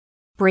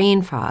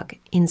brain fog,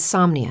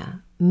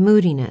 insomnia,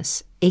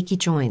 moodiness, achy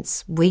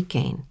joints, weight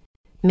gain.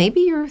 Maybe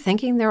you're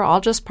thinking they're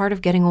all just part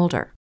of getting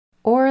older,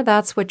 or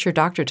that's what your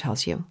doctor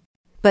tells you.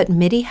 But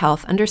MIDI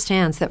Health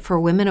understands that for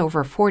women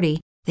over 40,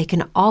 they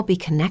can all be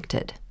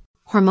connected.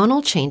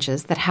 Hormonal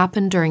changes that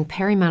happen during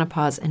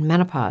perimenopause and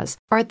menopause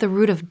are at the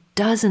root of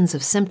dozens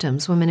of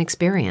symptoms women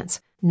experience,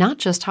 not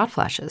just hot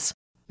flashes.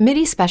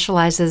 MIDI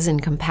specializes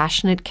in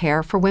compassionate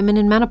care for women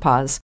in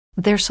menopause.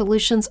 Their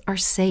solutions are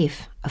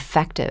safe,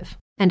 effective,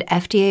 and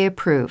FDA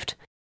approved.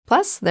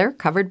 Plus, they're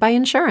covered by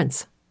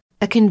insurance.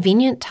 A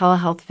convenient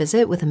telehealth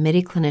visit with a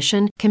MIDI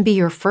clinician can be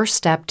your first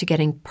step to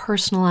getting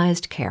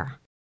personalized care.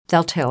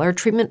 They'll tailor a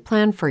treatment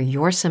plan for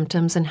your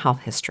symptoms and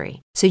health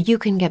history so you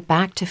can get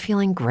back to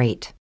feeling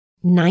great.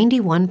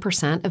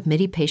 91% of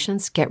MIDI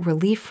patients get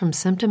relief from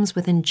symptoms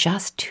within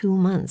just 2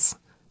 months.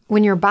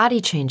 When your body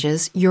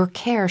changes, your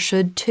care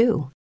should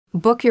too.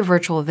 Book your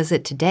virtual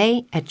visit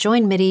today at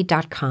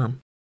joinmidi.com.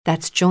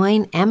 That's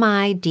joinmidi.com.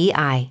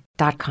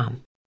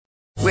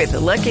 With the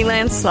Lucky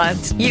Land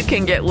Slots, you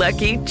can get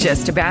lucky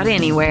just about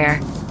anywhere.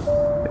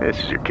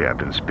 This is your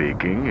captain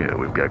speaking.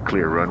 We've got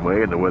clear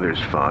runway and the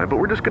weather's fine, but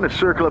we're just going to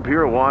circle up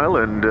here a while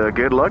and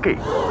get lucky.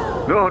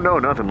 No,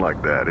 nothing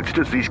like that. It's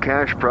just these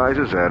cash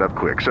prizes add up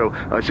quick. So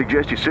I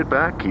suggest you sit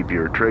back, keep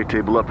your tray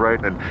table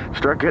upright, and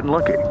start getting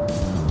lucky.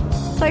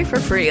 Play for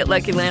free at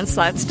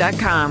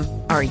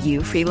LuckyLandSlots.com. Are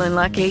you feeling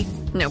lucky?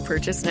 No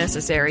purchase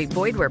necessary.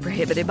 Void where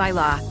prohibited by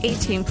law.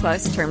 18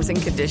 plus terms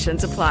and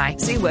conditions apply.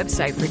 See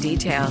website for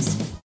details.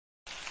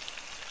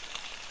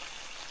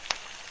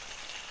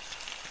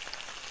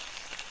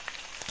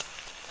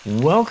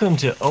 Welcome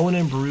to Owen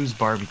and Beru's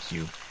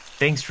Barbecue.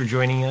 Thanks for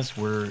joining us.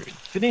 We're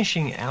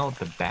finishing out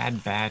the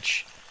Bad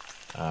Batch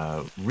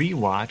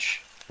rewatch.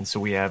 And so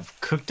we have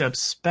cooked up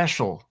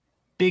special,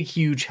 big,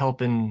 huge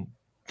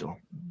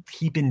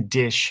heaping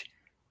dish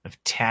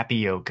of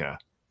tapioca.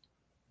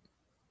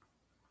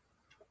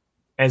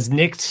 As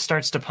Nick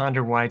starts to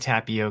ponder why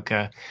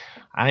tapioca,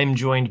 I'm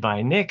joined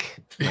by Nick,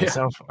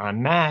 myself,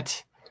 I'm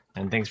Matt,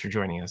 and thanks for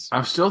joining us.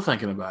 I'm still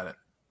thinking about it.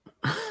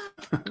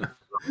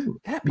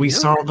 We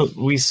saw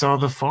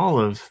the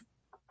fall of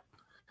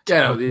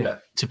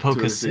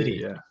Tapoca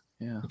City,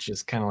 which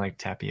is kind of like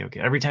tapioca.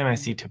 Every time I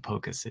see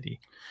Tapoca City.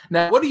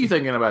 Now, what are you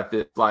thinking about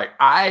this? Like,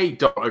 I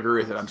don't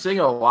agree with it. I'm seeing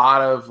a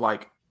lot of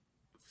like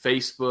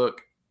Facebook,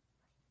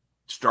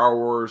 Star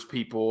Wars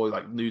people,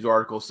 like news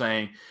articles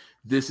saying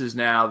this is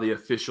now the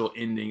official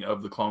ending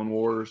of the Clone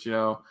Wars,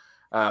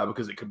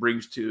 because it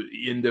brings to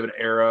the end of an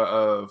era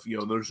of,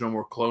 there's no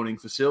more cloning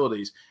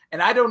facilities.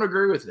 And I don't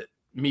agree with it,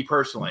 me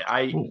personally.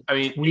 I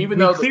mean, we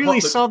clearly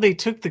saw they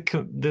took the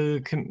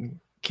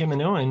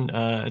Kaminoan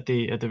at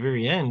the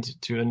very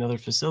end to another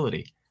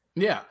facility.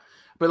 Yeah.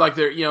 But like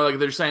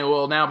they're saying,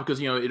 well, now because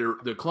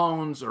the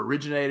clones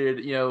originated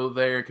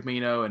there in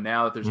Kamino, and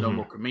now that there's no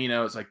more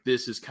Kamino, it's like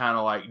this is kind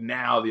of like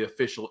now the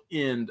official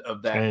end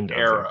of that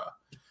era.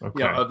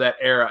 Okay. Of that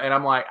era. And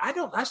I'm like, I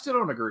still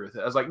don't agree with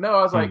it. I was like,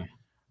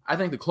 I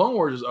think the Clone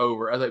Wars is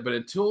over. I was like, but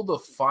until the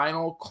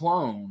final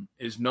clone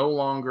is no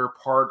longer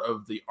part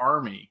of the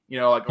army,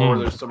 or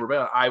there's some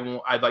rebellion,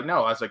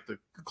 no. I was like, the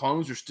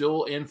clones are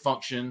still in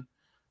function.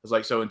 I was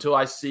like, so until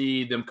I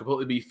see them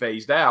completely be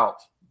phased out,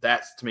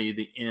 that's to me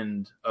the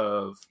end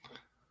of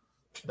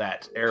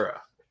that era.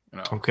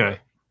 Okay.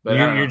 But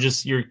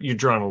you're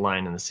drawing a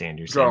line in the sand.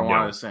 You're drawing saying, a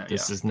line in the sand.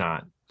 This is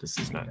not.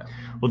 Yeah.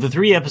 Well, the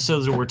 3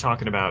 episodes that we're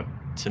talking about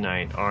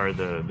tonight are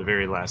the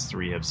very last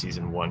 3 of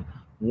season 1: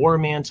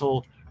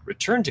 War-Mantle,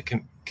 Return to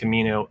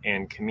Kamino,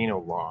 and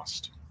Kamino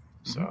Lost.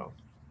 So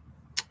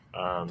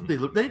they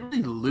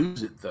really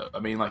lose it though. I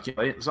mean, like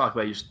it's not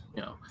like they just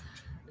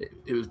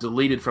it was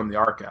deleted from the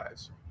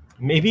archives.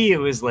 Maybe it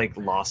was like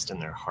lost in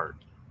their heart.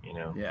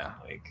 Yeah,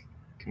 like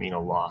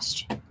Kamino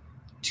lost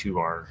to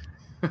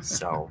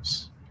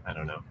ourselves. I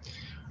don't know.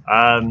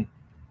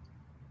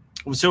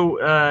 So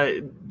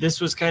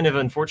this was kind of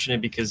unfortunate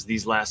because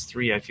these last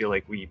 3, I feel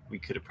like we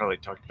could have probably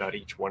talked about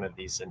each one of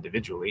these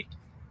individually.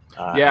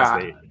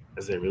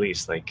 As they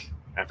release, like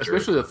after,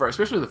 especially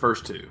the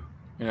first 2.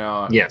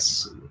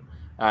 Yes.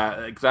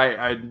 Because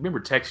I remember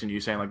texting you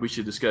saying like we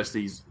should discuss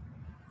these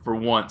for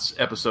once,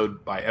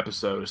 episode by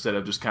episode, instead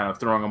of just kind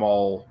of throwing them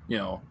all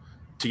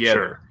together.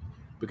 Sure.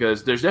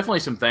 Because there's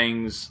definitely some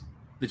things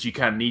that you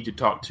kind of need to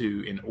talk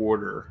to in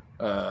order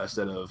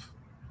instead of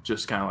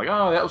just kind of like,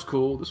 oh, that was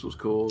cool, this was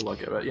cool,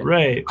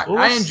 right.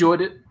 I enjoyed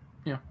it.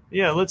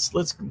 Yeah. Let's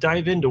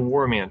dive into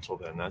War-Mantle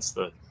then. That's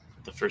the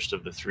first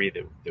of the 3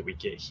 that we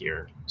get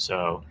here.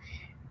 So,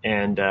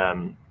 and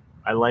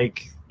I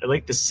like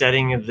the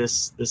setting of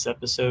this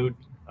episode.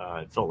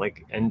 It felt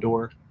like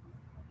Endor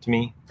to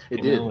me.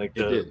 It did. Like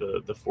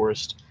the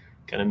forest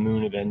kind of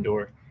moon of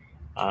Endor.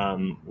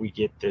 We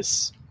get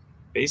this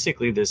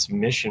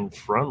mission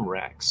from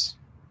Rex,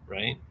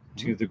 right,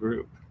 to the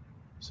group.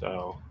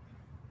 So.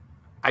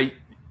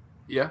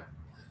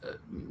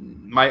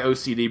 My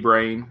OCD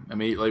brain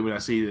immediately when I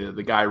see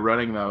the guy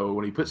running though,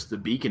 when he puts the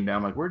beacon down,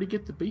 I'm like, where'd he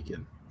get the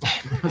beacon?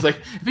 I was like,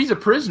 if he's a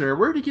prisoner,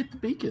 where did he get the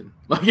beacon?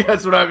 Like, yeah,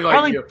 that's what I mean.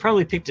 Like,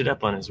 probably picked it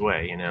up on his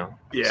way, you know.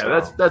 Yeah,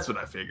 so. that's what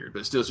I figured.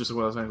 But still, it's just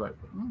one of those things like,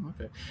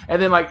 okay.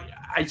 And then like,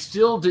 I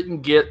still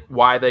didn't get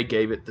why they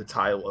gave it the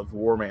title of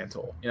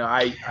War-Mantle. You know,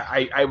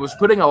 I was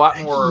putting a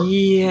lot more.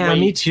 Yeah,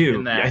 me too.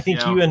 In that, I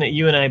think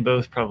you and I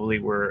both probably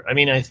were. I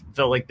mean, I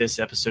felt like this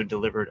episode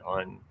delivered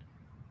on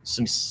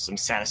some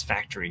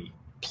satisfactory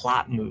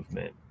plot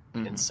movement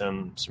and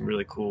some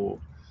really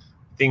cool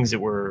things that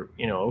were,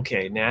 you know,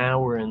 okay, now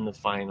we're in the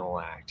final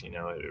act. You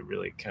know, it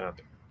really kind of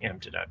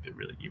amped it up.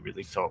 You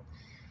really felt,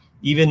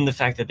 even the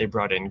fact that they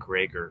brought in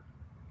Gregor,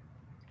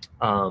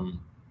 the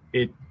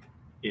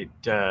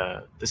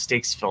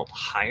stakes felt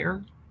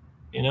higher,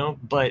 you know,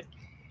 but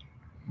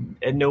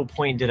at no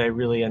point did I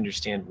really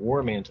understand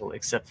War-Mantle,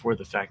 except for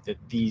the fact that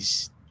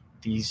these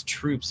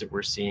troops that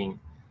we're seeing,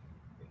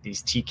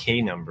 these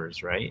TK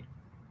numbers, right?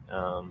 You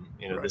know,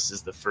 right. This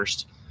is the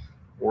first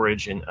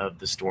origin of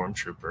the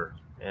Stormtrooper.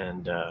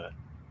 And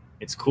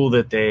it's cool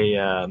that they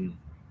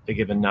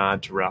give a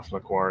nod to Ralph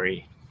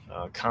McQuarrie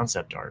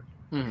concept art,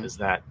 because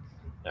that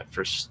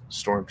first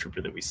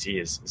Stormtrooper that we see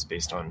is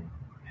based on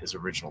his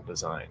original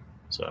design.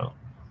 So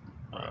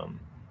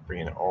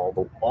bringing it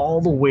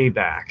all the way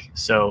back.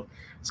 So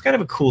it's kind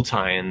of a cool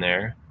tie in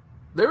there.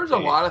 There was a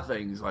lot of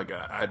things like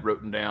I'd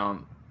written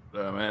down,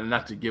 and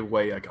not to give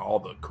away like all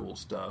the cool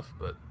stuff,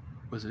 but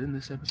was it in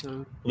this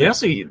episode? They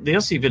also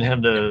even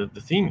have the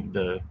theme,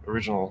 the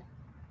original.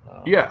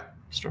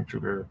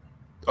 Stormtrooper,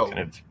 kind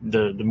of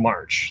the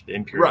march, the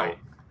Imperial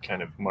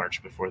kind of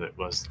march before that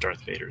was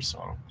Darth Vader's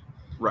song.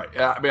 Right.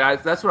 I mean,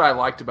 that's what I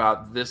liked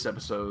about this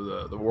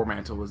episode, the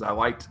War-Mantle, was I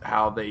liked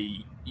how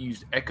they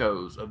used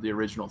echoes of the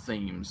original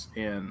themes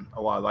in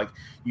a lot. Like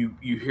you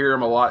hear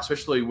them a lot,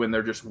 especially when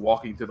they're just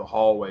walking through the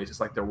hallways. It's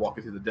like they're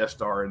walking through the Death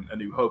Star in A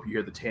New Hope. You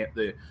hear the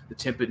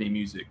timpani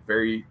music,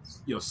 very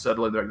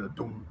subtle, and like the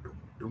dum dum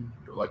dum,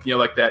 like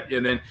like that.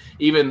 And then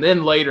even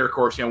then later, of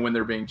course, when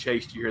they're being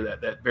chased, you hear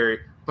that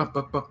very. Like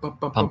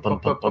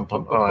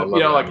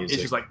it's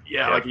just like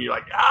like you're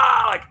like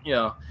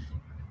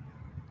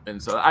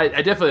and so I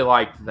definitely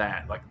liked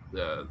that, like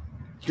because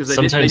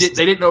they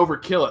didn't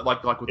overkill it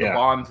like with the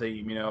Bond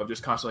theme,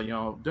 just constantly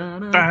they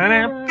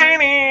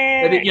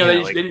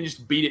didn't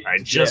just beat it. I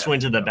just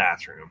went to the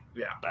bathroom.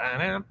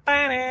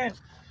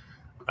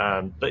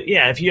 But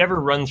yeah, if you ever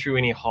run through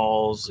any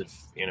halls, if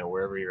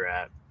wherever you're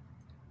at,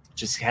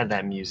 just have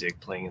that music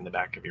playing in the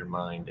back of your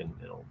mind, and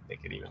it'll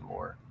make it even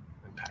more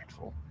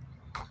impactful.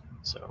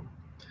 So,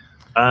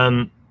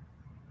 I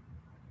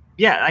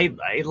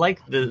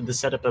like the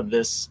setup of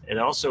this. And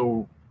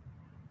also,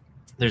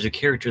 there's a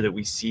character that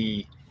we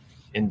see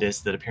in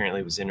this that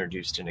apparently was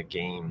introduced in a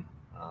game,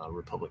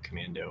 Republic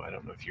Commando. I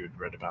don't know if you had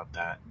read about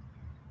that.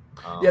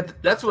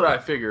 That's what I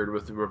figured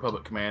with the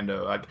Republic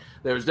Commando. Like,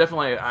 there was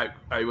definitely I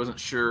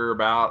wasn't sure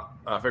about.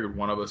 I figured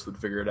one of us would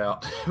figure it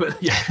out, but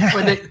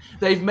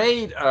they've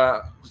made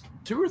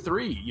 2 or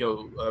 3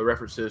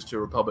 references to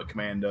Republic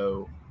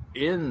Commando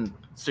in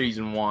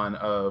season 1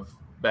 of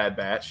Bad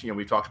Batch.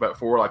 We've talked about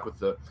before, like with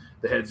the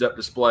heads up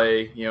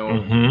display,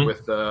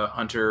 with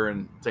Hunter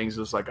and things.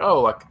 It's like,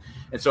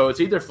 and so it's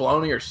either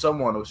Filoni or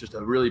someone was just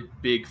a really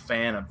big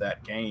fan of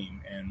that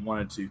game and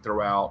wanted to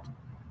throw out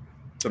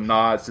some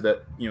nods to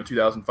that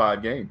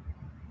 2005 game.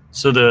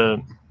 So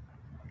the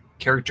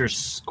character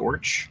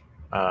Scorch,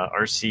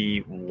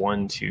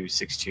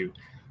 RC1262,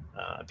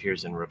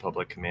 appears in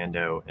Republic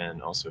Commando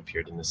and also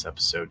appeared in this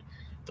episode.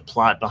 The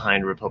plot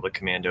behind Republic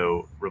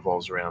Commando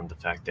revolves around the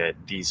fact that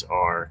these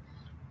are,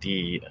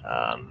 I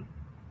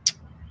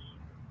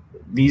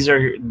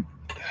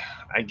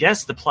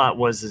guess the plot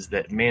is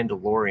that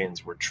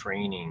Mandalorians were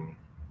training,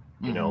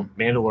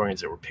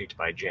 Mandalorians that were picked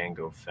by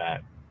Jango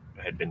Fett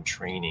had been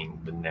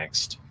training the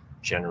next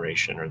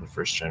generation or the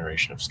first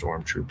generation of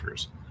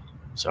stormtroopers.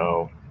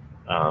 So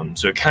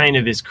it kind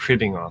of is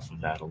cribbing off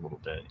of that a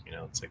little bit.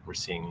 It's like we're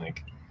seeing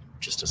like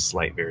just a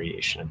slight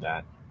variation of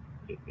that.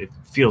 It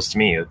feels to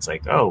me, it's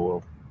like,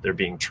 they're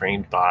being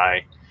trained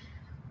by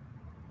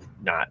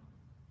not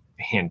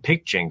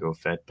hand-picked Jango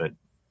Fett, but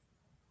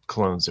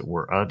clones that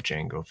were of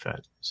Jango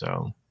Fett.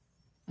 So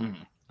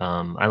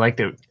I like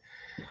that.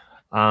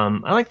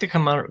 I like the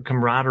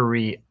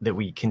camaraderie that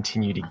we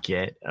continue to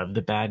get of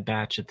the Bad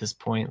Batch at this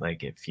point.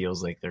 Like, it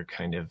feels like they're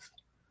kind of,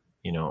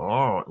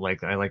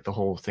 like I like the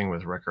whole thing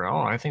with Wrecker.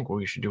 I think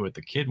we should do what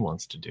the kid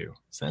wants to do.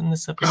 Is that in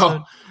this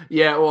episode?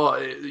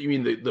 Well, you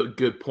mean the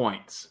good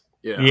points.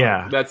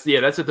 Yeah. That's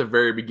at the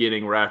very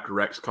beginning where after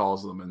Rex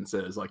calls them and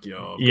says like,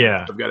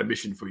 I've got a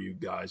mission for you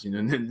guys, and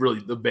then really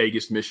the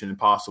vaguest mission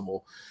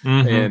possible.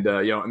 And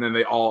and then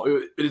they all,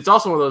 it's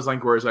also one of those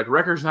like where it's like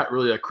Wrecker's not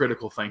really a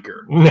critical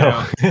thinker.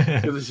 No.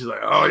 Because it's just like,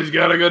 he's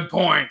got a good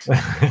point.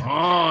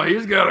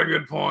 He's got a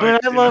good point.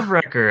 But I love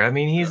Wrecker. I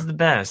mean, he's the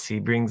best. He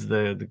brings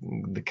the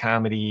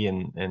comedy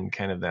and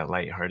kind of that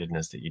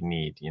lightheartedness that you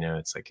need.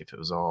 It's like if it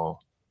was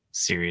all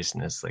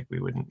seriousness, like we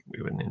wouldn't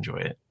enjoy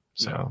it.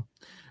 So. Yeah.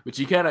 But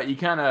you kind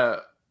of,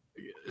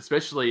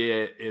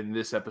 especially in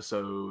this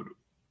episode,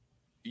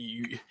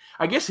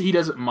 I guess he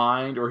doesn't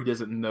mind, or he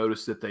doesn't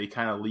notice that they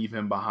kind of leave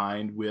him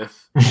behind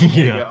with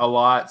Yeah. a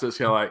lot. So it's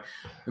kind of like,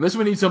 unless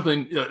we need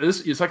something,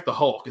 it's like the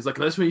Hulk. It's like,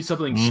 unless we need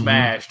something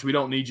smashed, we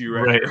don't need you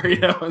right here. You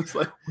know, it's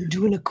like, we're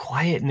doing a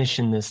quiet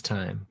mission this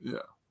time. Yeah.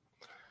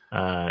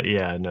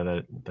 Yeah,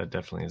 no, that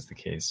definitely is the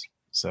case.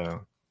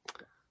 So,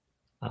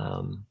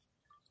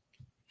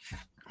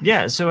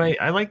 yeah, so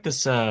I like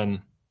this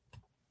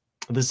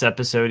this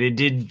episode. It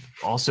did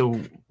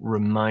also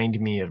remind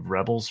me of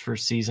Rebels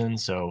first season,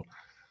 so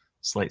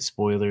slight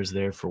spoilers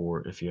there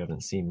for if you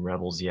haven't seen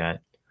Rebels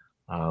yet.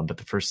 But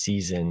the first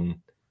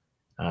season,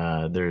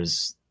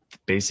 there's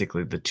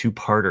basically the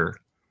two-parter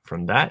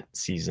from that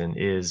season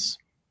is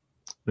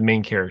the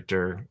main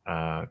character.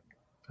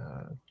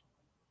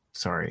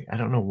 Sorry, I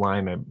don't know why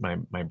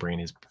my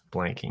brain is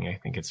blanking. I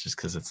think it's just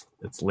because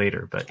it's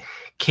later. But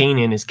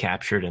Kanan is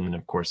captured, and then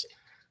of course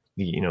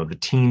the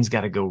teens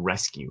got to go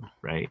rescue,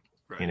 right?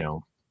 You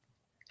know,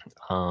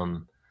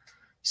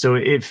 so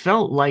it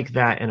felt like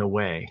that in a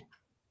way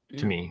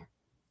to me.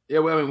 Yeah,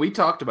 well, I mean, we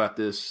talked about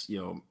this,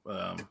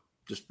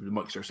 just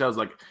amongst ourselves,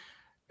 like,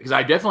 because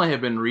I definitely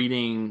have been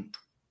reading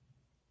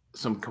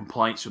some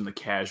complaints from the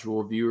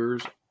casual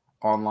viewers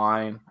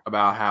online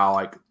about how,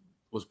 like,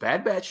 was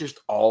Bad Batch just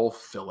all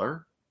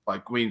filler?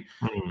 Like, I mean,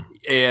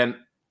 and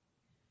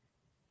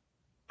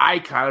I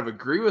kind of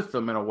agree with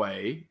them in a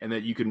way, and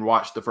that you can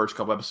watch the first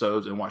couple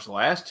episodes and watch the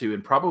last two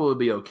and probably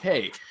be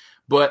okay.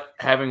 But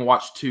having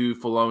watched 2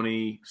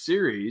 Filoni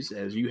series,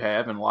 as you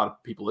have, and a lot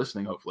of people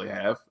listening hopefully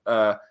have,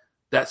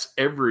 that's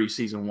every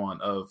season 1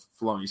 of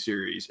Filoni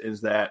series, is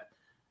that,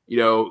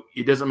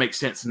 it doesn't make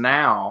sense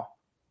now,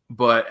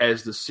 but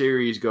as the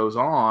series goes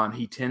on,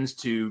 he tends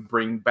to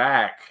bring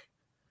back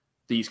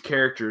these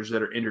characters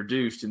that are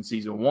introduced in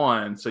season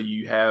 1, so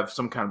you have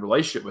some kind of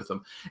relationship with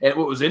them. And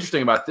what was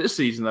interesting about this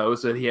season, though,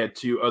 is that he had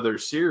 2 other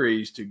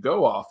series to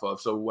go off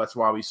of. So that's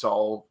why we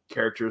saw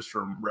characters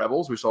from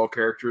Rebels. We saw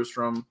characters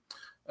from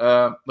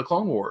the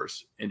Clone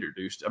Wars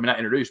introduced. I mean, not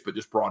introduced, but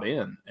just brought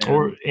in.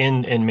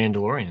 And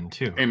Mandalorian,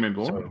 too. And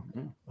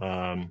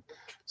Mandalorian.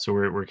 So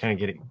we're kind of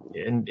getting...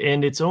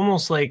 And it's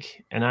almost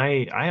like... And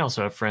I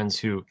also have friends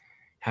who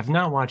have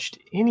not watched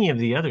any of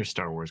the other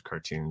Star Wars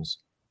cartoons.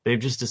 They've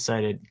just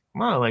decided,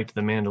 well, I liked The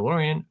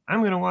Mandalorian,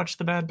 I'm going to watch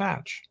The Bad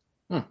Batch.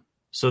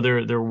 So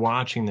they're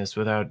watching this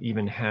without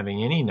even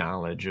having any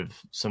knowledge of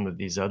some of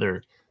these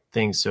other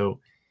things. So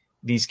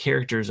these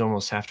characters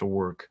almost have to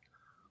work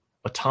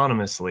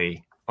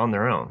autonomously on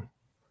their own.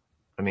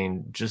 I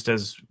mean,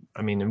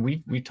 and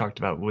we talked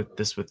about with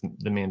The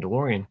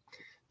Mandalorian.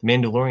 The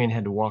Mandalorian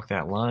had to walk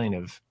that line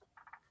of,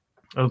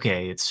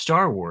 okay, it's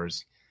Star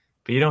Wars,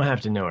 but you don't have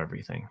to know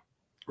everything.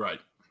 Right.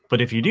 But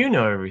if you do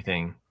know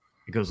everything,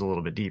 it goes a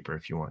little bit deeper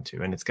if you want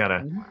to, and it's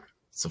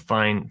a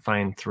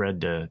fine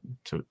thread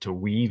to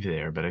weave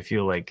there. But I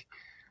feel like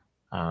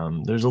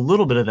there's a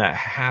little bit of that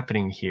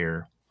happening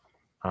here,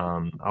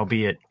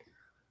 albeit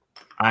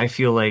I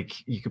feel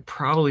like you could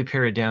probably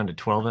pare it down to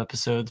 12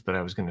 episodes, but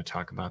I was going to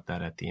talk about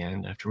that at the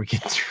end after we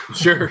get through.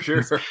 Sure.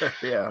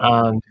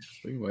 Yeah.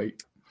 We can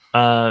wait.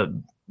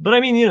 But I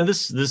mean,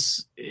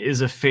 this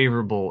is a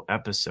favorable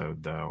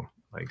episode, though.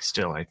 Like,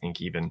 still, I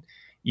think even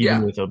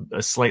with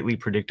a slightly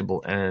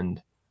predictable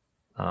end.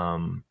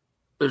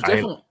 There's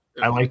definitely.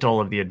 I liked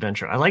all of the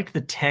adventure. I liked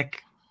the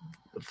tech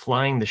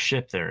flying the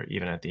ship there,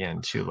 even at the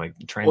end too, like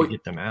trying to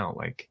get them out.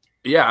 Like,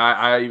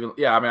 I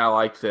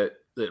like that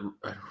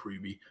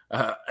Ruby,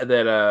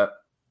 that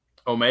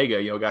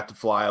Omega, got to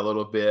fly a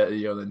little bit.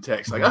 Then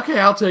Tech's like, okay,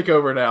 I'll take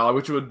over now,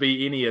 which would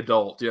be any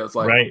adult. It's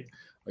like, right,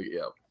 like,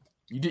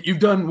 you've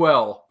done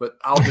well, but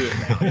I'll do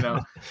it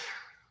now.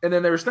 And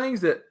then there's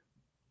things that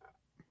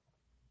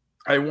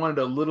I wanted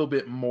a little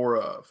bit more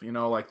of,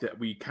 like that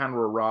we kind of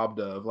were robbed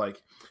of.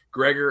 Like,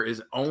 Gregor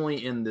is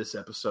only in this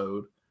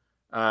episode,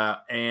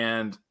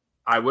 and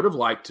I would have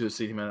liked to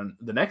see him in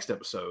the next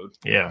episode.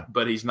 Yeah,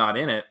 but he's not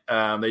in it.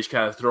 They just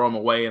kind of throw him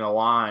away in a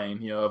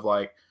line, of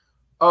like,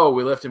 oh,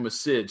 we left him with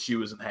Sid. She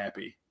wasn't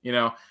happy,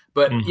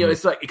 But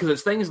it's like, because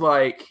it's things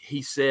like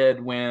he said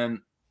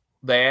when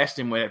they asked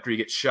him after he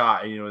gets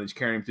shot, and he's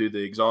carrying him through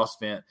the exhaust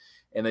vent.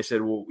 And they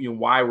said, well,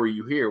 why were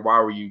you here? Why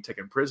were you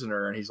taken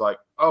prisoner? And he's like,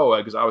 oh,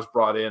 because I was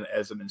brought in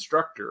as an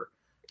instructor.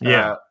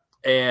 Yeah.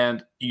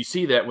 And you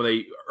see that when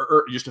they,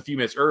 just a few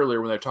minutes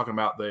earlier, when they're talking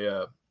about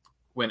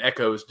when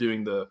Echo's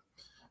doing the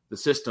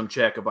system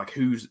check of like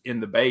who's in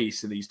the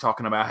base. And he's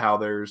talking about how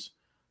there's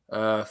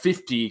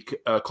 50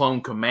 clone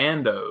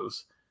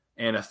commandos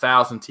and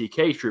 1,000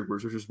 TK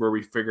troopers, which is where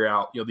we figure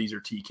out, these are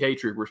TK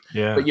troopers.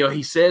 Yeah. But,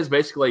 he says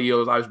basically, I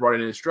was brought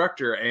in an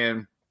instructor,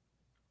 and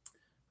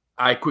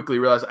I quickly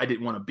realized I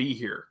didn't want to be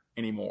here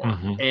anymore.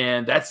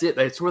 And that's it.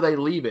 That's where they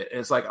leave it. And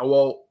it's like,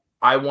 well,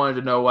 I wanted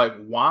to know, like,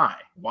 why?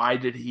 Why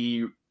did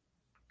he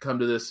come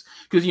to this?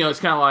 Because, it's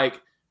kind of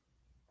like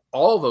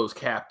all those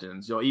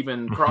captains,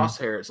 even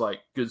Crosshair, it's like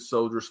good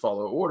soldiers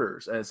follow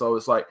orders. And so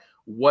it's like,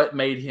 what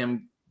made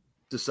him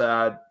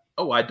decide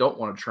oh, I don't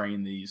want to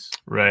train these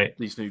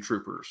new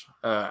troopers.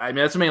 I mean,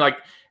 that's like,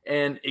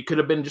 and it could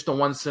have been just a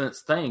 1-sentence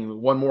thing,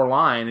 one more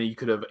line, and you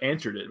could have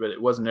answered it, but it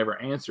wasn't ever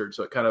answered.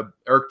 So it kind of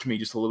irked me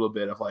just a little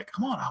bit of like,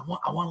 come on, I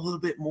want a little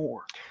bit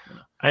more. You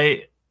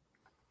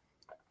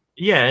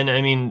know? And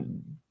I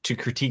mean, to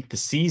critique the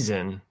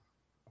season,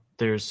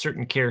 there's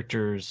certain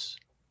characters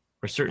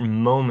or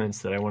certain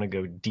moments that I want to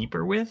go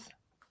deeper with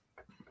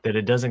that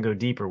it doesn't go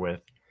deeper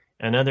with,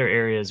 and other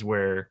areas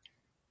where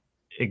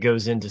it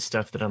goes into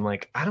stuff that I'm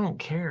like, I don't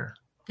care.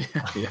 You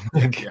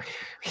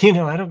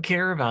know, I don't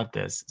care about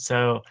this.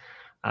 So,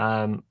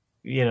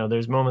 you know,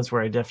 there's moments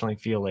where I definitely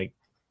feel like,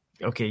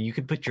 okay, you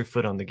could put your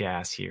foot on the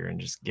gas here and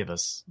just give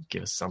us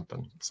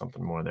something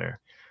more there.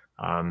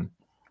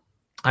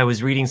 I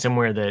was reading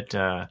somewhere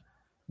that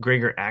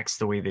Gregor acts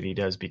the way that he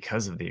does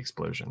because of the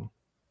explosion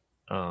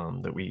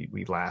that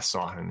we last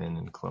saw him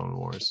in Clone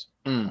Wars.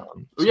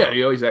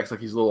 He always acts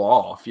like he's a little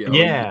off. You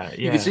know?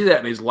 You can see that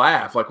in his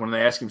laugh. Like when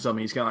they ask him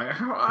something, he's kind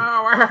of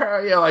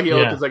like,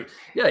 it's like,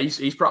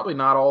 he's probably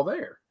not all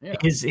there. Yeah.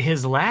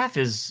 His laugh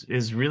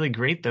is really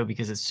great though,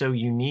 because it's so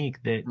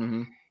unique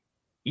that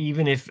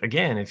even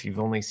if you've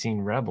only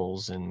seen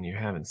Rebels and you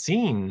haven't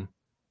seen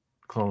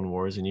Clone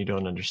Wars and you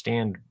don't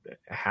understand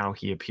how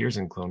he appears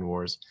in Clone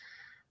Wars,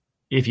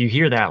 if you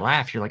hear that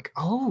laugh, you're like,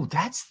 oh,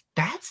 that's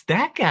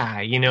that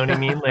guy. You know what I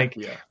mean? Like,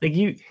 like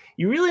you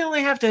really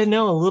only have to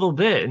know a little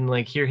bit and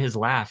like hear his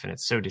laugh, and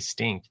it's so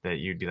distinct that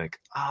you'd be like,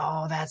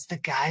 oh, that's the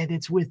guy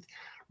that's with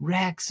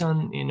Rex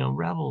on, you know,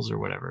 Rebels or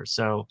whatever.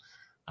 So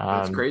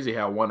it's crazy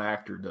how one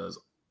actor does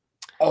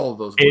all of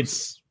those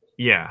voices.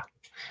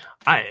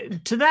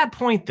 To that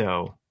point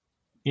though,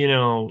 you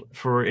know,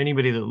 for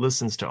anybody that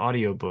listens to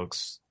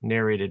audiobooks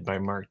narrated by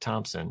Mark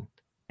Thompson,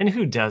 and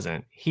who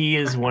doesn't, he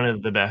is one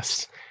of the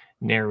best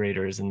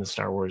narrators in the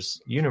Star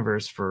Wars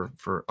universe for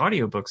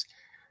audiobooks.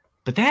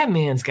 But that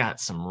man's got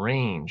some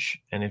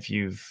range, and if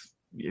you've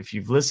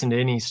listened to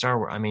any Star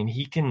Wars, I mean,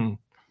 he's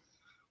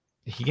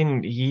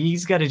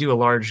got to do a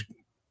large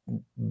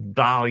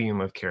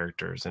volume of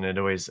characters, and it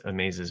always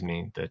amazes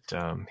me that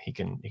he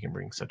can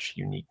bring such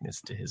uniqueness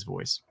to his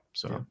voice.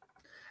 So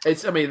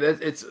it's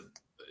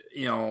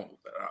you know,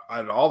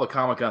 at all the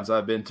Comic-Cons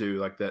I've been to,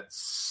 like that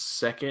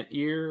second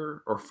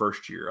year or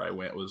first year I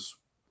went was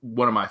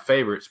one of my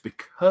favorites,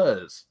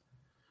 because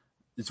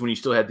it's when you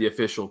still had the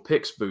official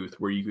Pix booth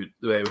where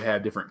they would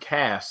have different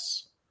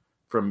casts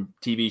from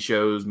TV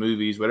shows,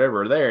 movies,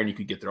 whatever there, and you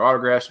could get their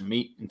autographs and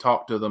meet and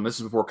talk to them. This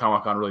is before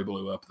Comic-Con really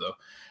blew up though.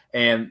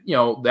 And, you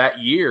know, that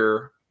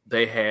year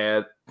they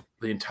had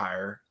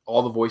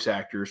all the voice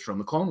actors from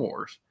the Clone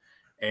Wars.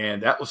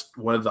 And that was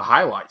one of the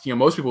highlights. You know,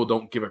 most people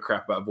don't give a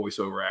crap about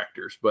voiceover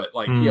actors, but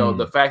like, you know,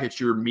 the fact that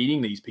you're meeting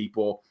these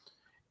people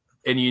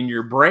and in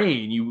your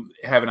brain, you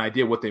have an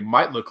idea what they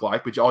might look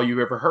like, but all you've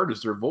ever heard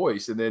is their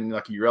voice. And then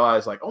like, you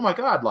realize like, oh my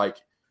God, like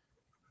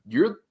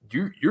you're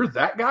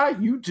that guy.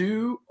 You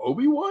do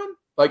Obi-Wan.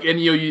 Like, and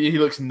you know, he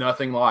looks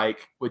nothing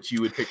like what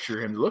you would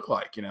picture him to look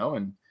like, you know?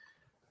 And,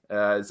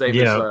 Mark,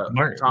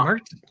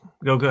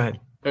 go ahead.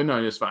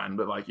 No, it's fine.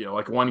 But like, you know,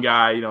 like one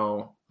guy, you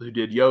know, who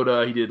did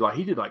Yoda, he did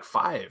like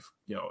 5,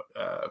 you know,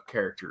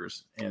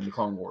 characters in the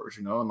Clone Wars,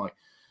 you know, and like,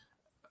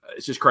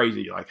 it's just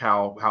crazy, like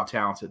how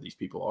talented these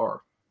people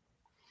are.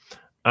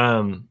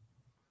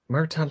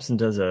 Mark Thompson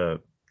does a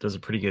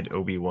pretty good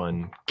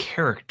Obi-Wan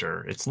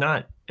character. It's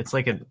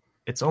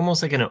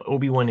almost like an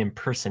Obi-Wan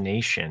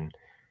impersonation,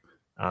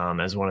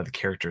 as one of the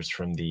characters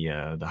from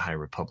the High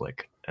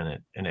Republic.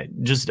 And it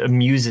just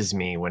amuses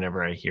me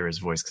whenever I hear his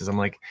voice, because I'm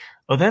like,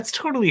 oh, that's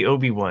totally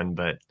Obi-Wan,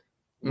 but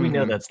we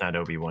know that's not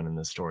Obi-Wan in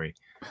the story.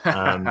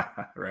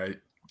 Right.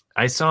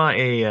 I saw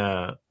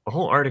a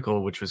whole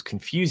article which was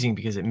confusing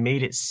because it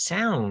made it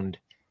sound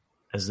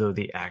as though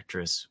the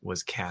actress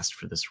was cast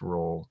for this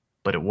role,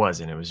 but it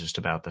wasn't. It was just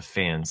about the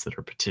fans that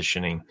are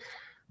petitioning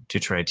to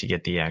try to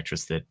get the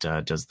actress that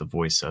does the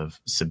voice of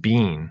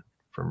Sabine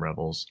from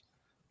Rebels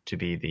to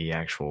be the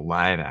actual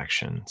live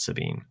action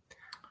Sabine.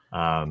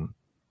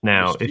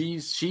 Now,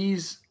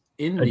 she's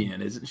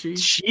Indian, isn't she?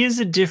 She is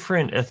a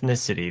different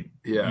ethnicity,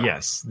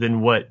 yes, than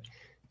what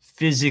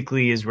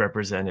physically is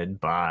represented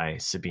by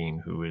Sabine,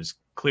 who is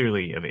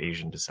clearly of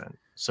Asian descent.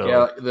 So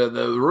yeah,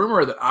 the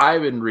rumor that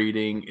I've been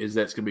reading is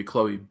that it's going to be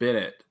Chloe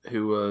Bennett,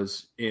 who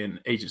was in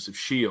Agents of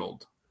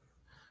S.H.I.E.L.D.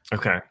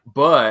 Okay.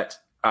 But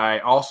I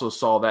also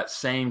saw that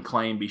same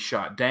claim be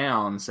shot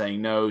down,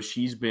 saying, no,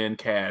 she's been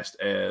cast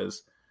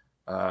as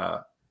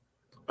Alpha.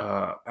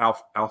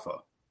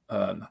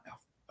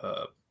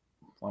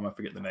 Why am I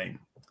forgetting the name?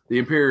 The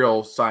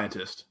Imperial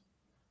scientist,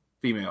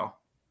 female.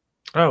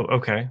 Oh,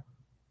 okay.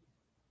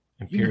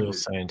 Imperial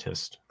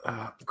scientist.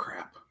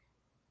 Crap.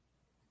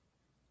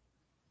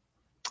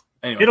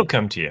 Anyway. It'll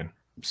come to you.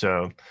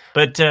 So,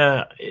 but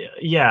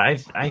yeah,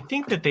 I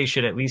think that they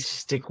should at least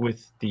stick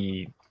with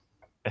the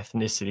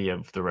ethnicity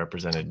of the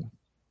represented.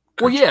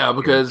 Well, yeah,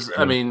 because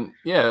I mean,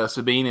 yeah,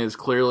 Sabine is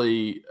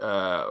clearly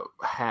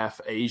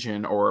half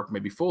Asian or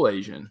maybe full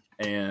Asian,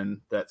 and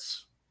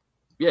that's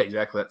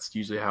exactly. That's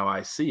usually how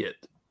I see it.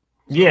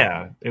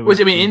 Yeah, which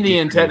I mean,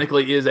 Indian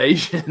technically is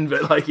Asian,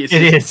 but like it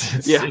is.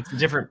 It's a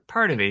different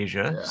part of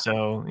Asia. Yeah.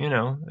 So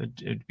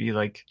it'd be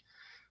like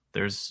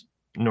there's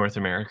North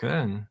America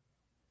and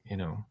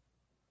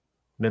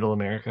Middle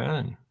America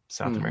and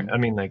South America. I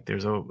mean, like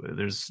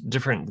there's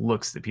different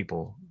looks that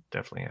people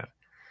definitely have,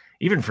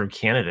 even from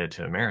Canada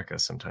to America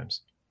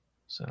sometimes.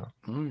 So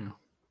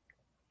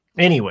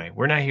anyway,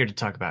 we're not here to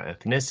talk about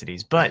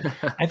ethnicities, but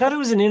I thought it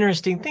was an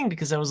interesting thing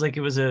because I was like,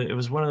 it was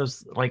one of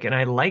those like, and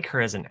I like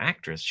her as an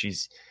actress.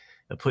 She's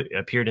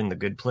appeared in The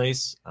Good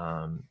Place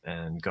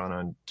and gone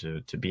on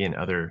to be in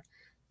other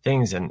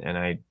things, and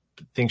I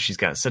think she's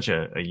got such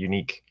a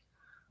unique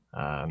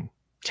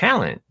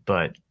talent,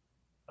 but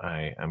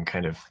I'm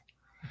kind of,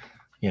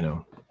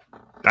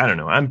 I don't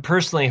know. I'm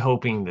personally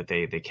hoping that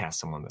they cast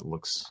someone that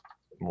looks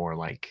more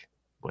like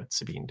what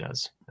Sabine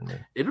does.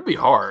 It would be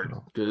hard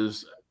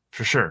because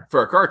for sure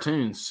for a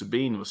cartoon,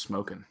 Sabine was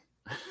smoking.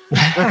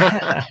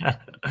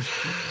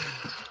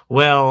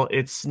 Well,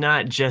 it's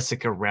not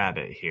Jessica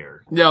Rabbit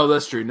here. No,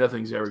 that's true.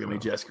 Nothing's ever going to be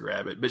Jessica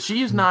Rabbit, but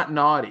she is not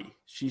naughty.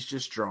 She's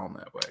just drawn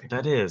that way.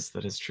 That is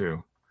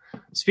true.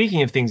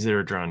 Speaking of things that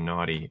are drawn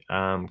naughty,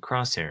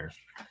 Crosshair.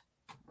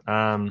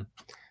 The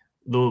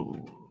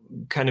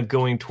kind of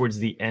going towards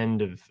the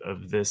end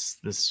of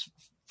this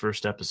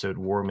first episode,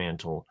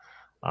 War-Mantle,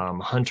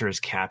 Hunter is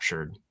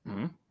captured,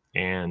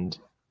 and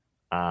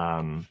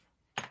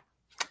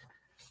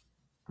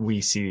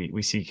we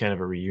see kind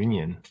of a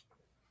reunion.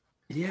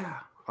 Yeah,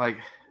 like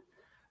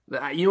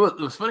what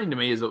was funny to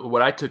me is that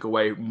what I took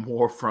away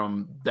more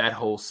from that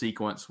whole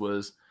sequence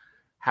was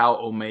how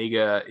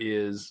Omega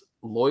is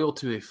loyal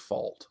to a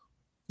fault.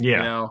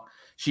 Yeah,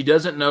 she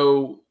doesn't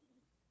know.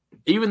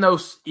 Even though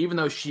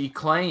she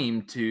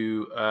claimed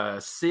to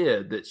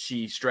Sid that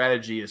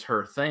strategy is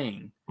her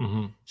thing,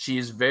 she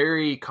is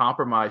very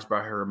compromised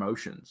by her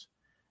emotions.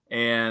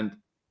 And,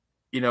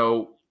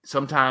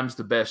 sometimes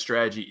the best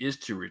strategy is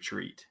to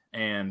retreat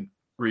and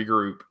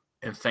regroup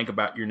and think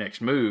about your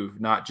next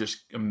move, not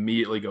just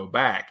immediately go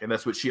back. And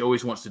that's what she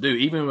always wants to do.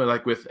 Even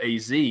with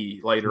AZ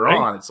later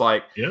on, it's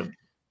like, even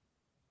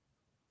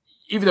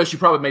though she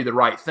probably made the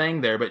right thing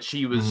there, but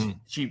she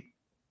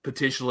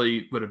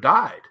potentially would have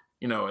died.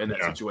 In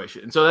that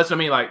situation. And so that's what I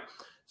mean. Like,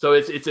 so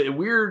it's a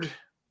weird,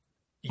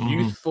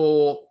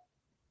 youthful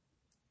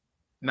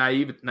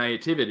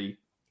naivety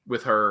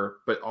with her,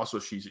 but also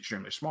she's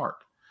extremely smart.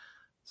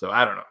 So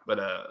I don't know, but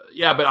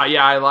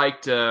I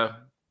liked,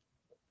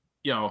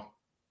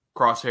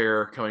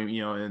 Crosshair coming,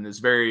 in this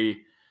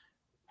very,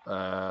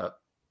 Darth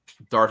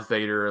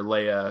Vader,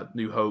 Leia,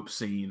 New Hope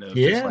scene of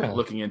just like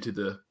looking into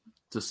to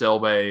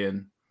Selby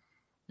and,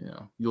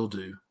 you'll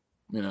do.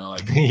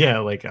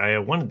 like I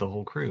wanted the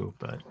whole crew,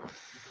 but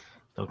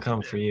they'll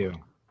come for you.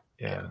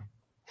 Yeah.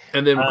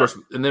 And then, of course,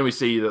 we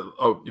see that.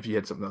 Oh, if you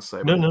had something else to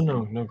say.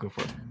 No, go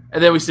for it.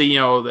 And then we see,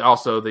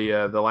 also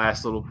the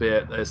last little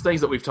bit is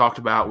things that we've talked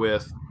about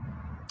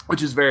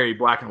which is very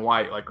black and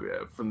white, like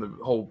from the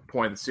whole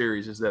point of the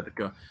series is that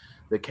the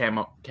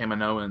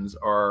Kaminoans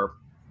are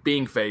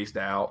being phased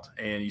out,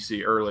 and you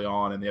see early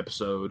on in the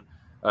episode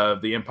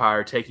of the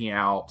Empire taking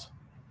out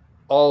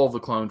all of the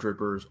clone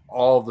troopers,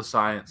 all of the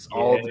science,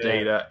 all of the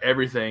data,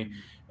 everything.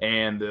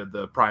 And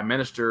the prime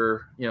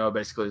minister,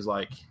 basically is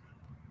like,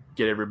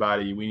 get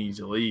everybody, we need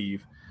to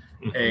leave.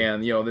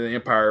 And, then the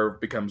Empire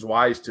becomes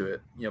wise to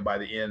it, by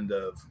the end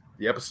of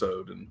the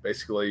episode. And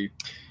basically.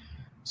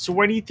 So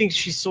why do you think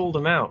she sold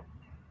him out?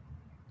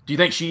 Do you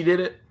think she did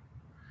it?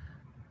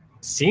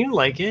 Seemed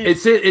like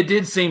it. It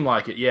did seem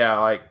like it. Yeah.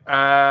 Like,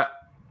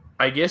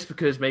 I guess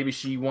because maybe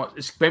she's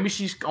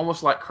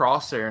almost like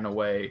Crosshair in a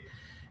way.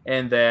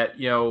 And that,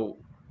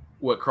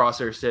 what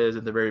Crosshair says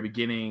at the very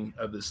beginning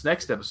of this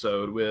next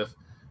episode with,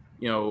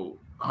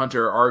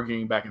 Hunter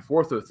arguing back and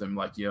forth with him,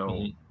 like,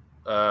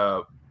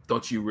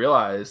 don't you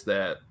realize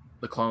that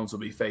the clones will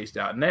be phased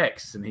out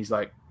next? And he's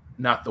like,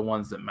 not the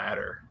ones that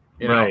matter,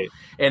 right.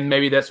 And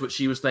maybe that's what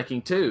she was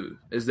thinking too,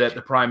 is that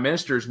the prime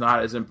minister is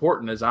not as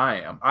important as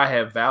I am. I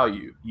have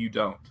value. You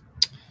don't,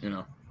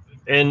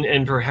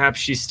 And perhaps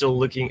she's still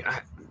looking.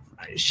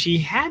 She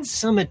had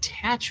some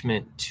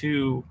attachment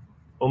to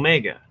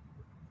Omega,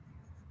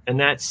 and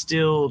that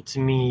still, to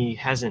me,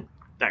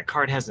 that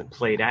card hasn't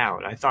played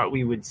out. I thought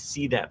we would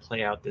see that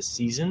play out this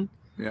season.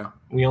 Yeah,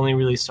 we only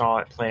really saw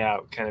it play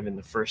out kind of in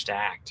the first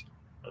act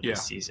of the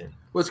season.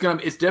 Well,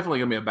 it's definitely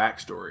gonna be a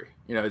backstory.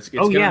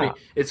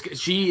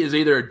 She has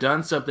either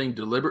done something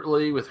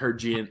deliberately with her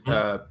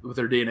with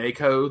her DNA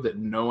code that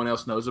no one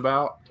else knows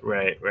about,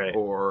 right,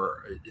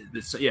 or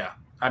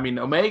I mean,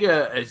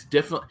 Omega is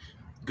definitely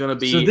gonna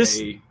be. So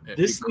this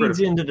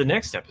leads into the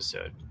next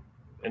episode.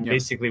 And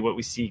basically what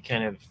we see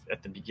kind of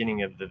at the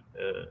beginning of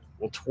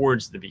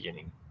towards the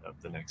beginning of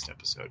the next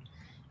episode.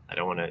 I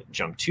don't want to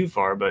jump too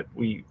far, but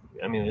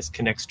this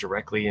connects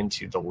directly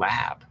into the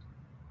lab.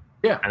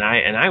 Yeah.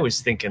 And I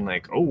was thinking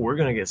like, oh, we're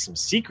going to get some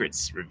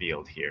secrets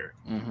revealed here.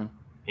 Mm-hmm.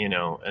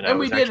 And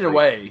we did in a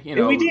way,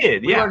 And we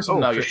did. We learned some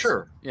nuggets. For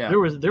sure. Yeah.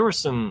 There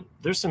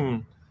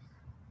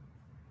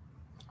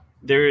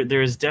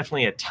is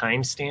definitely a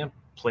timestamp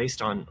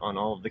placed on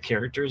all of the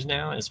characters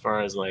now, as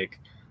far as like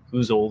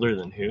who's older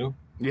than who.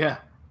 Yeah.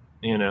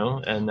 And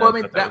well, I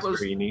mean, that was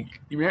very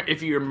unique.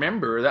 If you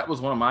remember, that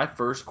was one of my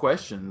first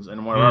questions,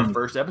 and one of our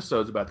first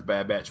episodes about the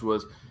Bad Batch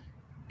was,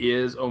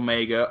 is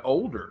Omega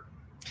older?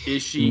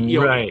 Is she,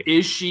 right.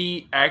 Is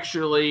she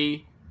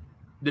actually,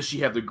 does she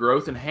have the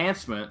growth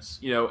enhancements,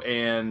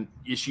 and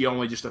is she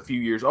only just a few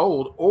years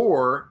old,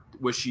 or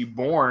was she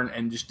born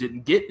and just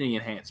didn't get any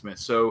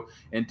enhancements? So,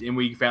 and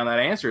we found that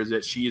answer is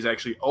that she is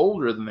actually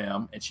older than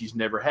them, and she's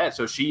never had.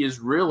 So she is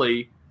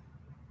really.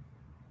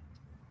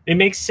 It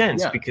makes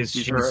sense because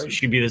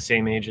she'd be the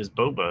same age as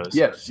Boba. So.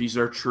 Yes, she's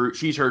her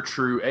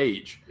true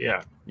age.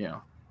 Yeah.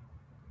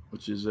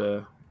 Which is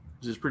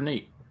pretty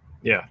neat.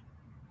 Yeah.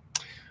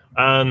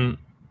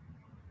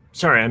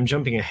 Sorry, I'm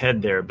jumping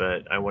ahead there,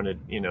 but I wanted,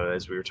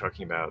 as we were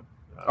talking about.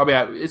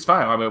 It's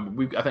fine.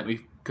 I think we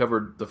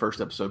covered the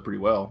first episode pretty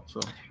well. So.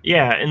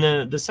 Yeah,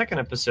 and the second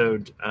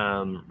episode,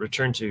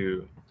 Return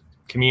to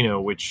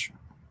Kamino, which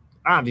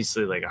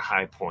obviously like a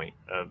high point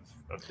of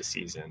the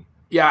season.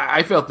 Yeah,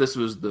 I felt this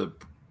was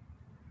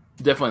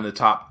definitely in the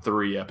top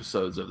 3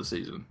 episodes of the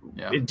season.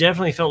 Yeah, it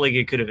definitely felt like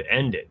it could have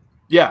ended.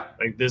 Yeah,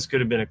 like this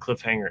could have been a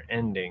cliffhanger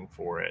ending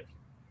for it.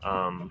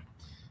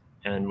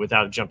 And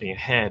without jumping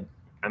ahead,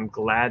 I'm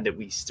glad that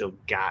we still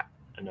got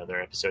another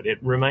episode. It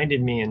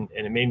reminded me, and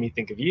it made me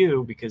think of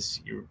you because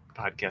you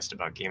podcast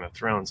about Game of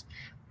Thrones,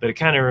 but it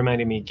kind of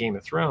reminded me of Game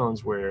of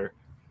Thrones, where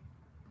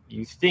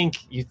you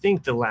think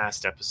the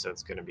last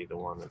episode's going to be the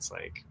one that's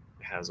like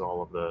has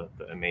all of the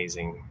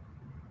amazing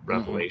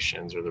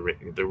revelations or the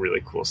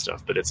really cool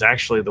stuff, but it's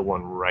actually the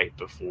one right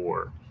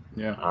before.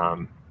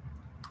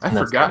 I've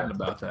forgotten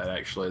about that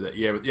actually.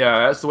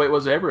 That's the way it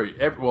was every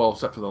well,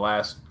 except for the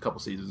last couple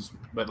seasons.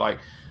 But like,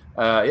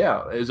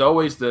 it was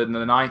always the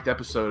 9th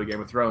episode of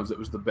Game of Thrones that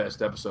was the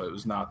best episode. It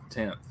was not the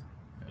 10th.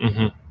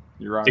 Mm-hmm.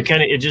 You're right.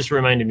 It just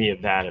reminded me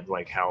of that, of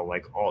like how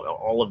like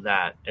all of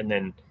that, and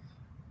then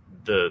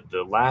the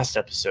last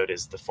episode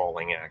is the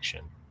falling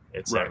action.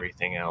 It's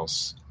everything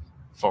else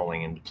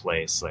falling into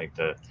place, like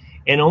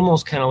and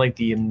almost kind of like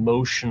the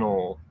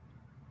emotional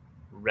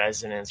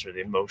resonance or the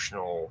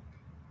emotional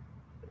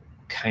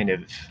kind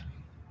of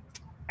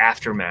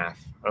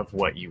aftermath of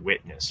what you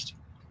witnessed,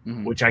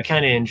 which I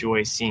kind of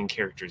enjoy seeing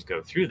characters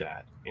go through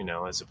that,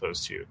 as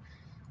opposed to,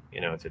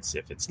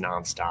 if it's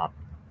nonstop,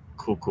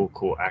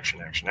 cool,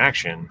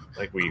 action.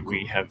 Like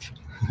we have,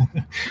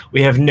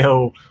 we have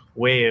no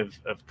way of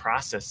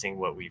processing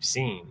what we've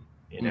seen,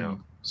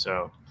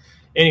 So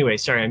anyway,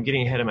 sorry, I'm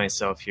getting ahead of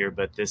myself here,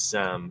 but this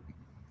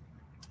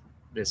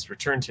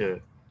Return to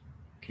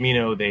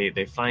Kamino,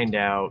 they find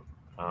out,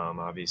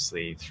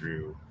 obviously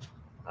through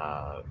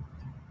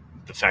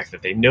the fact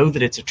that they know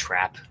that it's a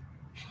trap,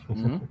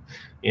 and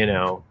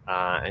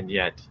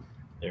yet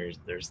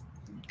there's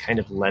kind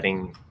of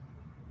letting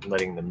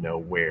them know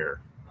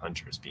where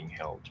Hunter is being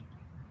held.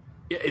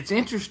 It's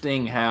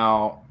interesting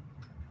how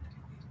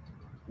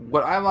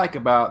what I like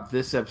about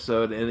this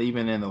episode, and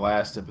even in the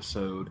last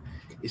episode,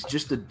 is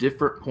just the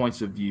different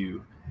points of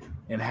view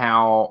and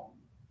how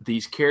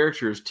these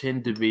characters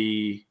tend to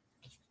be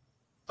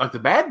like the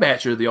Bad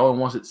Batch are the only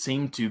ones that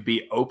seem to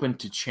be open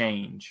to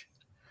change.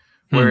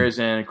 Whereas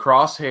in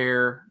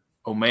Crosshair,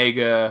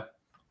 Omega,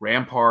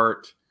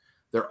 Rampart,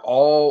 they're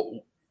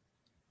all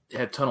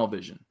have tunnel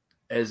vision.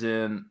 As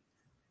in,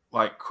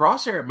 like,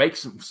 Crosshair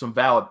makes some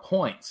valid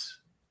points,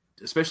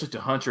 especially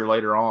to Hunter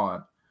later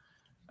on,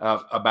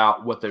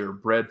 about what they were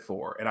bred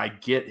for. And I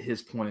get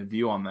his point of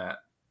view on that.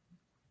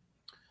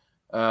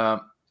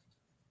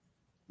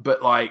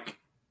 But, like,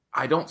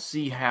 I don't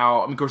see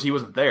how, of course, he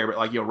wasn't there, but,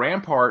 like,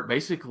 Rampart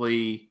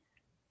basically,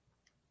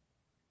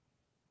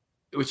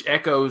 which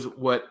echoes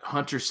what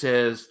Hunter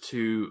says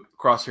to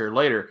Crosshair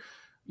later.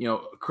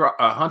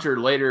 Hunter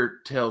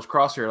later tells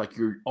Crosshair, like,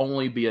 you'll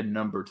only be a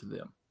number to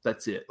them.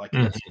 That's it. Like,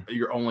 that's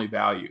your only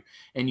value.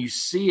 And you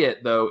see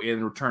it, though,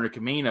 in Return to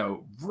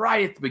Kamino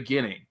right at the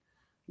beginning,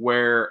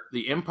 where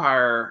the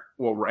Empire,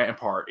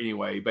 Rampart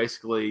anyway,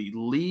 basically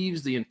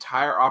leaves the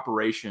entire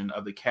operation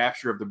of the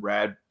capture of the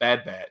Bad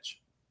Batch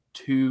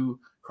to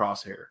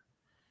Crosshair.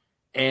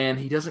 And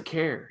he doesn't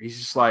care. He's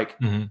just like,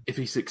 if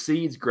he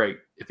succeeds, great.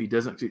 If he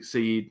doesn't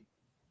succeed,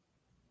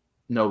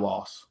 no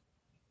loss.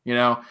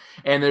 And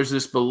there's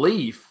this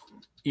belief,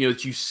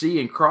 that you see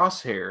in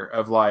Crosshair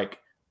of like,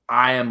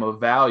 I am of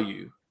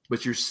value,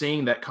 but you're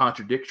seeing that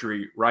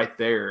contradictory right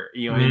there,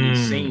 in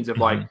these scenes of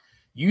like,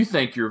 you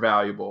think you're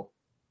valuable,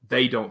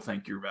 they don't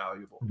think you're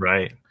valuable.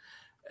 Right.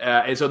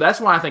 And so that's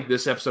why I think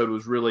this episode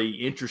was really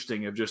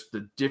interesting, of just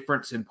the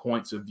difference in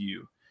points of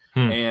view.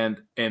 And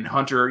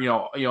Hunter,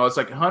 it's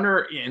like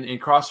Hunter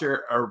and Crosshair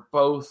are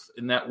both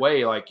in that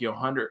way. Like,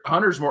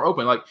 Hunter's more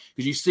open, like,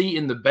 because you see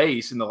in the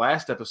base in the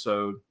last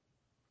episode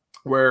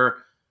where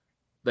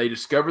they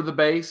discover the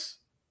base,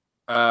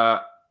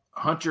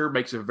 Hunter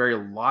makes a very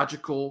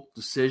logical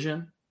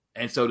decision,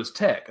 and so does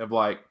Tech, of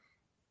like,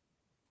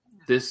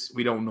 this,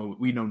 we know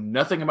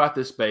nothing about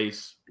this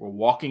base. We're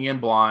walking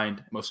in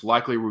blind. Most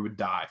likely we would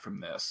die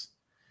from this.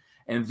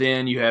 And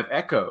then you have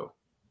Echo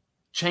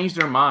change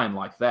their mind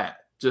like that.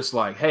 Just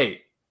like,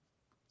 hey,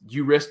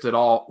 you risked it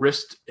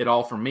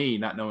all for me,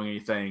 not knowing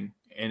anything,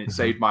 and it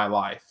saved my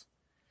life.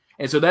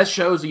 And so that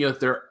shows, that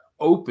they're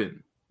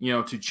open,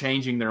 to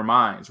changing their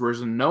minds,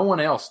 whereas no one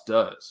else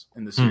does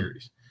in the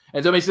series.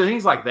 And so, I mean, so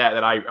things like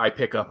that I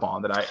pick up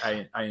on,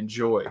 that I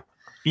enjoy.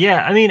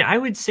 Yeah, I mean, I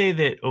would say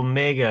that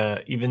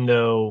Omega, even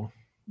though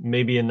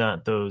maybe in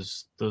not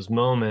those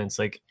moments,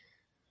 like,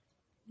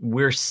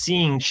 we're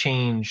seeing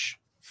change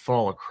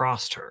fall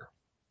across her,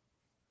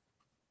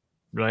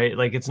 right?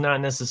 Like, it's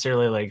not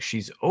necessarily like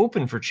she's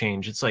open for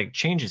change. It's like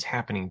change is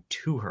happening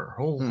to her.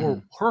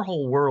 Her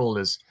whole world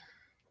has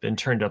been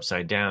turned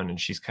upside down,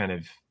 and she's kind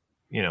of,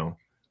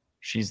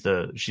 she's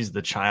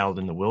the child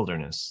in the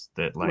wilderness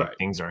that, like, right,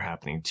 things are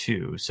happening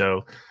to.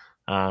 So,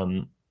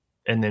 and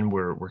then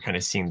we're kind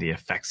of seeing the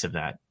effects of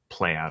that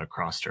play out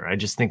across her. I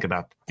just think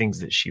about the things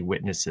that she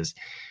witnesses,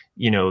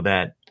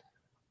 that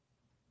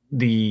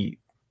the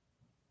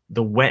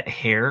wet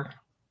hair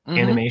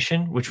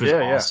animation, which was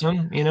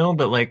awesome,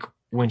 but like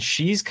when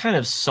she's kind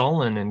of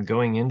sullen and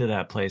going into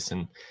that place,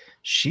 and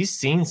she's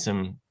seen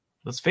some,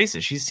 let's face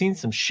it, she's seen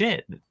some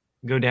shit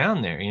go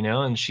down there,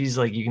 and she's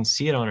like, you can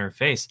see it on her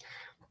face.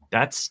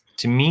 That's,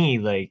 to me,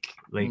 like,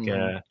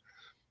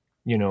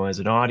 as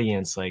an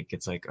audience, like,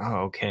 it's like,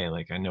 oh, okay,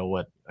 like, I know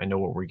what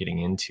we're getting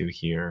into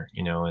here,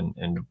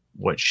 and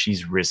what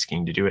she's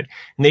risking to do it.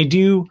 And they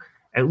do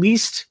at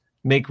least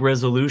make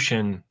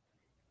resolution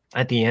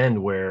at the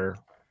end where,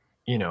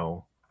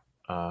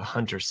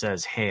 Hunter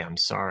says, hey, I'm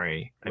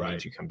sorry, I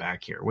need you to come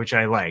back here, which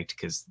I liked,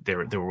 because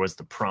there was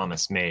the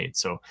promise made.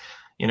 So,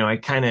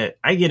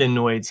 I get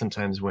annoyed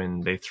sometimes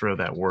when they throw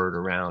that word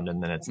around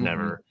and then it's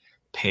never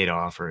paid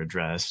off or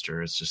addressed,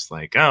 or it's just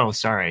like, oh,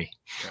 sorry.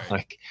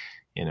 Like,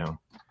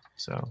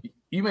 so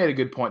you made a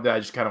good point that I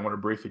just kind of want to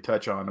briefly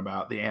touch on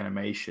about the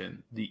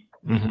animation.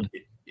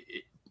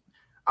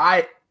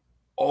 I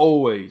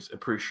always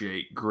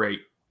appreciate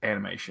great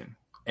animation,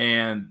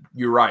 and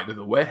you're right that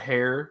the wet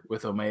hair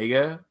with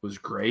Omega was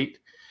great.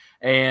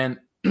 And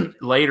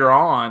later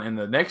on in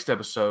the next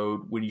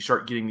episode, when you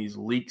start getting these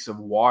leaks of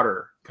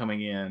water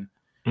coming in,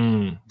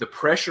 the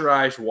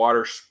pressurized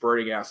water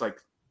spurting out, it's like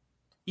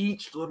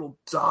each little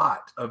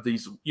dot of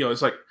these,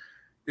 it's like,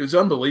 it was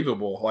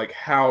unbelievable, like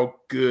how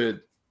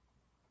good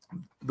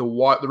the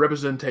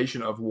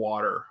representation of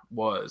water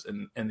was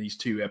in these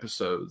two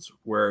episodes.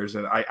 Whereas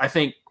I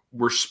think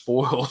we're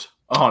spoiled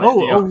on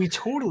it. We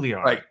totally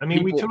are. Like, I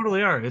mean, we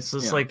totally are. It's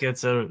just like,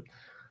 it's a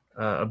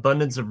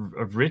abundance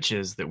of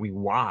riches that we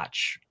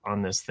watch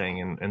on this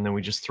thing, and then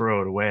we just throw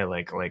it away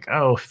like,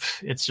 oh,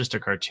 it's just a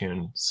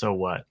cartoon, so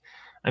what?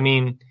 I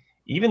mean,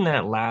 even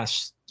that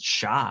last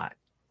shot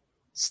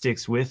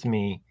sticks with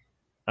me,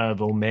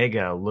 of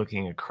Omega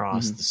looking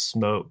across the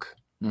smoke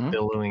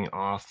billowing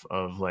off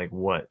of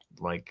what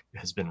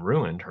has been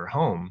ruined, her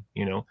home.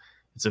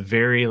 It's a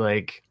very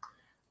Luke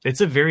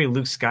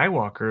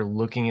Skywalker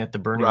looking at the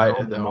burning home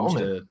at the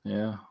moment.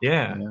 Yeah.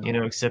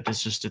 Except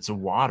it's a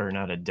water,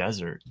 not a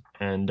desert.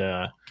 And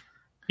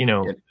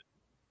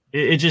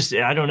it just,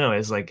 I don't know,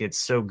 it's like, it's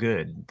so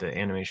good. The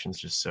animation's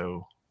just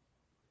so,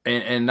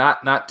 and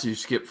not to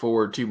skip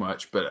forward too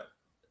much, but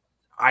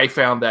I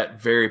found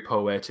that very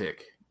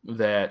poetic,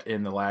 that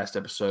in the last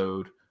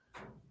episode,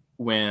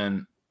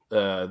 when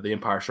the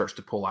Empire starts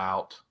to pull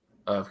out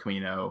of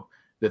Kamino,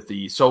 that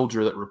the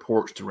soldier that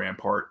reports to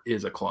Rampart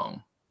is a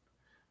clone.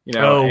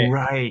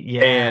 Right,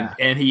 yeah.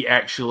 And he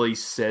actually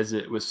says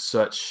it with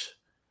such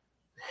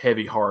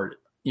heavy heart,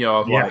 you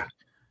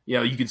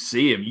could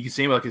see him. You can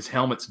see him, like, his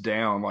helmet's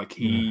down, like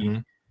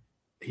he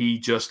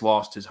just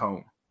lost his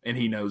home, and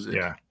he knows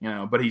it.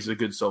 But he's a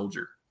good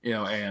soldier,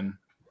 and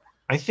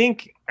I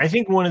think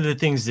one of the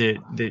things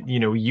that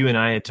you and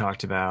I had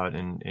talked about,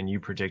 and you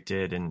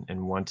predicted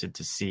and wanted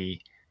to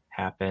see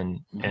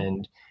happen,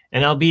 and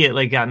albeit,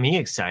 like, got me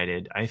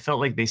excited. I felt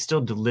like they still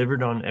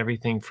delivered on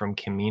everything from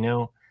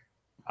Kamino.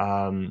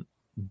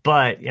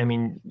 But I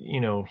mean,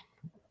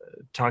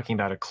 talking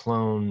about a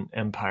clone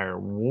empire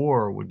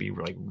war would be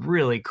like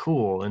really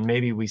cool, and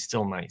maybe we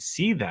still might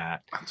see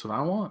that. That's what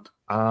I want.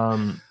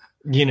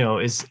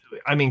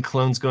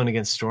 Clones going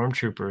against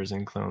stormtroopers,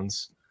 and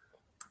clones,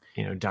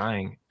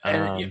 dying.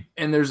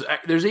 And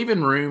there's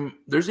even room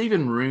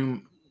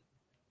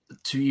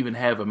to even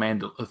have a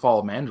Fall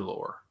of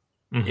Mandalore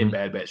in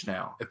Bad Batch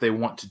now, if they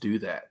want to do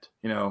that.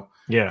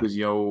 Because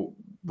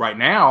right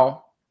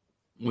now,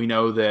 we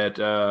know that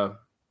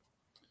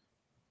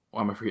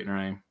why am I forgetting her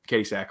name?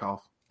 Katie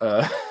Sackhoff.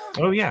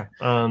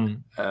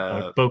 Bo-Katan.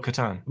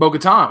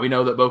 Bo-Katan. We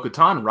know that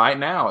Bo-Katan right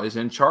now is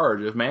in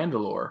charge of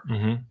Mandalore,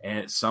 and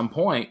at some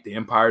point the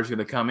Empire is going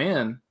to come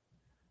in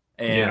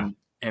and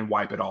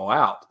wipe it all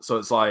out. So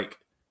it's like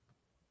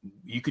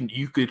you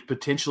could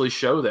potentially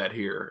show that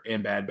here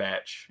in Bad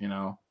Batch,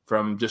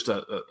 from just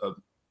a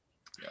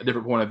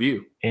different point of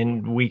view,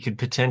 and we could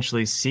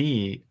potentially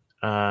see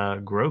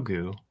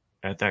Grogu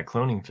at that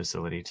cloning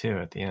facility too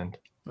at the end.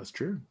 That's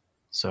true.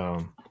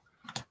 So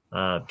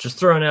just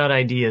throwing out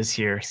ideas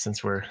here,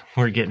 since we're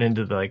getting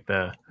into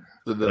the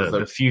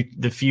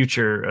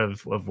future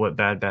of what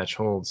Bad Batch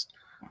holds.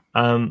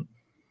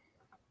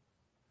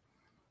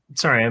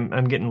 Sorry,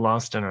 I'm getting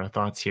lost in our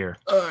thoughts here.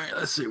 All right,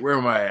 let's see. Where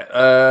am I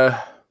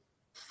at?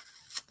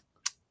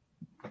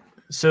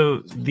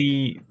 So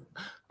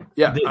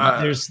Yeah,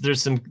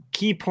 there's some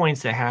key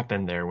points that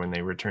happen there when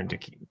they return to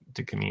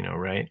Kamino,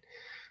 right?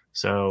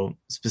 So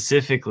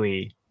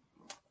specifically,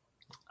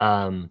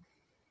 I'll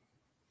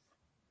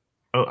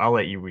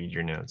let you read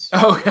your notes.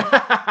 Okay.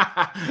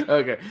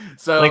 Okay.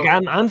 So like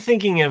I'm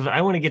thinking of,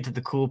 I want to get to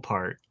the cool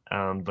part,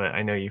 but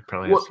I know you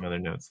probably have some other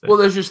notes there. Well,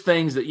 there's just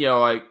things that,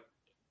 like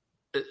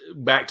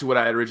back to what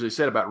I had originally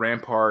said about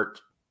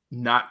Rampart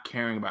not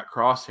caring about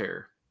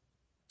Crosshair,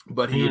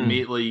 but he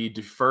immediately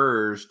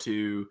defers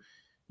to,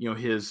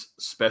 his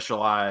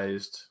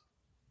specialized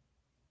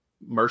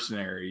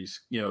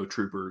mercenaries,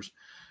 troopers,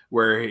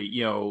 where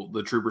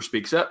the trooper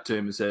speaks up to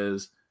him and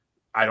says,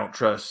 "I don't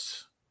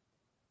trust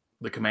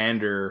the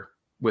commander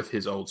with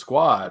his old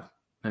squad,"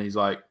 and he's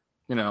like,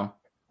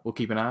 "We'll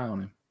keep an eye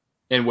on him."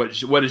 And what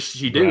does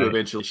she do? Right.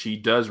 Eventually,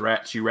 she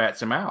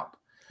rats him out.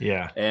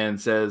 Yeah,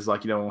 and says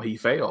he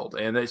failed,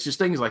 and it's just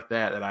things like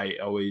that I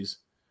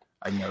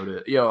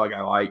noted,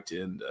 I liked,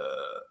 and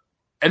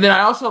then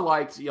I also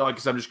liked,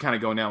 because I'm just kind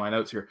of going down my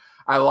notes here.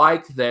 I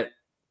liked that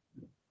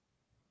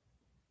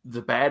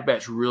the Bad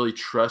Batch really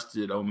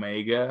trusted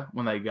Omega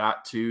when they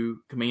got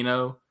to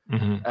Kamino,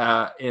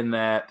 in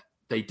that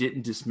they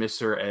didn't dismiss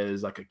her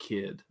as like a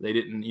kid. They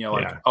didn't,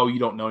 oh, you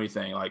don't know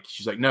anything. Like,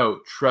 she's like, "No,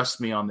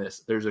 trust me on this.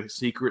 There's a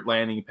secret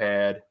landing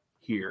pad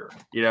here,"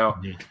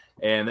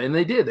 and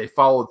they did. They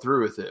followed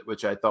through with it,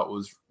 which I thought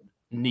was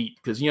neat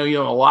because, a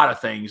lot of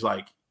things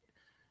like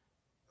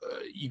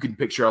you can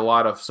picture a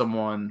lot of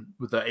someone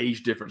with an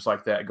age difference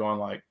like that going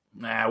like,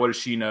 "Nah, what does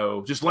she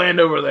know? Just land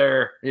over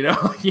there,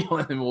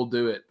 and we'll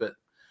do it." But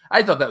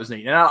I thought that was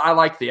neat, and I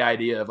like the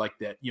idea of like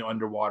that,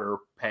 underwater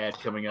pad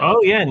coming up.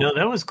 Oh yeah, no,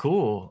 that was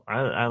cool.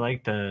 I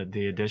like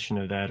the addition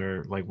of that,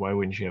 or like, why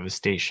wouldn't you have a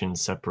station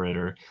separate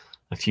or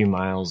a few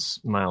miles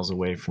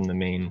away from the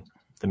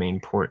main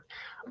port?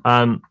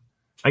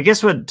 I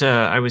guess what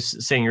I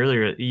was saying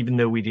earlier, even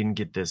though we didn't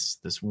get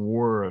this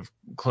war of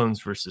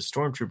clones versus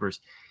stormtroopers,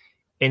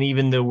 and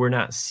even though we're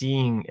not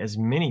seeing as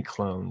many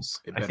clones,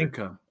 it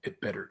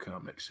better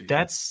come next season.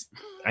 That's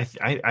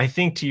I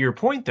think, to your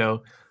point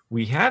though,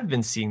 we have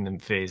been seeing them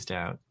phased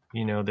out.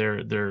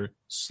 They're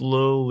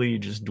slowly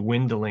just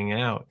dwindling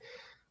out.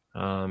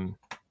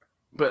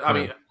 But I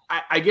mean,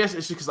 I guess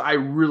it's just because I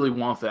really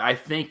want that. I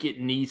think it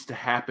needs to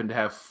happen to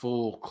have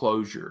full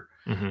closure.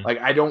 Like,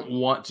 I don't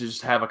want to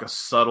just have like a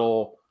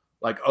subtle,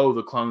 like, oh,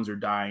 the clones are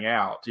dying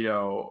out,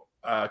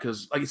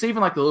 because like it's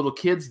even like the little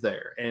kids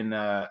there, and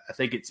I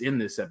think it's in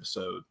this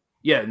episode.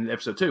 Yeah, in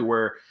episode 2,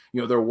 where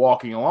they're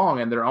walking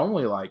along and they're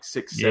only like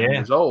 6-7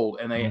 years old,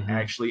 and they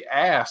actually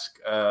ask,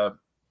 I've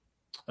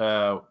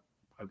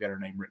got her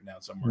name written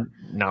down somewhere.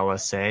 Nala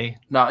say.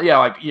 No, yeah,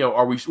 like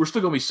we're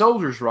still gonna be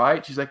soldiers,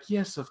 right? She's like,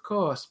 "Yes, of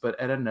course, but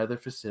at another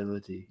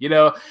facility,"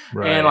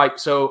 Right. And like,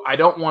 so I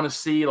don't want to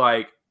see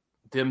like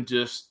them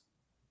just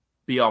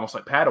be almost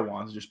like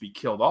Padawans and just be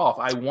killed off.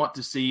 I want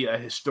to see a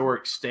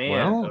historic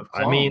stand of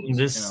clones. I mean,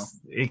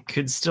 it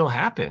could still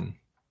happen.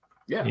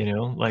 Yeah.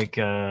 Like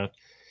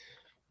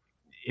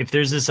if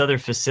there's this other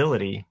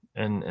facility,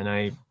 and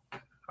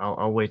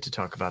I'll wait to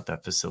talk about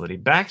that facility.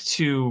 Back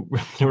to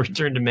the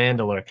Return to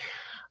Mandalore.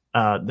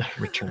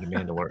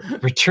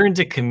 Return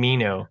to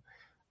Kamino.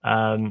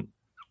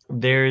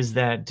 There's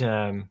that.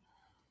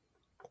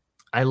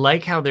 I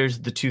like how there's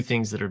the two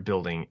things that are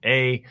building.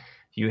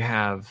 You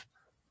have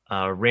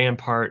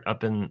Rampart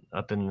up in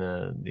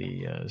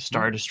the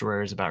Star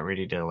Destroyer is about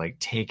ready to like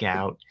take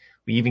out.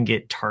 We even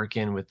get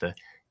Tarkin with the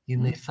 "You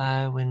may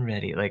fire when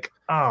ready." Like,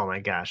 oh my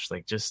gosh,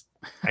 like just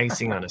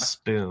icing on a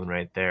spoon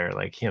right there.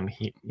 Like him,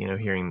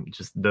 hearing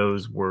just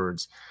those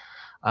words.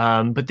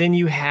 But then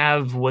you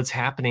have what's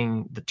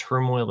happening, the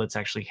turmoil that's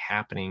actually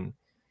happening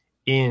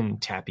in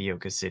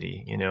Tapioca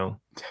City.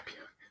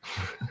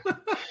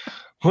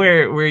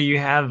 where you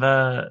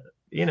have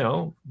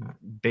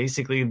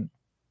basically.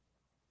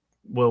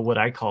 Well, what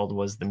I called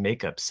was the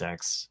makeup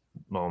sex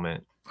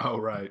moment. Oh,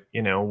 right.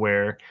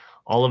 Where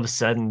all of a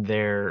sudden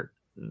they're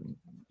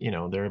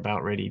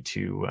about ready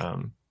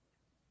to,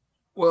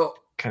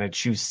 kind of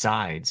choose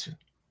sides.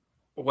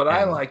 What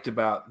I liked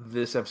about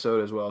this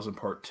episode, as well as in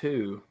part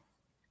 2,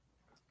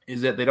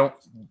 is that they don't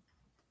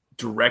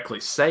directly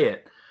say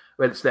it,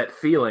 but it's that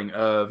feeling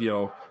of,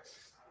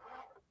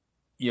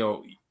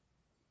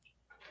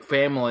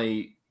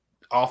 family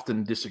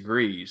often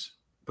disagrees,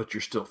 but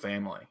you're still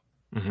family.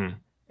 Mm-hmm.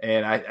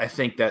 And I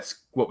think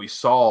that's what we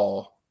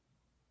saw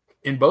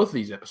in both of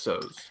these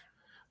episodes.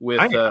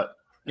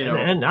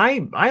 And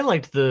I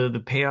liked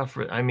the payoff.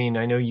 I mean,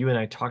 I know you and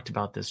I talked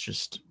about this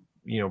just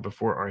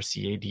before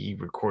RCAD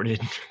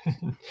recorded,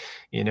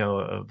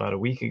 about a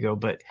week ago.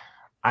 But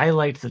I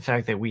liked the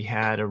fact that we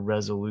had a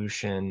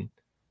resolution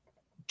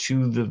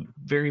to the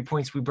very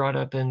points we brought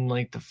up in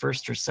like the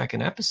first or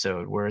second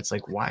episode, where it's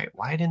like, why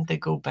didn't they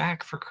go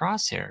back for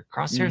Crosshair?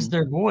 Crosshair's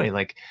their boy.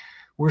 Like,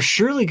 we're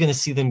surely going to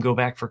see them go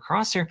back for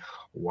Crosshair.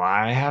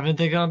 Why haven't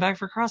they gone back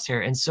for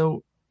Crosshair? And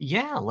so,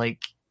 yeah,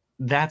 like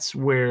that's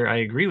where I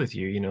agree with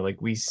you.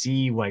 Like we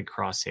see why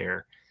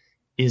Crosshair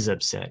is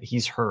upset.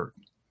 He's hurt,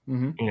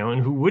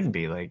 and who wouldn't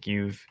be? Like,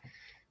 you've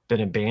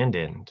been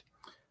abandoned.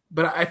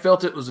 But I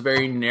felt it was a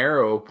very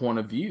narrow point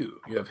of view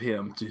of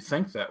him to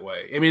think that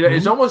way. I mean,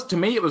 it's almost, to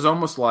me, it was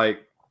almost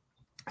like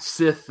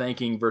Sith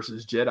thinking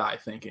versus Jedi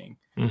thinking,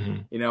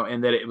 and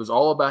that it was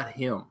all about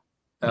him.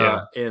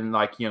 And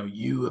like,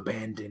 you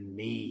abandoned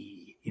me.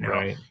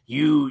 Right.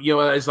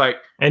 It's like,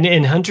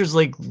 and Hunter's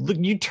like, look,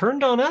 you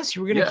turned on us.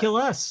 You were going to kill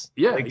us.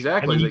 Yeah, like,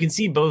 exactly. I mean, you can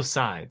see both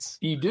sides.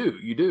 You do,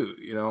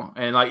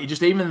 and like,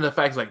 just even the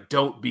fact, like,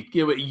 don't be,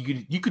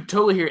 you could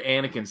totally hear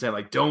Anakin saying,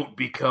 like, don't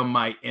become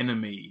my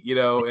enemy,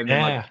 and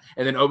then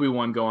and then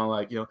Obi-Wan going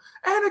like,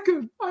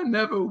 Anakin, I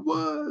never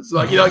was,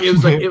 like,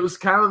 it was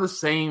kind of the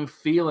same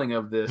feeling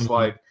of this,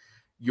 like,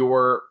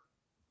 you're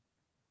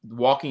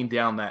walking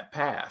down that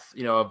path,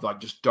 of like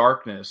just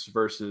darkness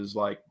versus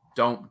like,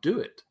 don't do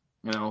it.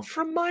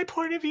 From my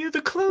point of view,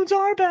 the clones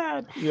are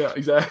bad. Yeah,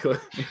 exactly.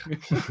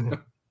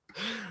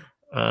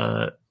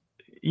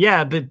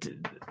 Yeah, but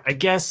I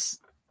guess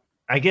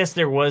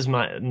there was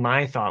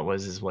my thought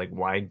is like,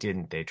 why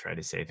didn't they try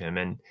to save him?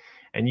 And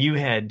you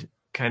had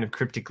kind of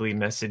cryptically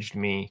messaged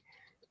me,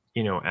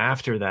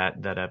 after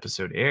that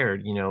episode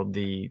aired,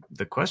 the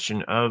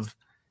question of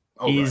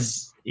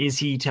is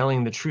he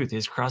telling the truth?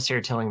 Is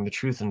Crosshair telling the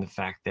truth in the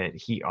fact that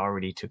he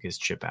already took his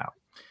chip out?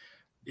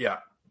 Yeah.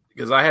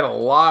 Because I had a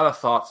lot of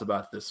thoughts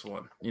about this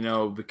one,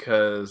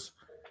 because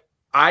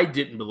I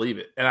didn't believe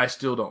it, and I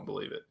still don't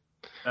believe it.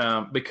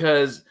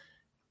 Because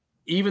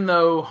even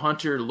though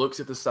Hunter looks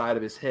at the side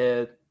of his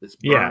head that's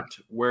burnt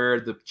where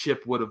the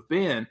chip would have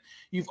been,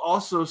 you've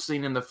also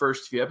seen in the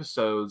first few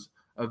episodes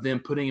of them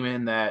putting him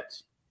in that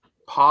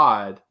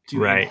pod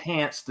to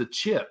enhance the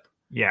chip.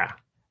 Yeah.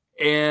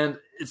 And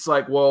it's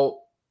like,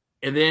 well,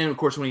 and then, of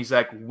course, when he's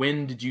like,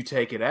 when did you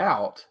take it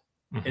out?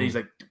 And he's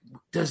like,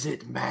 does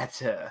it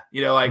matter?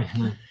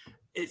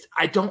 It's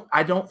I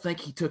don't think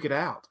he took it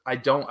out.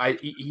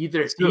 He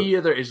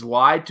either is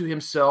lied to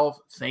himself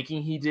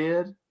thinking he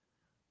did.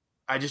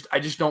 I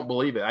just don't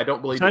believe it. I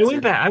don't believe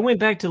it. I went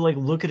back to like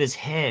look at his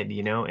head,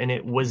 and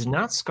it was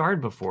not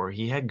scarred before.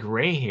 He had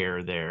gray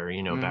hair there,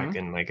 back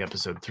in like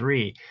episode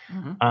 3.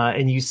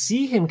 And you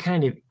see him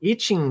kind of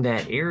itching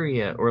that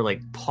area or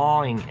like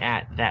pawing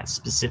at that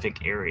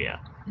specific area.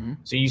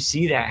 So you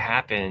see that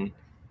happen.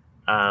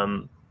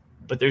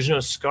 But there's no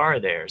scar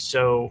there.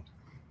 So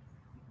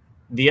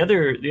the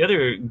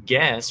other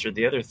guess or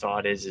the other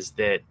thought is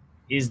that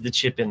the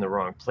chip in the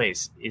wrong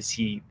place?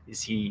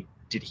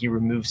 Did he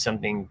remove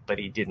something but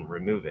he didn't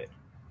remove it?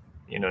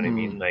 You know what I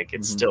mean? Like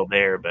it's still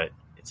there, but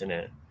it's in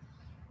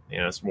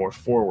it's more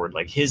forward.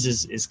 Like his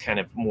is kind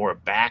of more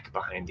back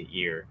behind the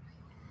ear.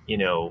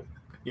 Yeah.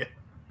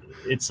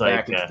 It's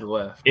like back to the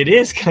left. It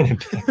is kind of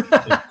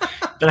back,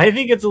 but I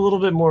think it's a little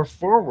bit more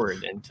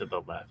forward and to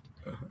the left.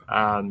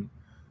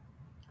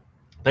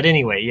 But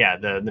anyway,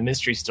 the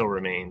mystery still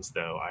remains,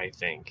 though, I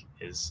think,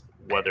 is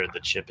whether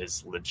the chip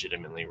is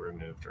legitimately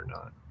removed or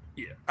not.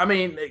 Yeah. I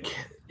mean,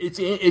 it's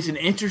an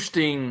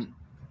interesting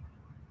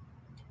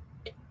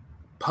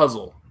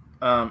puzzle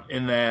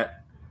in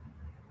that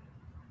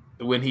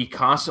when he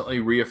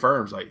constantly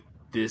reaffirms, like,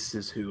 this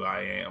is who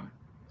I am.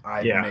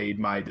 I've made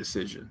my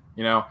decision,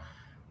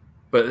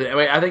 But,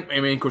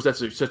 I mean, of course,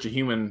 that's such a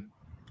human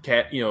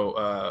trait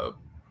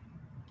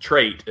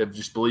of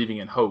just believing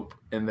in hope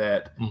and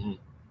that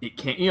it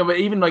can't, but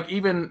even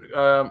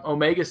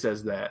Omega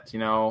says that,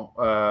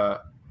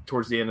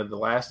 towards the end of the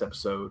last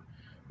episode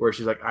where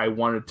she's like, I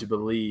wanted to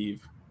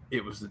believe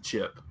it was the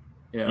chip,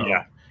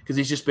 because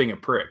he's just being a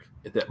prick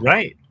at that point,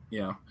 right.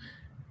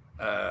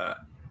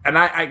 And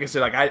like I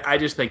said, like, I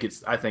just think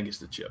I think it's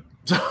the chip.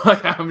 So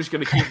like, I'm just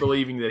going to keep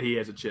believing that he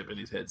has a chip in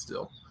his head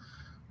still.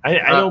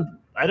 I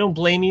don't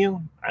blame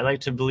you. I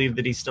like to believe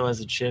that he still has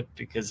a chip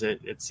because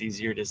it's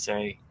easier to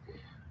say.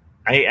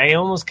 I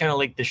almost kind of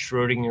like the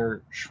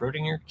Schrodinger's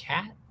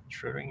cat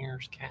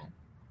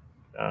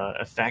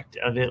effect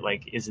of it.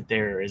 Like, is it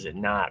there or is it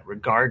not?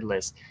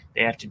 Regardless,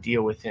 they have to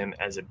deal with him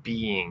as a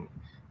being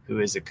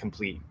who is a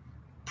complete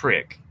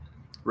prick.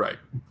 Right.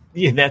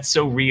 Yeah, that's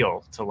so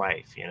real to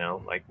life,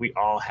 Like, we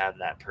all have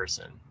that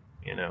person,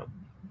 But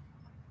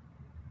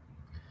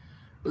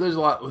there's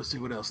a lot. Let's see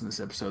what else in this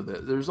episode.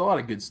 There's a lot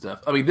of good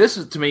stuff. I mean,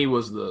 this to me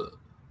was the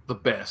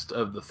best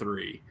of the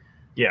 3.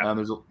 Yeah.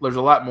 There's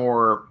a lot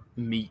more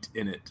meat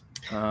in it.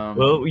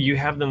 Well, you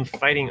have them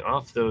fighting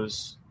off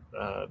those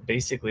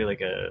basically like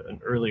an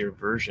earlier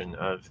version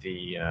of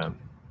the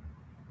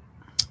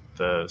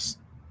Dark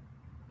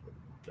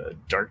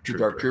Trooper. The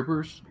Dark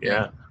Troopers.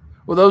 Yeah.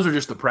 Well, those are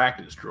just the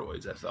practice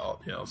droids, I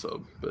thought.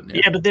 So, but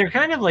but they're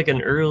kind of like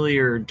an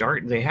earlier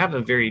dark. They have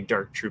a very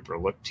Dark Trooper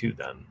look to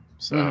them.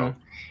 So,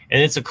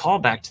 and it's a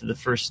callback to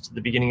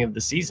the beginning of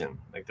the season,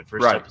 like the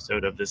first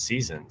episode of this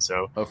season.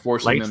 So,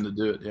 forcing them to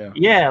do it. Yeah.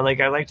 Yeah,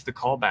 like I liked the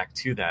callback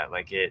to that.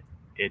 Like it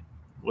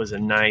was a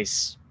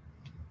nice,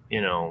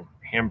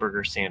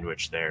 hamburger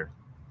sandwich there.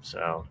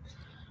 So,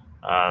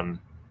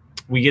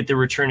 we get the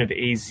return of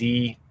AZ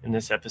in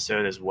this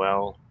episode as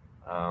well,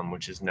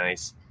 which is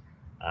nice.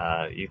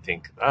 you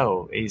think,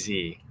 oh, AZ,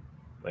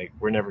 like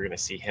we're never going to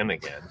see him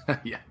again.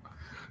 Yeah.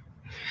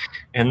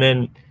 And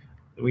then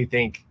we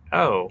think,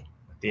 oh,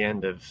 at the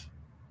end of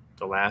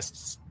the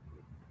last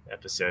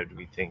episode,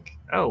 we think,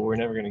 oh, we're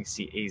never going to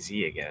see AZ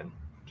again.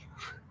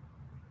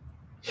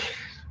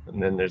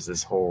 And then there's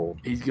this whole.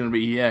 He's gonna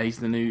be. He's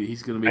gonna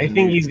be. I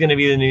think he's gonna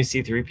be the new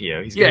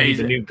C-3PO. He's gonna be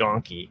the new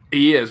Gonky.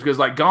 He is, because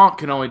like Gonk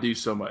can only do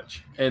so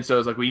much, and so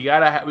it's like we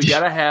gotta have a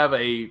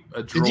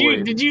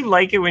droid. Did you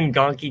like it when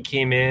Gonky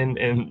came in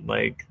and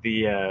like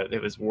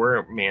it was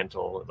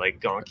War-Mantle, like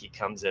Gonky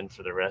comes in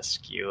for the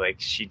rescue, like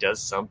she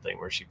does something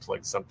where she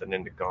plugs something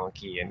into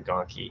Gonky and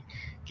Gonky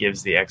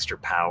gives the extra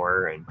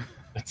power, and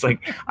it's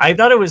like I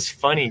thought it was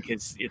funny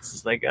because it's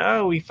just like,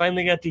 oh, we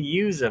finally got to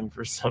use him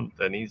for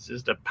something. He's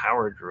just a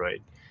power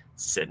droid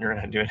sitting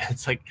around doing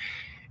it.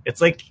 It's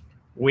like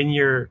when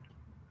you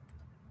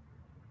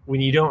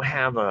don't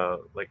have a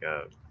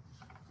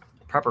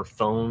proper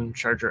phone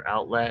charger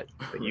outlet,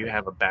 but you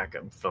have a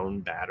backup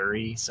phone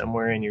battery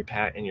somewhere in your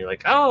pack, and you're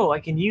like, oh, I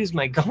can use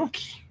my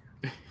Gonky.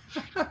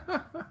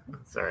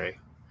 Sorry.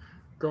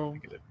 Go.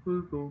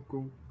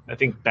 I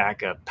think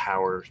backup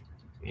power,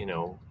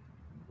 little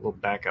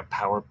backup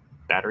power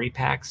battery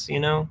packs,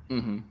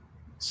 Mm-hmm.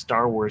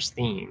 Star Wars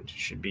themed,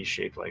 should be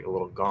shaped like a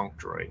little Gonk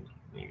droid.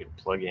 You can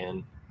plug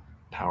in,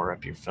 power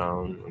up your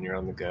phone when you're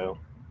on the go.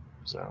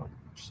 So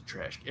just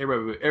trash.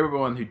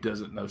 Everyone who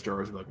doesn't know Star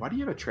Wars will be like, why do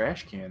you have a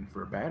trash can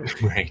for a battery?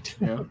 Right.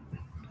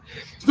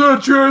 It's not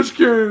a trash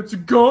can, it's a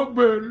Gonk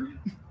battery.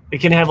 It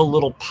can have a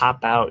little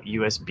pop out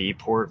USB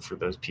port for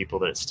those people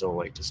that still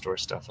like to store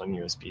stuff on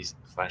USB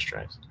flash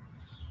drives.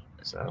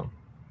 So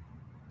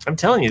I'm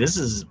telling you, this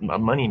is a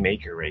money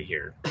maker right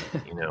here.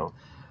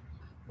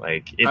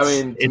 Like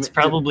it's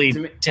probably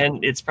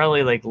it's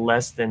probably like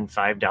less than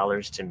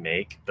 $5 to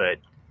make, but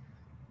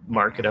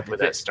mark it up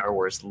with that Star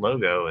Wars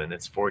logo and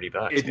it's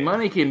 $40. If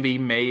money can be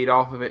made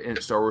off of it in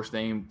a Star Wars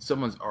theme,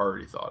 someone's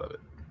already thought of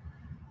it.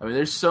 I mean,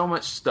 there's so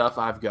much stuff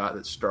I've got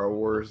that's Star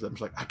Wars. I'm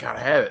just like, I gotta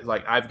have it.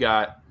 Like I've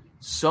got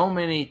so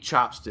many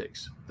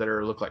chopsticks that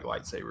look like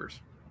lightsabers.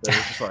 That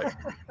it's just like,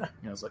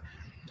 it's like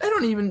I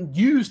don't even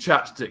use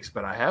chopsticks,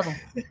 but I have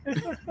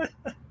them.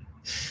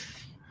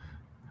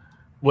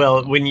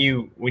 Well, when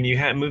you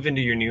move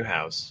into your new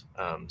house,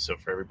 so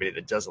for everybody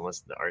that doesn't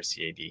listen to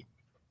RCAD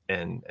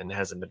and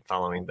hasn't been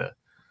following the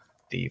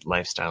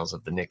lifestyles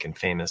of the Nick and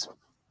Famous,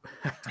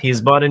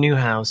 he's bought a new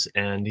house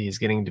and he's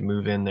getting to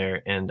move in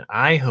there. And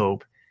I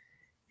hope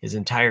his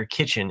entire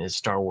kitchen is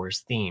Star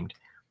Wars themed.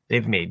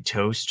 They've made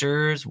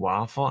toasters,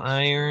 waffle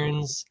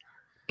irons,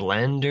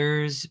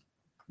 blenders,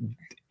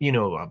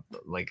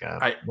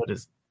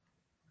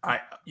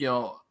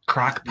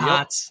 crock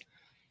pots.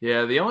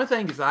 Yeah, the only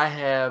things I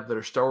have that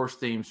are Star Wars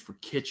themes for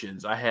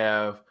kitchens, I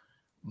have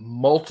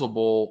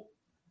multiple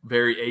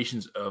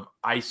variations of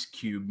ice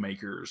cube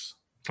makers.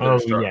 Oh,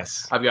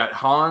 yes. I've got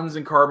Hans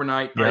and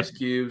Carbonite ice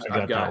cubes.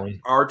 I've got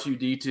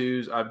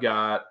R2-D2s. I've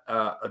got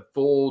a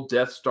full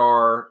Death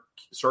Star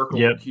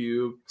circle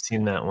cube.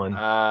 Seen that one. You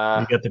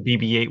got the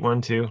BB-8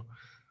 one too?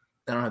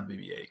 I don't have the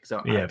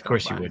BB-8. Of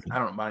course you would. I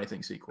don't buy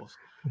anything sequels.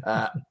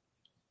 But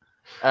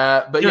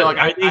are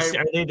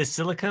they the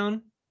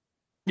silicone?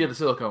 Yeah, the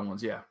silicone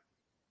ones, yeah.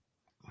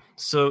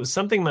 So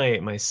something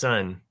my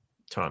son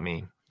taught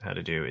me how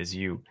to do is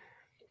you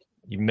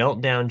melt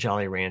down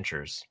Jolly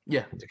Ranchers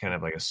into kind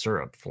of like a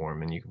syrup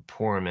form, and you can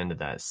pour them into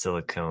that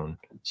silicone.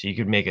 So you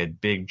could make a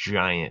big,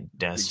 giant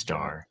Death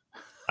Star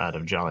out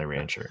of Jolly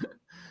Rancher.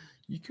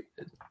 You could.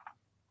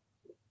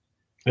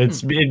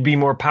 It'd be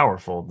more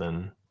powerful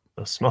than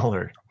a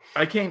smaller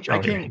I came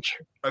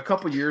Rancher. A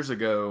couple years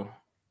ago.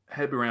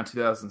 Had to be around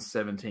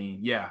 2017.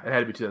 Yeah, it had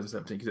to be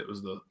 2017 because it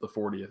was the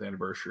 40th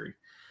anniversary.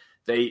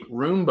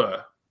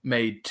 Roomba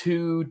made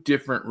 2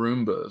 different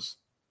Roombas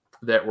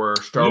that were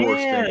Star Wars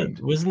themed.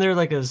 Wasn't there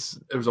like there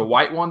was a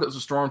white one that was a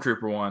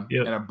Stormtrooper one,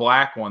 and a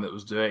black one that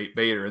was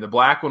Vader. And the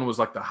black one was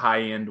like the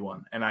high end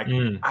one. And I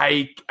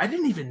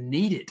didn't even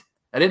need it.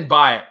 I didn't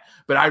buy it,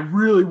 but I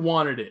really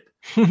wanted it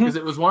because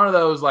it was one of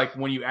those like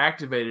when you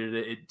activated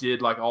it, it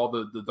did like all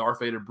the Darth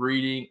Vader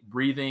breathing,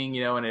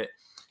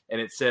 and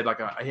it said like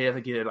I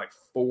think it had like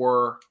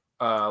 4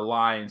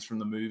 lines from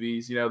the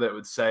movies, that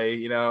would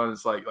say, and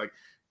it's like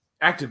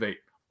activate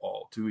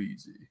all too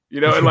easy,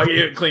 and like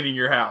cleaning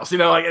your house,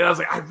 and I was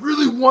like, I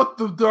really want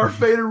the Darth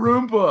Vader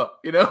Roomba,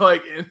 and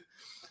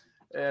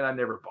I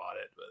never bought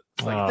it,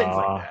 but like things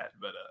like that.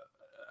 But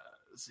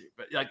let's see,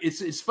 but like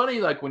it's funny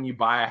like when you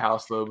buy a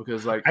house though,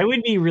 because like I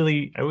would be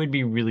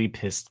really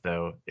pissed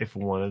though if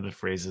one of the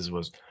phrases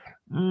was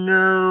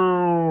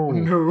no,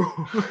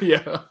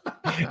 yeah.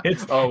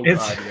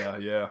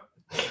 God, yeah.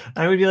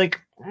 I would be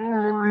like,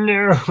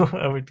 no.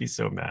 I would be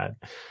so mad.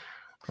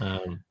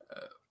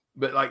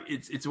 But like,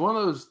 it's one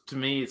of those. To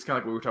me, it's kind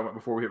of like what we were talking about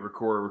before we hit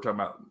record. We're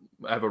talking about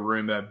I have a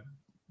room that I've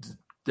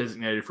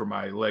designated for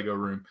my Lego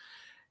room.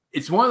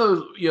 It's one of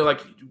those,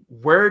 like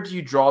where do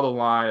you draw the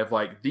line of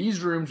like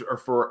these rooms are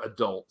for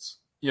adults,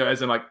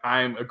 as in like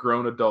I'm a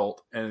grown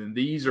adult, and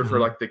these are for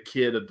like the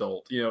kid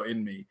adult,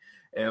 in me.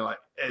 And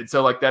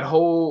so like that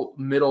whole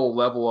middle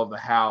level of the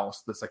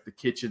house, that's like the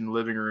kitchen,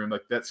 living room,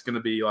 like that's going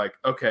to be like,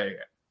 okay,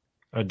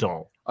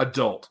 adult,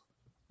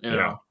 you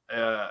know?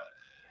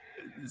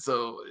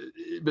 So,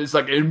 but it's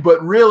like,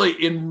 but really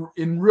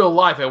in real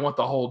life, I want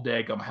the whole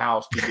daggum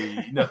house to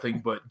be nothing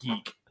but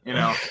geek, you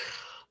know?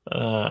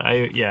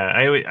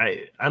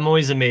 I'm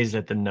always amazed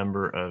at the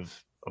number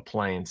of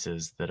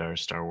appliances that are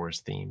Star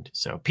Wars themed.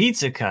 So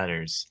pizza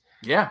cutters,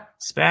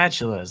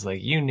 spatulas,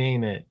 like you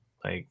name it,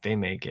 like they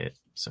make it.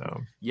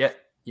 So yet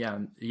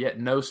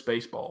no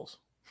space balls.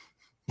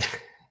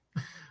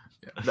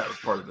 That was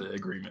part of the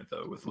agreement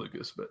though with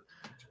Lucas, but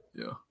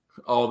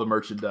all the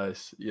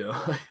merchandise,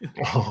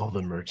 all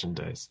the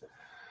merchandise.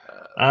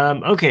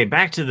 Okay,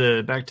 back to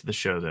the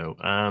show though.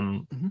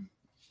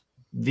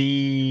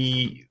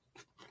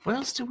 What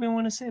else do we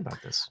want to say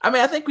about this? I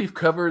mean, I think we've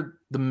covered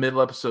the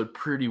middle episode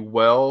pretty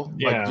well.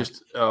 Like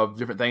just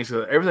different things.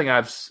 So everything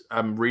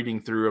I'm reading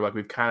through, like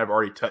we've kind of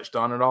already touched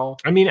on it all.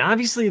 I mean,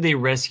 obviously they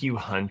rescue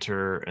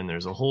Hunter, and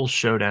there's a whole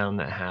showdown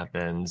that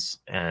happens,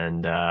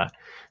 and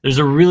there's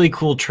a really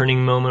cool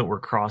turning moment where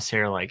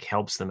Crosshair like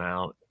helps them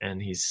out,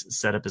 and he's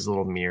set up his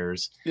little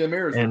mirrors. Yeah,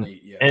 mirrors are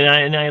neat. Yeah,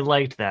 and I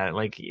liked that.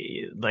 Like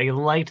I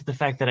liked the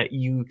fact that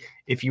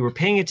if you were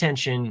paying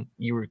attention,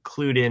 you were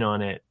clued in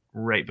on it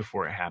right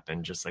before it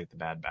happened, just like the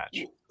Bad Batch.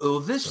 Oh,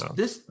 this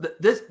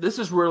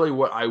is really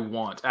what I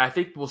want. I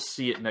think we'll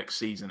see it next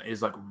season.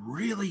 Is like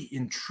really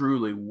and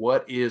truly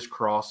what is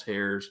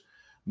Crosshair's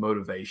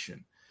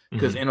motivation?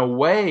 Because in a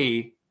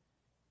way,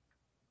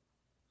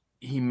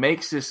 he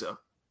makes this a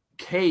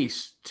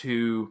case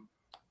to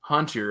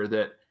Hunter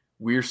that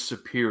we're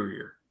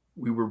superior.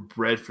 We were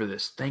bred for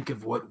this. Think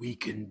of what we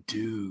can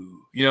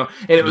do, and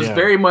it was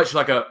very much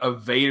like a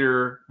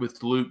Vader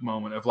with Luke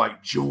moment of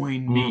like,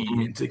 join me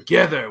and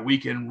together we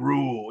can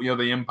rule,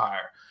 the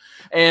Empire.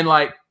 And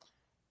like,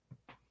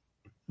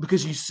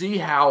 because you see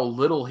how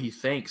little he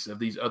thinks of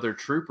these other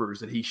troopers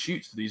that he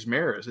shoots through these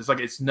mirrors. It's like,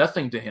 it's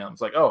nothing to him.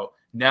 It's like, oh,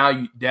 now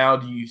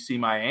do you see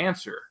my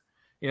answer?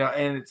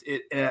 And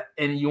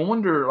and you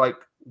wonder like,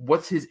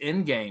 what's his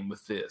end game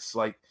with this?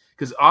 Like,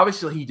 because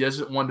obviously he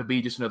doesn't want to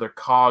be just another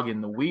cog in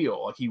the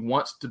wheel. Like he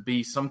wants to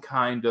be some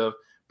kind of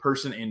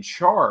person in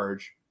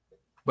charge,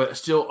 but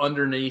still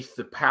underneath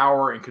the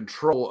power and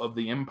control of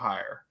the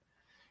Empire.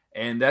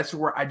 And that's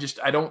where I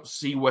don't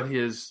see what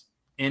his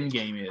end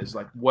game is.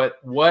 Like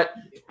what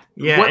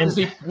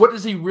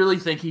does he really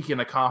think he can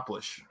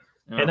accomplish?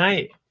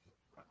 And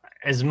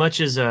as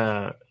much as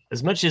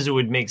it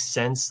would make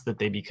sense that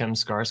they become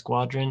Scar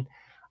Squadron,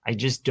 I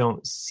just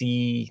don't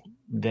see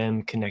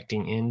them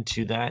connecting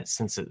into that,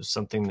 since it was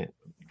something that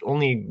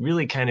only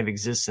really kind of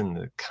exists in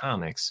the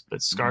comics.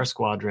 But Scar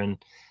Squadron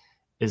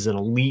is an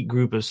elite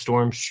group of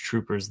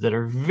stormtroopers that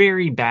are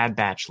very Bad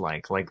Batch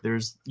like. Like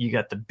you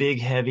got the big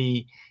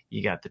heavy,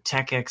 you got the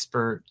tech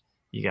expert,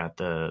 you got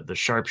the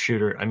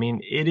sharpshooter. I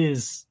mean, it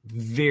is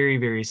very,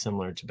 very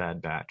similar to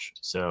Bad Batch.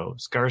 So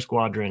Scar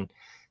Squadron,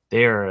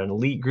 they are an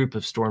elite group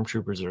of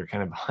stormtroopers that are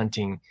kind of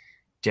hunting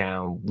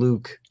down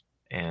Luke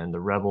and the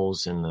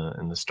rebels in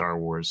the Star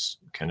Wars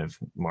kind of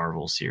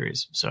Marvel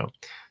series. So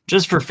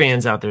just for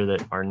fans out there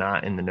that are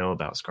not in the know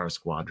about Scar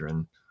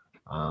Squadron,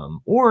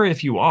 or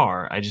if you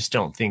are, I just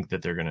don't think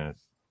that they're going to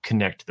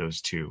connect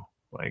those two.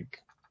 Like,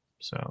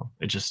 so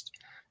it just,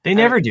 they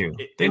never do.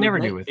 They never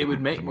do. It would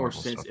make more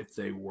sense if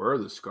they were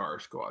the Scar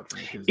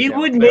Squadron. It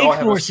would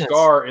make more sense.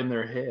 Scar in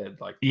their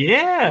head. Like,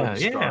 yeah,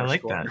 I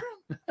like that.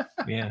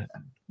 Yeah.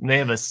 And they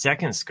have a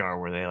second Scar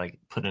where they like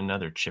put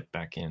another chip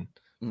back in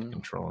to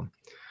control them.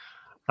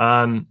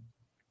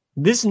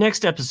 This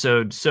next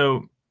episode,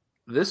 so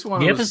this one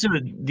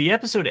the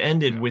episode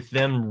ended with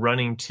them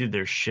running to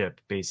their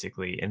ship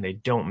basically, and they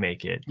don't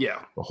make it. Yeah,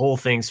 the whole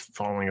thing's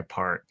falling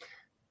apart.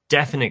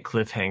 Definite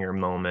cliffhanger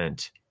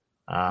moment.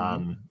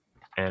 And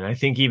I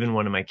think even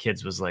one of my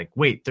kids was like,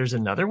 "Wait, there's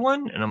another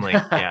one?" And I'm like,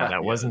 "Yeah,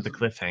 that wasn't the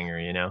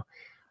cliffhanger,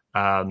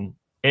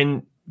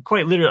 And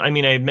quite literally, I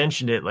mean, I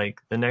mentioned it. Like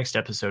the next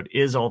episode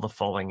is all the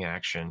falling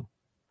action,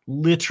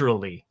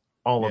 literally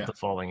all of the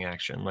falling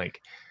action,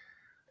 like.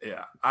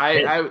 Yeah,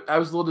 I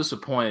was a little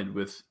disappointed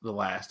with the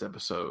last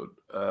episode.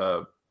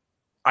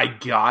 I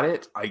got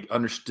it. I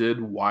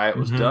understood why it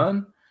was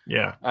done.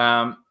 Yeah.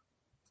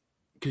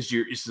 Because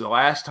it's the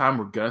last time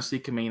we're gonna see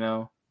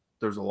Kamino.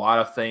 There's a lot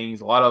of things,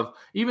 a lot of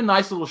even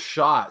nice little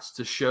shots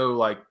to show,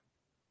 like,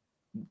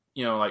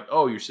 like,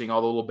 oh, you're seeing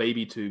all the little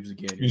baby tubes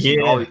again.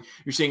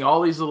 You're seeing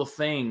all these little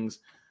things.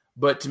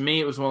 But to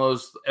me, it was one of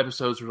those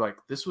episodes where, like,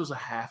 this was a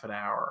half an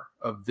hour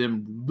of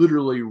them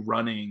literally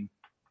running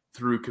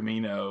through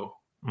Kamino.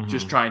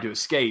 Just trying to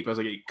escape. I was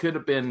like, it could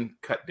have been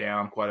cut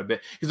down quite a bit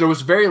because there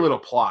was very little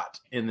plot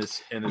in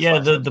this. Yeah,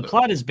 the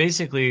plot is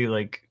basically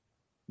like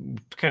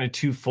kind of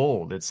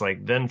twofold. It's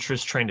like them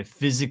just trying to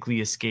physically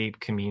escape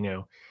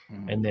Kamino,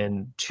 and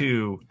then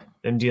two,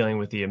 them dealing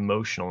with the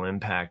emotional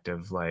impact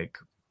of like,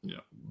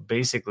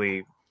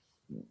 basically,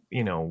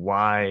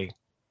 why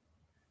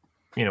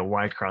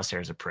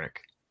Crosshair's a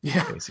prick.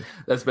 Yeah, basically.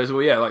 That's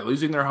basically like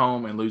losing their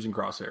home and losing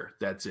Crosshair.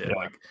 That's it. Yeah.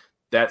 Like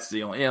that's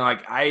the only, and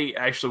like I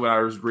actually, when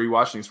I was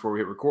rewatching this before we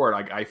hit record,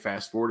 like I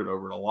fast forwarded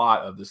over a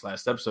lot of this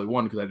last episode.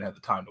 One, because I didn't have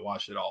the time to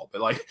watch it all,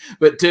 but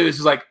two, it's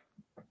just like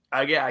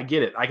I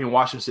get it. I can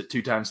watch this at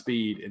 2 times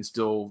speed and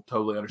still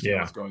totally understand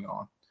what's going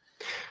on.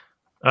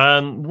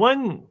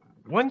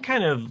 One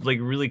kind of like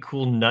really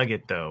cool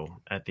nugget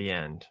though at the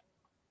end,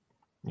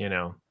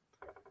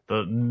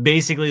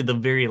 basically the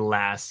very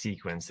last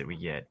sequence that we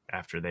get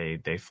after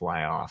they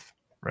fly off,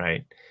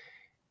 right,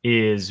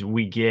 is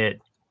we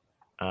get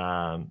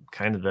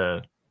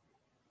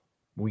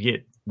we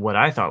get what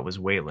I thought was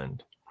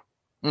Wayland,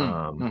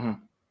 and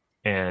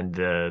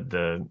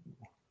the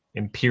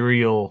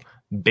Imperial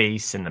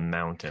base in the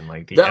mountain,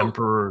 like the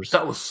Emperor's.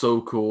 That was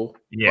so cool.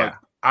 Yeah,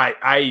 like,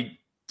 I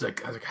was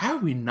like, how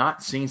have we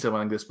not seen something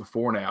like this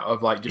before now?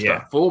 Of like just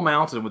a full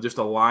mountain with just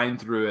a line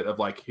through it of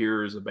like,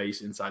 here is a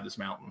base inside this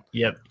mountain.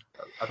 Yep.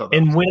 I thought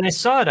and when I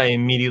saw it, I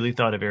immediately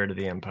thought of Heir to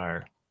the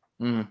Empire,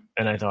 and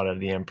I thought of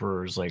the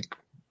Emperor's like,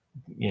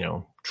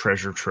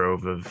 treasure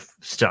trove of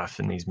stuff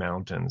in these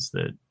mountains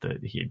that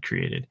he had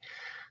created.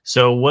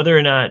 So whether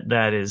or not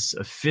that is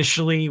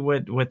officially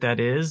what that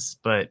is,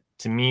 but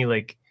to me,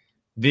 like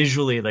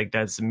visually, like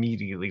that's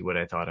immediately what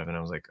I thought of, and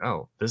I was like,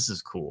 oh, this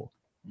is cool.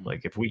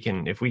 Like if we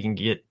can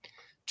get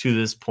to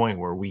this point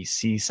where we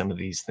see some of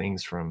these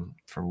things from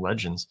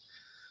Legends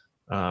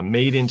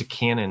made into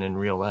canon in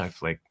real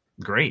life, like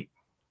great,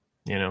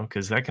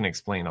 because that can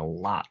explain a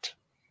lot.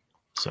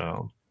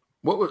 So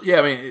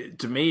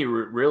to me,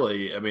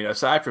 really,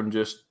 aside from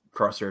just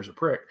Crosshair's a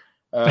prick,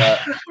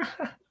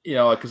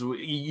 because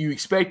you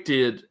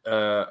expected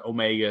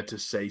Omega to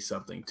say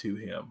something to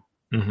him,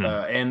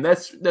 and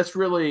that's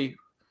really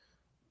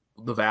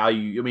the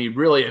value.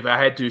 Really, if I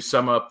had to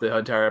sum up the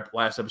entire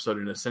last episode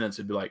in a sentence,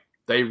 it'd be like,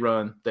 they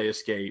run, they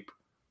escape,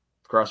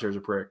 Crosshair's a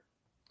prick.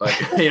 Like,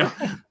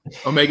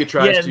 Omega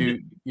tries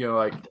to,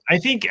 I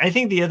think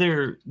the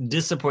other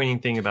disappointing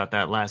thing about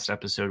that last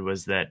episode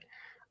was that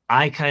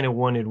I kind of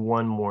wanted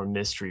one more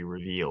mystery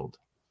revealed.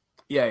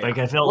 Yeah. Like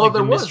I felt like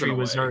the mystery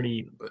was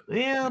already,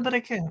 but I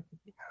can't.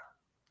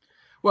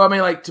 Well,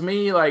 to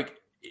me, like,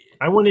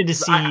 I wanted to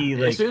see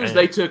as soon as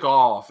they took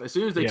off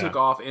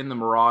in the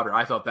Marauder,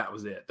 I thought that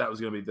was it. That was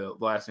going to be the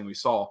last thing we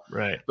saw.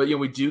 Right. But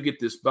we do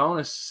get this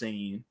bonus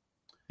scene.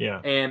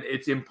 Yeah. And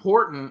it's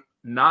important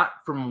not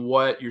from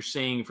what you're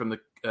seeing from the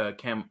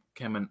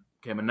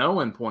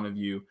Kaminoan point of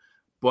view,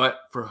 but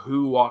for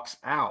who walks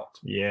out.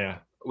 Yeah.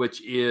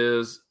 Which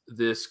is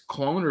this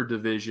cloner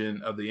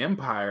division of the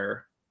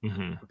Empire,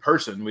 the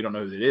person, we don't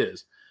know who it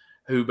is,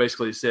 who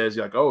basically says,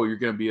 like, oh, you're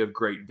going to be of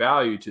great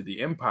value to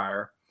the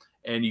Empire.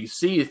 And you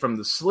see from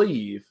the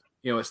sleeve,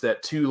 it's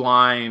that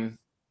 2-line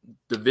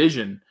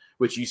division,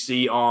 which you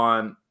see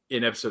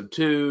in episode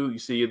 2. You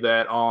see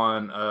that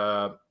on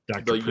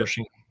Dr.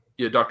 Pershing.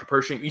 Dr.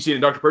 Pershing. You see it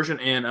in Dr. Pershing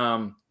and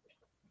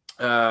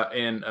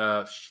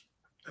The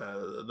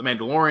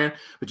Mandalorian,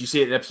 but you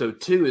see it in episode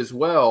 2 as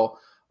well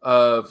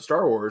of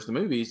Star Wars, the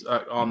movies,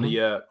 on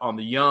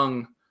the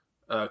young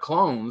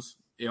clones,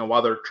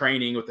 while they're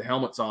training with the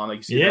helmets on. Like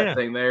you see that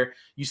thing there.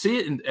 You see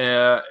it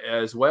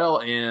as well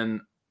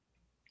in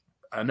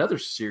another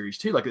series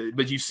too.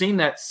 But you've seen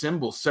that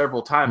symbol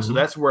several times. So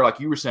that's where, like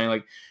you were saying,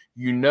 like,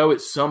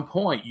 at some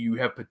point you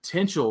have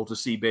potential to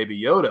see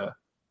Baby Yoda,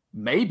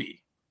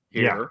 maybe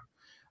here.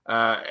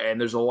 And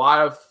there's a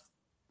lot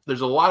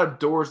of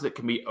doors that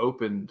can be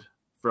opened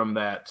from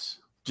that,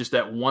 just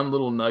that one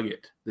little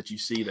nugget that you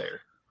see there.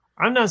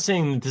 I'm not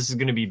saying that this is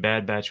going to be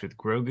Bad Batch with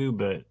Grogu,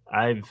 but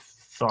I've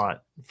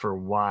thought for a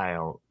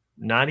while,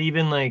 not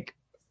even like,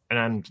 and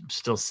I'm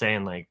still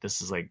saying like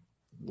this is like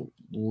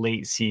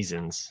late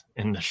seasons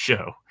in the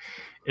show,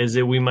 is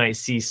that we might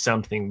see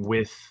something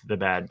with the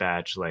Bad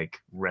Batch,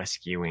 like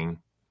rescuing,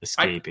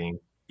 escaping.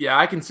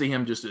 I can see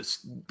him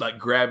just like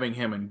grabbing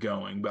him and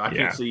going, but I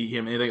can't see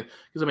him anything,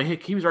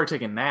 because he was already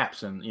taking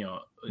naps and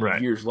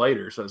years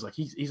later, so it's like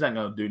he's not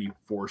going to do any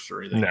force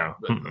or anything. No,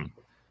 but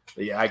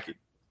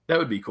that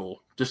would be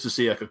cool just to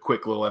see like a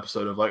quick little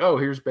episode of like, oh,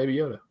 here's Baby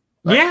Yoda.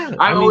 Like,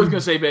 I'm always going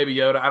to say Baby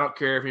Yoda. I don't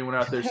care if anyone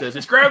out there says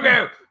it's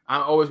Grogu.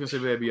 I'm always going to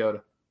say Baby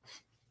Yoda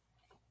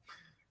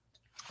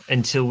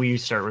until we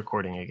start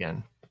recording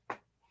again.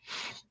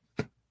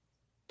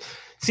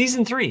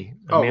 Season 3.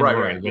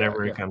 Right.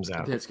 Whenever it comes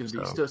out. It's going to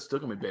be still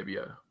going to be Baby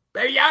Yoda.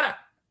 Baby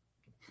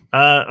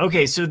Yoda!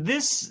 Okay, so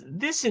this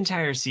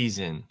entire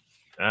season,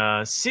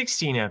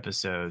 16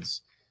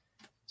 episodes,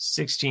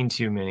 16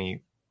 too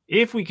many.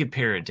 If we could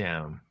pare it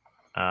down,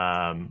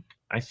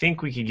 I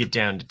think we could get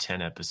down to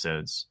 10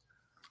 episodes.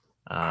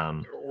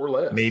 Or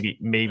less.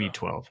 Maybe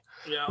 12.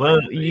 Yeah, well,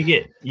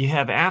 you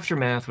have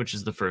Aftermath, which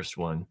is the first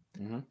one.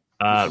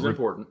 This is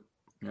important.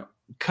 Yeah.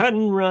 Cut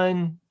and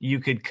Run, you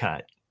could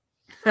cut.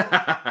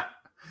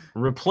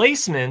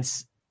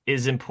 Replacements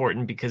is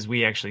important because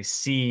we actually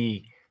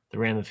see the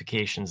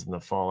ramifications and the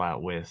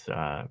fallout with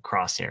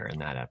Crosshair in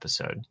that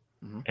episode,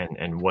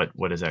 and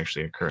what is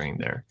actually occurring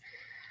there.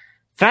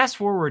 Fast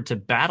forward to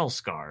Battle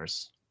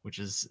Scars, which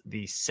is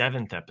the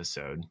 7th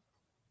episode.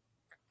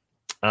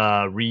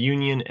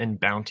 Reunion and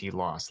Bounty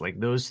Lost, like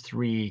those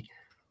 3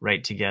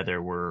 right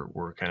together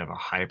were kind of a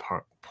high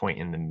point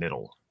in the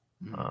middle.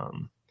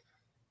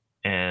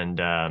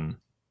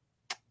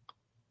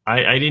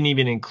 I didn't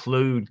even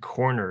include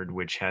Cornered,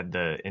 which had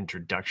the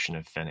introduction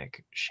of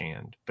Fennec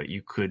Shand, but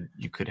you could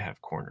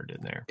have Cornered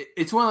in there.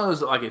 It's one of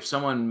those, like, if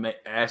someone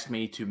asked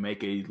me to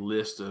make a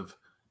list of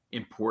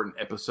important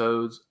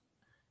episodes,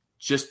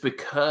 just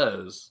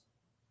because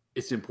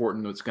it's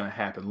important what's going to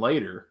happen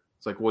later,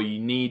 it's like, well, you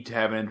need to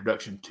have an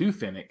introduction to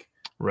Fennec.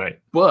 Right.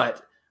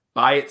 But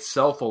by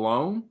itself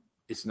alone,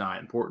 it's not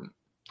important.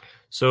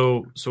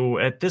 So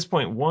at this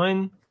point,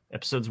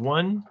 episodes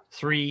 1,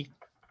 3,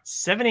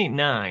 7, 8,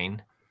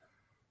 9,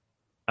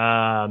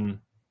 and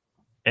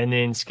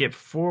then skip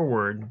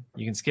forward.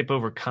 You can skip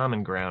over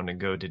Common Ground and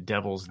go to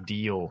Devil's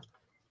Deal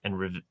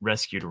and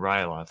Rescued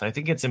Ryloth. I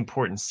think it's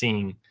important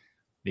seeing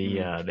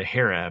the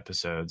Hera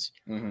episodes.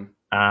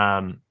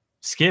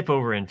 Skip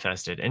over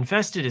Infested.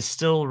 Infested is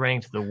still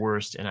ranked the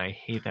worst, and I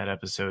hate that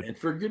episode, and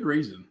for good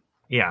reason.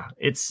 Yeah,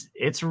 it's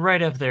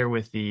right up there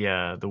with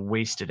the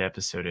wasted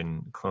episode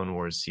in Clone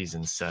Wars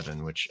Season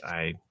 7, which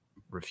I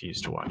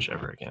refuse to watch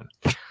ever again.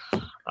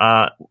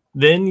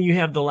 Then you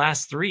have the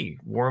last 3: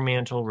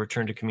 War-Mantle,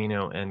 Return to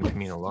Kamino, and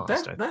Kamino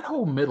Lost. That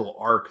whole middle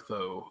arc,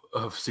 though,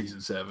 of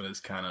Season 7 is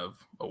kind of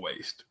a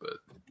waste. But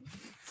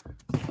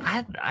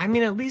I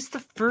mean, at least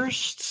the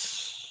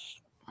first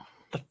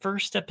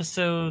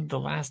episode, the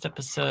last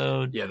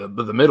episode. Yeah,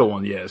 the middle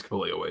one, is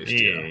completely a waste.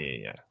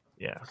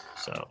 Yeah.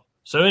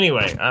 So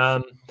anyway,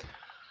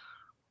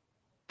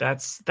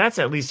 that's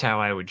at least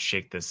how I would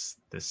shake this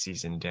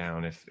season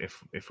down if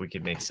we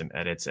could make some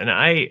edits. And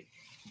I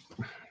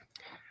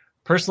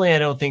personally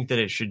don't think that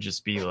it should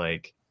just be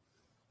like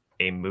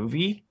a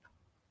movie,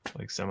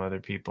 like some other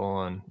people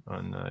on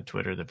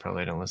Twitter that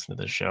probably don't listen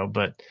to this show.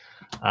 But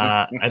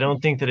I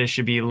don't think that it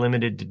should be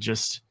limited to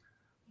just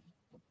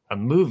a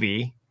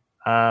movie.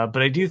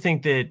 But I do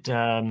think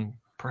that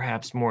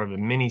perhaps more of a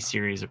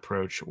mini-series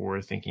approach,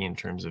 or thinking in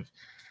terms of,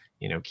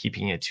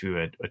 keeping it to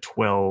a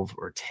 12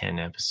 or 10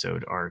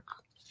 episode arc.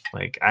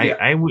 Like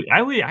I would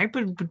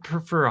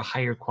prefer a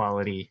higher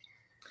quality,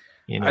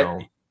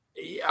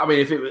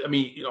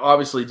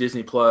 obviously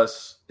Disney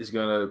Plus is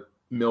going to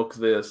milk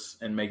this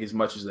and make as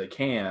much as they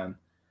can.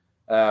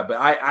 But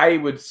I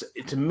would,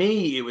 to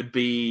me, it would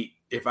be,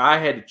 if I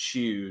had to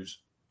choose,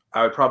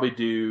 I would probably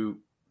do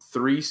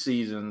 3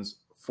 seasons,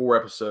 4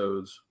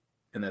 episodes,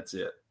 and that's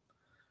it.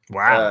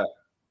 Wow.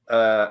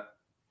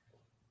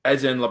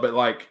 As in, but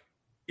like,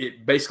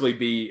 it basically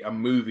be a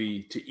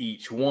movie to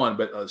each one,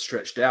 but a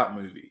stretched out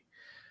movie,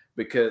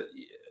 because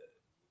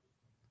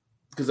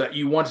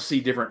you want to see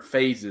different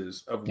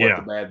phases of what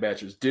the Bad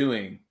Batch is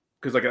doing.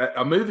 Because like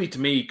a movie to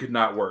me could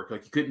not work.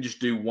 Like, you couldn't just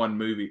do one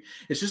movie.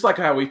 It's just like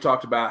how we've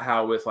talked about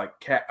how with like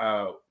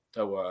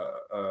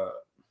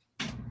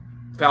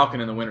Falcon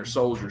and the Winter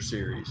Soldier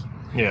series.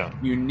 Yeah,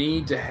 you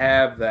need to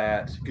have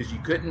that, because you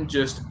couldn't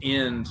just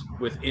end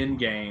with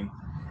Endgame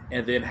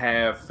and then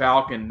have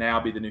Falcon now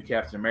be the new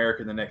Captain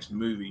America in the next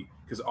movie,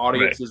 because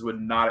audiences would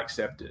not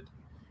accept it.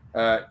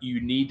 You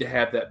need to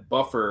have that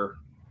buffer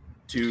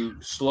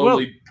to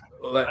slowly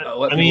let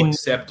people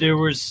accept it.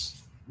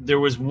 There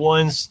was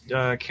one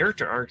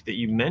character arc that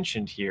you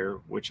mentioned here,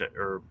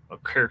 or a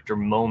character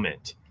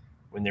moment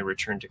when they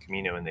return to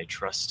Kamino and they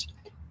trust.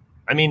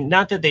 I mean,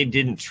 not that they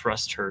didn't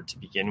trust her to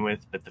begin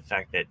with, but the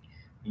fact that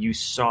you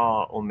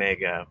saw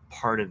Omega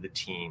part of the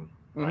team,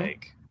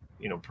 like,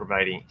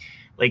 providing,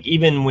 like,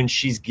 even when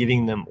she's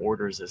giving them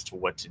orders as to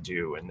what to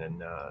do, and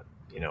then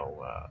and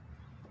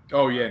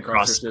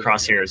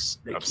Crosshair's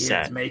the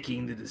upset, kid's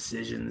making the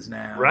decisions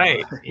now,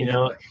 right?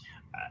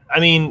 I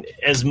mean,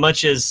 as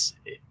much as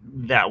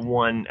that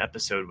one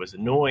episode was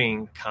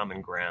annoying,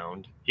 Common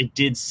Ground, it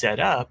did set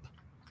up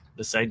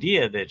this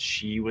idea that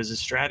she was a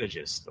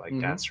strategist. Like,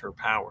 that's her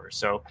power.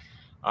 So,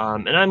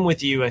 and I'm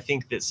with you. I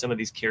think that some of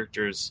these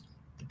characters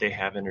that they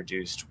have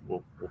introduced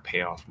will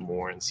pay off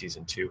more in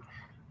season 2.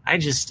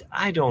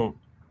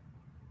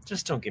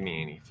 Don't give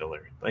me any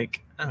filler.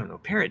 Like, I don't know,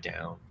 pare it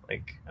down.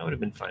 Like, I would have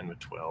been fine with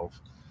 12.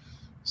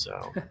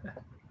 So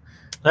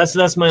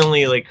that's my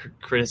only like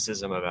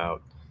criticism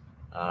about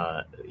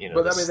But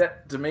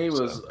that to me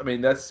was,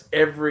 that's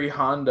every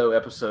Hondo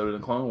episode in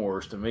the Clone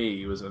Wars. To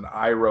me, it was an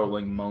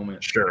eye-rolling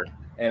moment. Sure.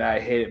 And I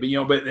hate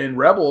it, but in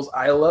Rebels,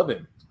 I love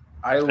him.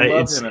 I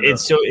love him.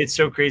 It's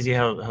so crazy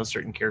how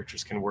certain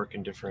characters can work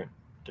in different.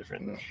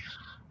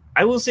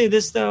 I will say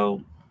this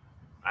though,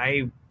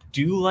 I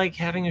do like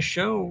having a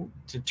show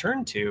to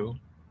turn to.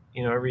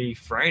 Every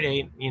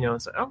Friday,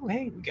 it's like, oh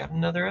hey, we got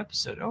another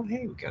episode. Oh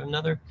hey, we got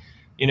another.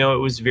 It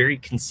was very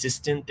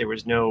consistent. There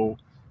was no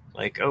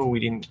like, oh, we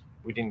didn't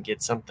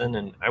get something,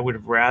 and I would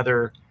have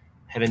rather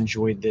have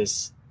enjoyed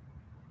this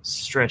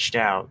stretched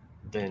out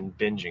than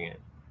binging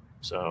it.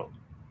 So,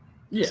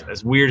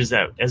 as weird as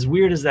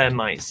that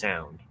might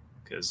sound,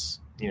 because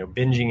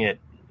binging it,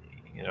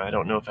 I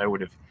don't know if I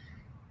would have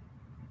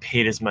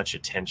paid as much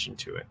attention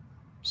to it.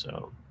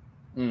 So,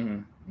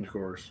 of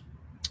course.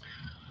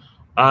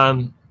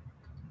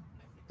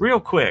 Real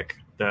quick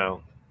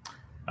though,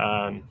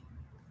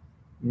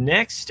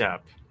 next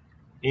up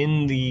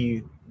in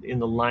the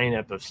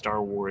lineup of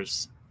Star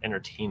Wars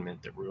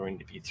entertainment that we're going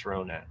to be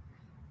thrown at.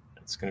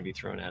 That's going to be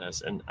thrown at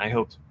us, and I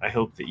hope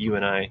that you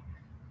and I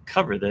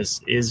cover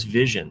this is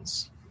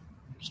Visions,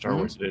 Star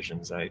Wars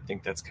Visions. I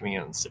think that's coming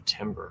out in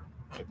September,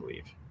 I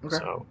believe. Okay.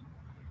 So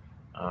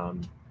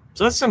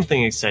that's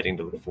something exciting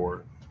to look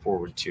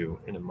forward to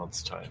in a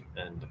month's time,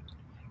 and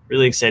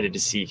really excited to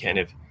see kind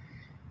of,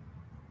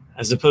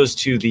 as opposed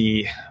to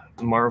the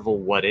Marvel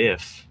What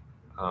If,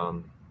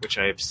 which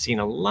I've seen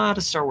a lot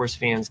of Star Wars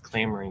fans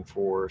clamoring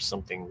for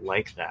something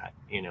like that,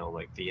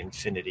 like the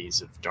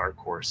Infinities of Dark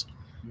Horse,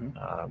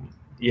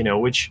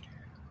 which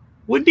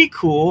would be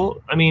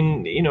cool. I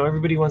mean,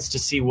 everybody wants to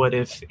see what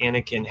if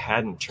Anakin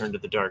hadn't turned to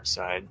the dark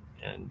side,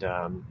 and,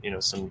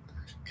 some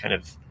kind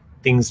of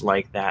things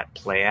like that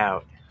play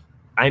out.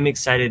 I'm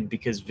excited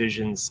because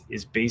Visions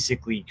is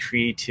basically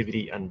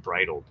creativity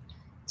unbridled.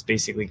 It's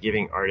basically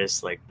giving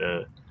artists like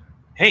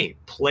hey,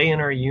 play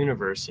in our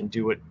universe and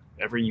do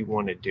whatever you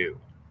want to do.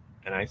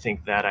 And I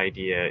think that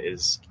idea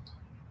is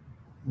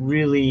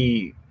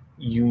really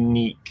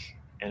unique,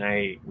 and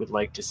I would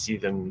like to see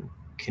them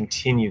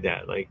continue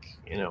that.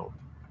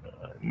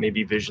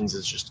 Maybe Visions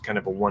is just kind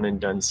of a one and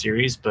done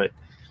series, but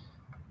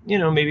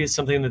maybe it's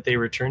something that they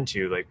return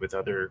to, like with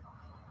other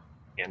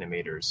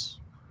animators,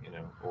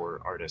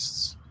 or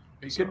artists.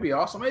 It could be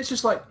awesome. It's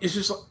just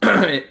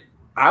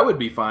I would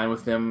be fine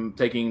with them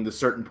taking the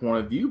certain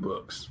point of view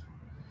books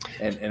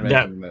and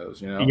making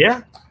those,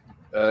 Yeah.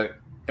 I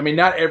mean,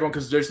 not everyone,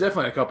 because there's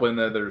definitely a couple in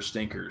there that are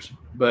stinkers,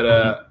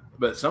 but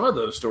some of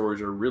those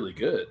stories are really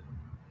good.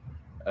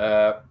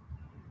 But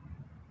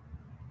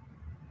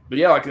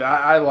yeah,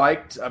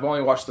 I've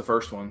only watched the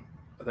first one.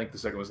 I think the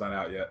second one's not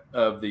out yet,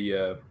 of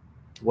the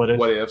What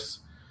Ifs.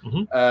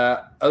 Mm-hmm.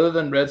 Other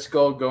than Red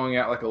Skull going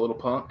out like a little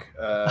punk,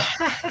 because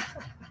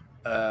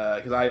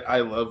I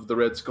love the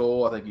Red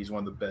Skull. I think he's one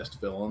of the best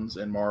villains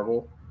in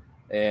Marvel,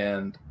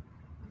 and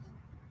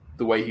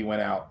the way he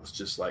went out was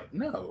just like,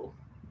 no,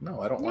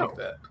 I don't like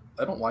that.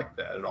 I don't like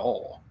that at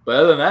all. But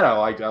other than that, I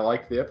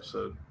liked the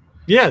episode.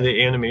 Yeah,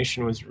 the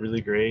animation was really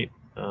great.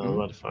 A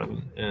lot of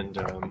fun, and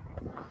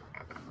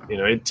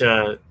it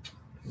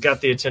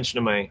got the attention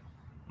of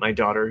my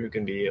daughter, who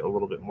can be a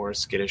little bit more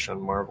skittish on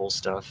Marvel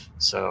stuff.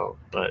 So,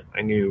 but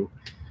I knew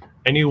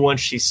once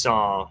she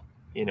saw,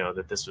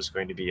 that this was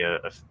going to be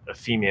a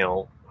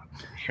female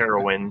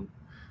heroine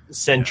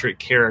centric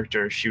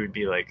character, she would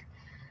be like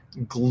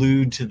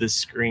glued to the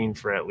screen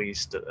for at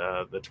least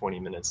the 20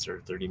 minutes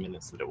or 30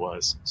 minutes that it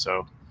was.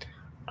 So,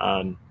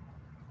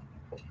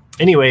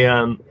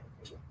 anyway,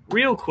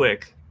 real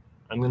quick,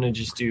 I'm going to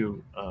just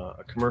do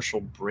a commercial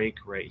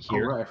break right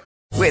here. All right.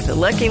 With the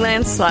Lucky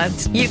Land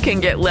Slots, you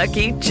can get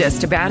lucky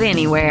just about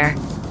anywhere.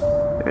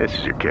 This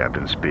is your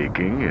captain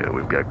speaking.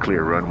 We've got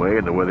clear runway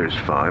and the weather's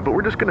fine, but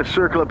we're just going to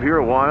circle up here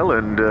a while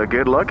and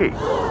get lucky.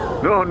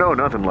 No,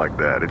 nothing like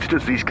that. It's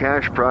just these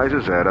cash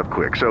prizes add up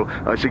quick. So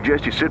I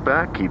suggest you sit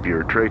back, keep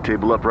your tray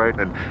table upright,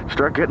 and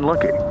start getting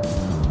lucky.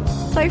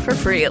 Play for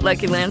free at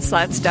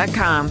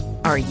LuckyLandSlots.com.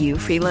 Are you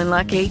feeling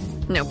lucky?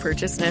 No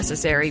purchase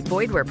necessary.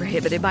 Void where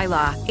prohibited by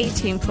law.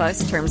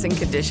 18+ terms and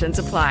conditions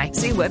apply.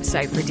 See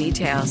website for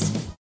details.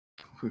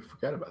 We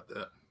forgot about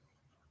that.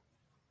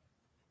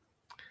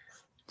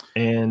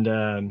 And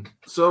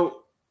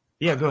so,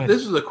 yeah, go ahead.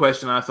 This is a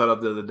question I thought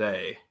of the other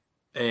day.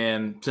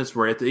 And since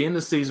we're at the end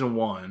of season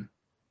 1,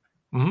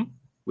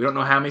 we don't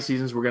know how many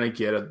seasons we're going to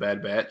get of the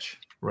Bad Batch.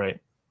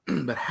 Right.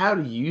 But how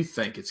do you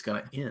think it's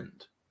going to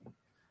end?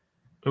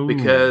 Ooh.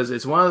 Because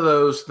it's one of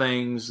those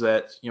things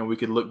that, we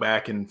could look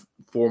back in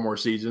 4 more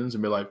seasons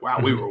and be like, wow,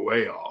 we were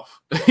way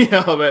off.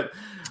 But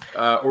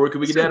or we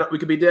could be dead. We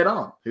could be dead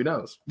on. Who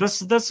knows?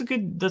 That's a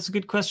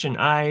good question.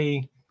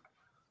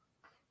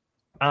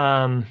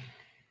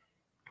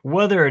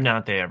 Whether or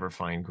not they ever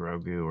find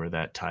Grogu or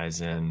that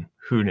ties in,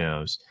 who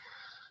knows?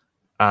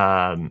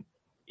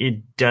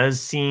 It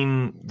does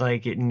seem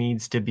like it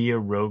needs to be a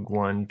Rogue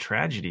One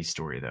tragedy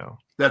story, though.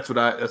 That's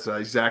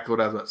exactly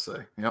what I was about to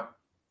say. Yep.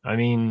 I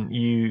mean,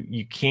 you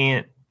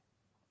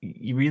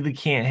really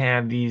can't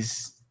have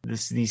these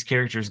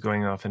characters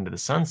going off into the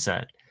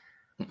sunset.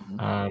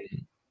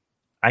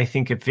 I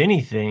think if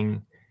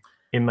anything,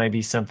 it might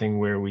be something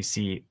where we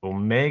see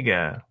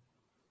Omega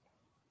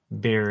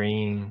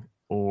burying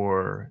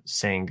or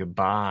saying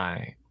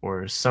goodbye,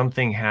 or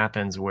something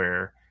happens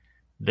where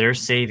they're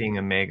saving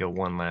Omega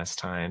one last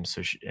time,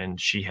 and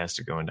she has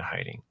to go into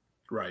hiding.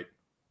 Right.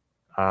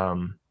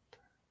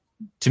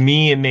 To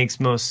me, it makes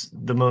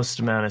the most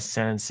amount of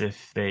sense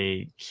if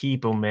they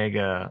keep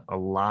Omega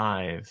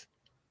alive,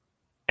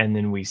 and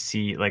then we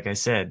see, like I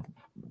said,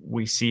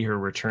 we see her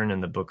return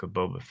in the Book of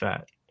Boba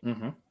Fett.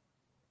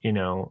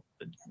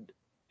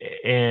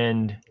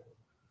 And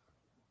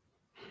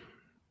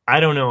I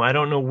don't know. I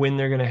don't know when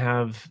they're going to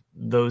have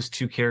those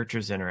two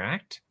characters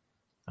interact.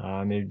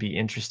 It'd be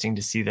interesting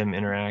to see them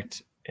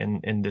interact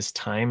in this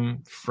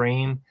time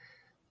frame.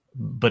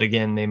 But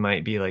again, they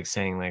might be like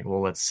saying like,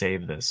 well, let's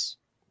save this.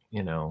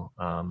 I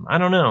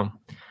don't know.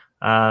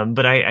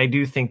 But I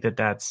do think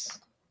that's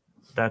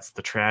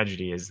the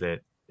tragedy is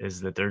that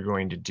they're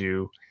going to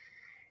do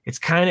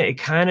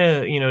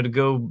to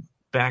go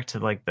back to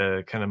like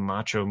the kind of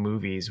macho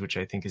movies, which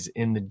I think is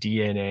in the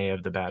DNA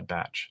of the Bad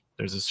Batch.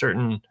 There's a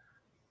certain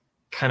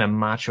kind of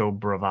macho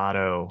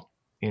bravado,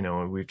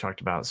 we've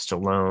talked about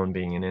Stallone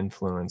being an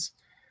influence.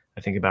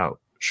 I think about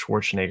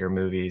Schwarzenegger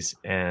movies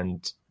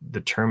and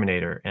the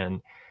Terminator,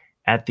 and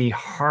at the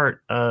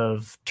heart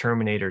of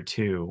Terminator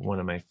 2, one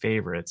of my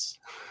favorites,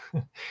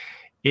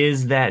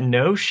 is that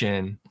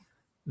notion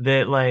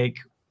that like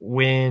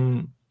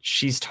when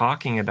she's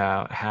talking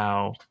about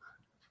how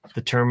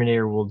the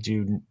Terminator will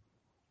do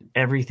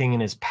everything in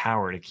his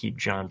power to keep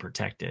John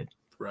protected.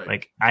 Right.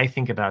 Like I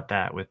think about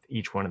that with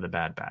each one of the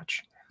Bad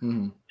Batch,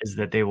 is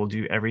that they will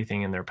do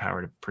everything in their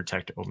power to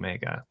protect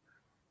Omega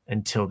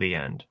until the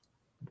end.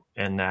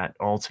 And that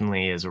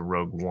ultimately is a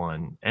Rogue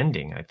One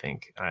ending, I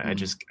think. I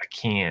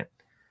can't.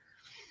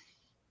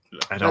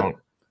 I don't.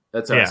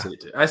 That's how I see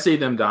it too. I see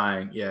them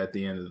dying, at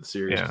the end of the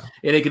series. Yeah.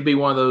 And it could be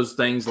one of those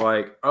things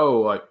like,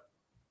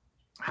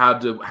 how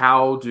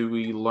do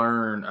we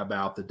learn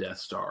about the Death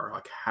Star?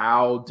 Like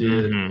how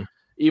did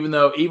even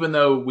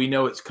though we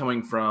know it's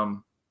coming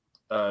from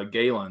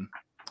Galen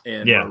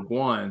and Rogue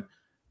One,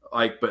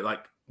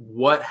 but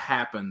what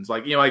happens?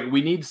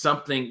 We need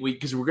something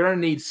because we're gonna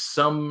need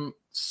some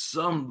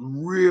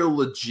real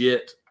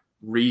legit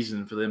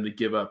reason for them to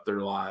give up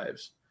their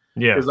lives.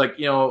 Yeah,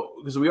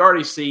 because we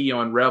already see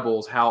in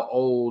Rebels how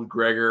old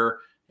Gregor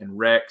and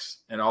Rex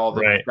and all of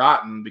them have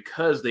gotten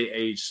because they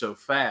age so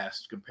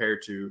fast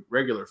compared to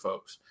regular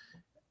folks.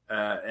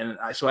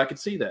 So I could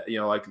see that.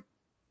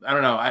 I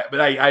don't know,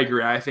 but I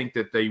agree. I think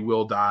that they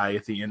will die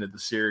at the end of the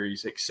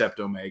series,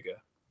 except Omega.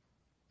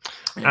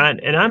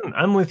 And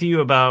I'm with you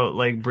about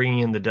like bringing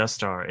in the Death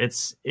Star.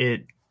 It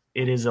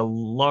is a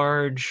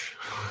large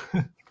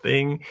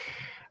thing.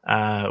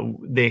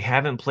 They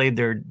haven't played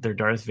their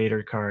Darth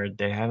Vader card.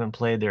 They haven't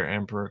played their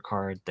Emperor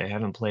card.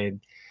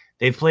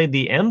 They've played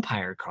the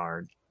Empire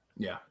card.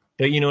 Yeah.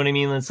 But you know what I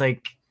mean? It's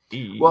like,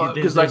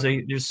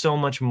 there's so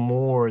much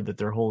more that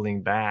they're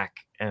holding back,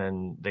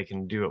 and they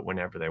can do it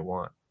whenever they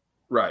want.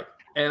 Right.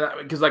 And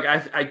because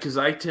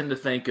I tend to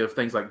think of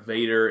things like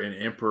Vader and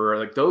Emperor,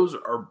 like those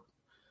are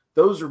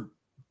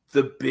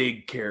the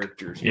big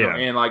characters, you know?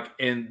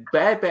 And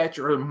Bad Batch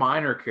are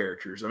minor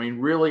characters. I mean,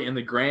 really, in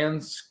the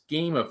grand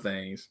scheme of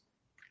things,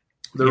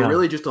 they're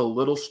really just a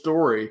little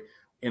story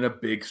in a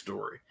big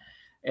story.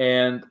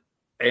 And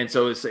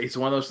so it's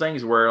one of those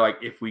things where, like,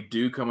 if we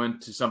do come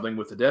into something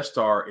with the Death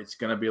Star, it's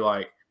going to be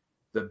like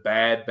the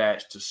Bad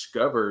Batch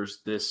discovers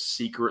this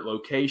secret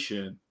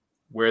location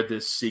where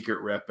this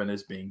secret weapon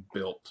is being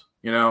built,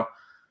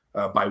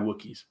 by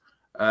Wookiees.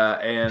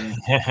 And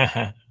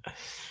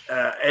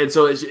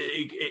so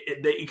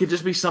it could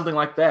just be something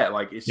like that.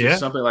 Like it's just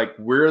something like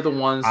we're the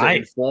ones that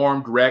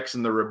informed Rex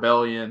and the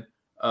rebellion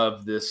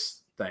of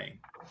this thing.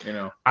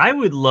 I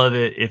would love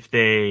it if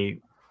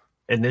they,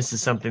 and this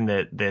is something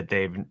that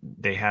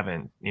they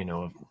haven't.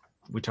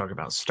 We talk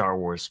about Star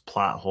Wars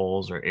plot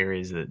holes or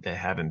areas that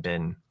haven't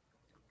been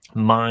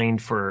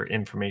mined for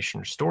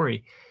information or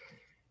story.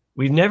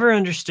 We've never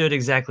understood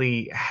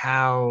exactly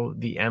how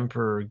the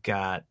Emperor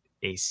got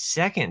a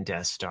second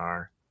Death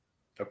Star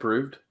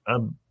approved,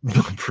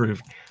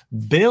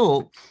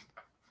 built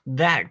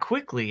that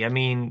quickly. I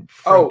mean,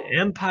 from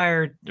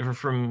Empire or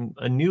from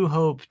A New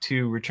Hope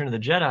to Return of the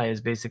Jedi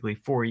is basically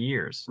 4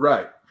 years.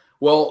 Right.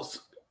 Well,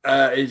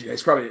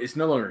 it's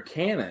no longer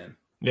canon.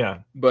 Yeah.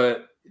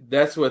 But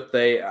that's what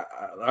I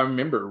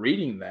remember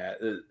reading that.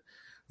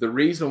 The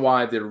reason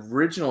why the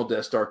original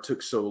Death Star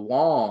took so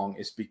long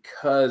is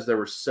because there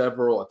were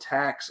several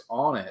attacks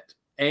on it,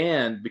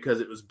 and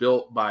because it was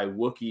built by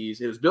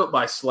Wookiees. It was built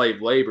by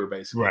slave labor,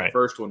 basically. Right. The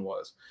first one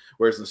was,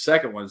 whereas the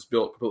second one is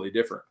built completely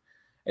different.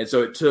 And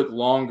so it took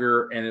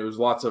longer, and it was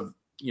lots of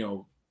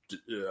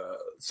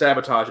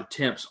sabotage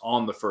attempts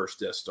on the first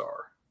Death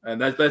Star.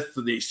 And that's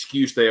the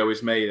excuse they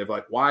always made of,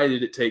 like, why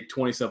did it take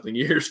 20-something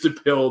years to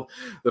build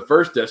the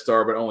first Death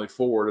Star, but only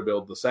 4 to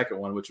build the second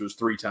one, which was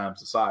 3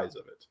 times the size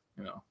of it.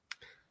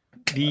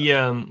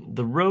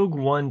 The Rogue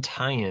One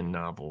tie-in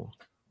novel,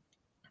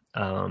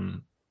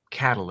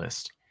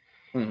 Catalyst,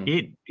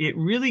 it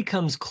really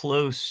comes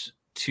close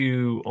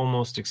to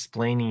almost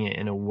explaining it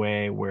in a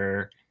way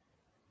where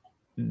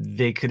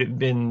they could have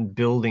been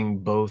building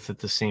both at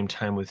the same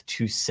time with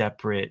 2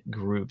 separate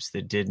groups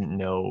that didn't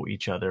know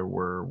each other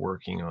were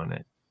working on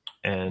it.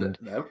 And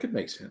that could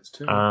make sense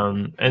too.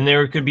 And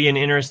there could be an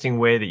interesting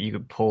way that you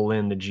could pull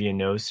in the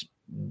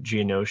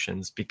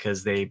Geonosians,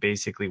 because they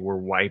basically were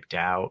wiped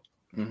out.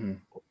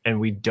 And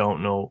we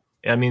don't know.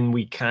 I mean,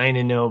 we kind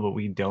of know, but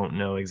we don't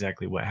know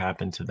exactly what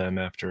happened to them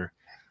after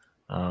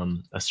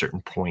a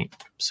certain point.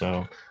 So,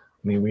 I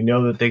mean, we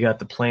know that they got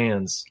the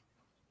plans,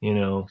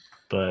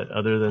 but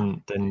other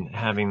than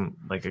having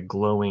like a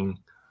glowing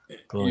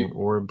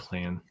orb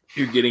plan.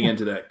 You're getting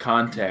into that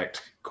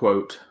Contact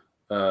quote.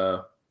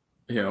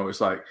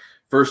 It's like,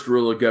 first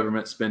rule of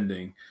government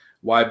spending: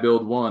 why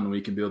build one when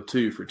we can build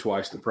 2 for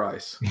twice the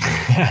price?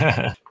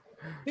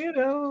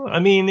 I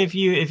mean, if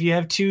you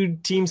have 2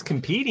 teams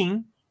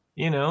competing,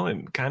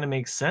 it kind of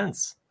makes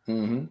sense.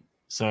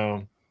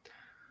 So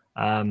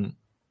Well,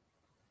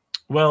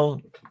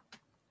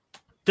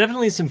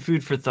 definitely some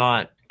food for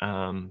thought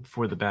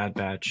for the Bad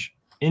Batch.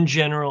 In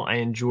general, I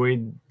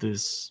enjoyed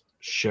this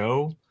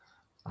show.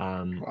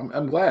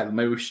 I'm glad.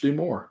 Maybe we should do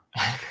more.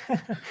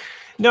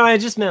 No, I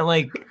just meant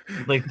like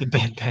the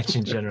Bad Batch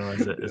in general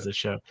as a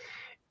show.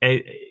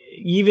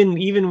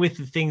 Even with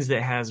the things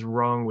that has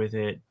wrong with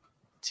it,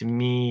 to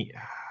me,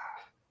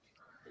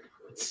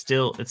 it's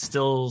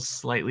still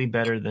slightly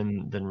better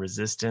than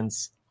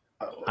Resistance.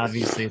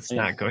 Obviously, it's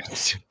not going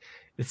to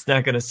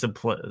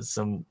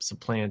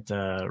supplant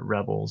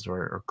Rebels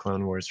or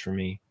Clone Wars for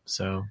me.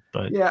 So,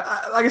 but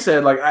yeah, like I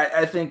said, like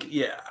I think,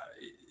 yeah.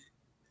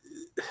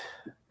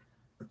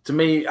 To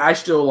me, I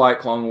still like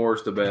Clone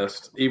Wars the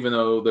best, even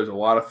though there's a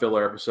lot of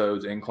filler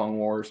episodes in Clone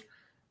Wars.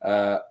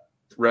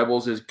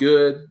 Rebels is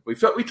good. We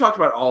talked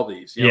about all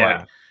these.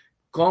 Like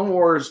Clone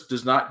Wars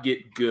does not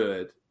get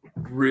good.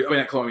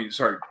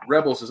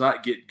 Rebels does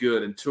not get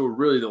good until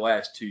really the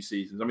last two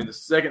seasons. I mean, the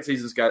second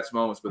season's got its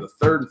moments, but the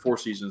third and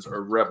fourth seasons of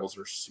Rebels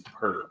are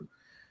superb.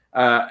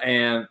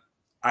 And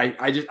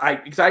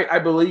I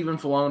believe in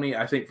Filoni.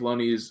 I think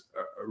Filoni is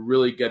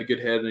really got a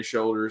good head on his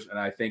shoulders, and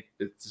I think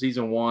that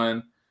season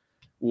one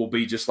will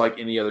be just like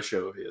any other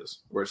show of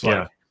his, where it's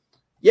like,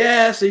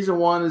 season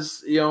one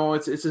is,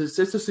 it's a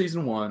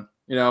season one,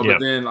 but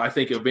then I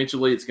think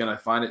eventually it's going to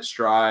find its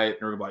stride,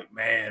 and we're gonna be like,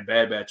 man,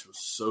 Bad Batch was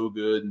so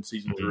good in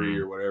season 3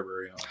 or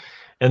whatever,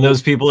 And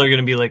those people are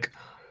going to be like,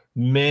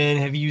 man,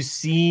 have you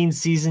seen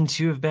season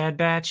 2 of Bad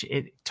Batch?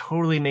 It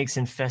totally makes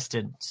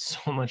Infested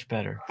so much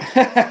better.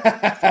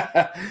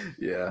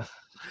 Yeah.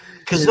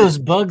 Because those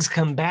bugs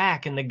come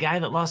back, and the guy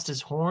that lost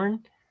his horn,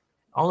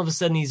 all of a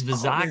sudden he's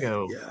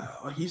Vizago.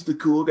 He's the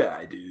cool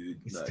guy, dude.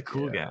 He's the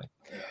cool guy.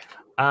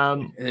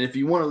 And if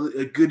you want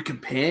a good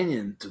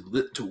companion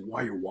to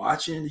while you're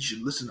watching, you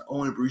should listen to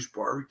Owen and Bruce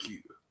Barbecue.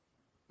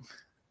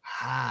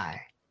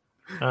 Hi.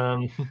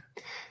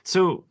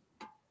 So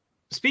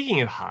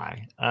speaking of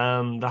High,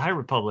 the High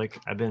Republic,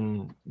 I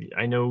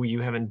know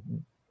you haven't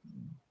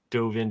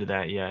dove into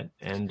that yet.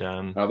 And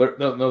no,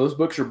 those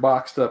books are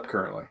boxed up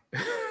currently.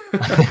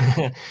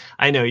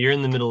 I know you're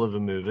in the middle of a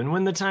move, and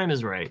when the time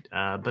is right.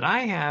 But I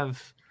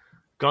have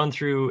gone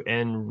through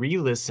and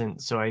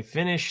re-listened. So I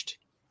finished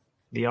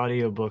the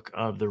audiobook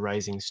of The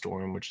Rising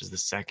Storm, which is the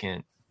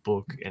second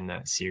book in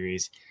that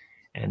series.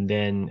 And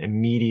then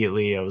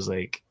immediately I was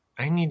like,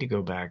 I need to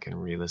go back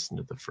and re-listen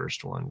to the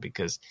first one,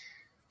 because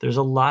there's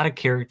a lot of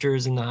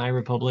characters in the High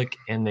Republic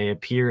and they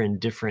appear in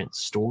different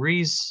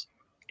stories.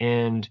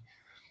 And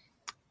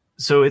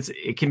so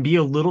it can be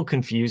a little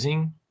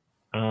confusing,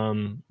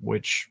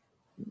 which,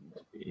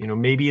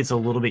 maybe it's a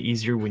little bit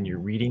easier when you're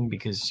reading,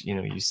 because,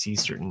 you see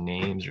certain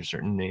names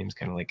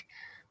kind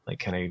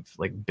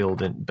of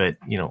build in, but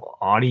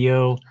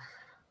audio,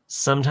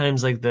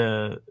 sometimes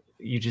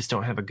you just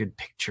don't have a good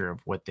picture of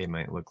what they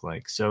might look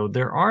like. So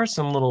there are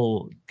some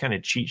little kind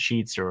of cheat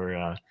sheets,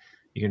 or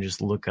you can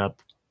just look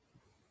up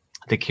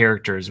the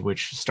characters,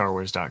 which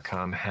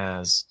StarWars.com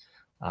has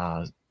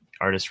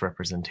artist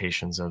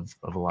representations of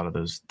a lot of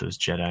those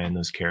Jedi and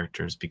those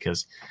characters,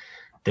 because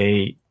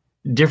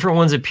different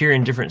ones appear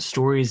in different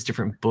stories,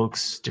 different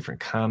books, different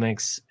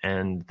comics,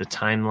 and the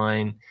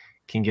timeline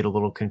can get a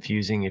little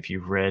confusing if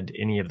you've read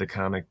any of the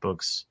comic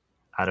books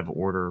out of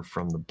order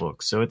from the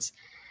book. So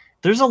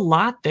there's a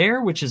lot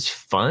there, which is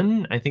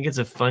fun. I think it's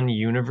a fun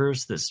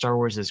universe that Star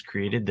Wars has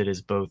created that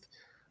is both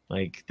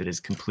that is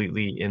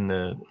completely in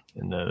the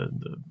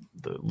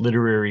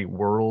literary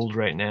world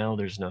right now.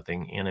 There's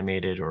nothing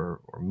animated or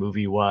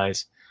movie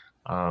wise,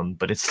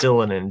 but it's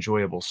still an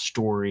enjoyable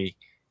story.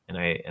 And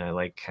I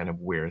like kind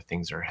of where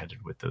things are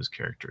headed with those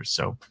characters.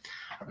 So,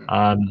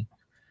 I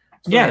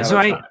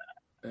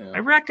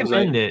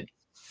recommend it.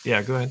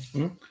 Yeah, go ahead.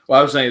 Mm-hmm. Well,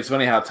 I was saying it's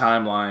funny how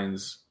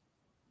timelines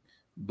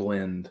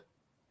blend.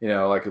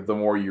 The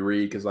more you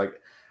read, because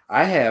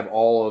I have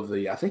all of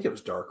I think it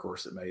was Dark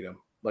Horse that made them,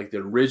 the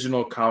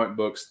original comic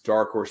books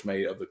Dark Horse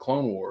made of the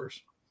Clone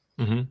Wars.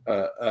 Mm-hmm.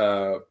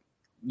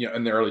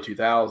 In the early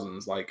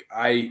 2000s.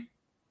 I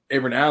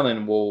every now and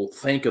then will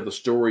think of the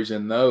stories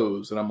in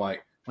those, and I'm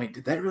like, wait,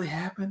 did that really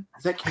happen?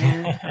 Is that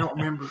canon? I don't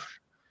remember.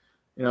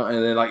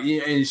 And then I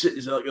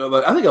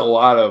think a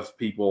lot of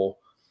people,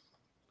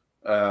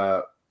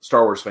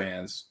 Star Wars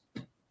fans,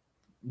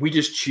 we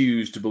just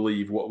choose to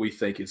believe what we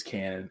think is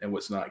canon and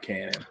what's not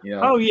canon.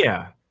 Oh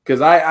yeah,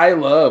 because I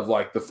love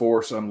the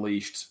Force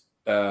Unleashed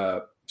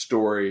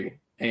story,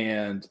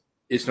 and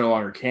it's no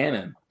longer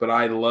canon. But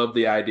I love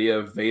the idea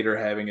of Vader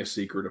having a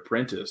secret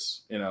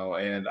apprentice.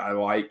 And I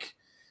like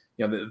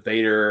that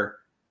Vader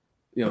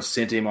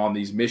sent him on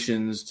these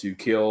missions to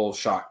kill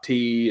Shaak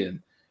Ti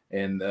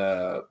and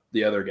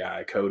the other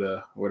guy,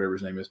 Coda, whatever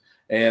his name is.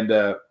 And,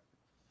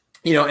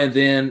 and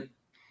then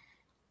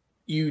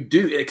you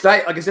do, because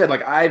like I said,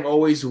 I've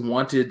always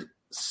wanted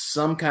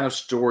some kind of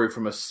story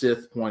from a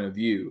Sith point of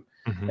view.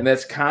 Mm-hmm. And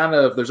that's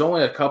there's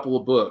only a couple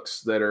of books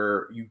that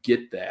you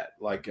get that.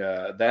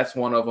 That's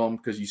one of them,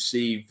 because you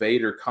see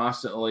Vader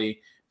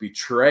constantly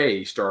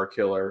betray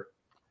Starkiller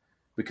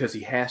because he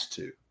has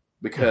to.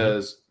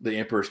 because the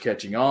Emperor's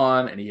catching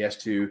on, and he has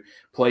to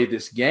play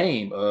this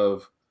game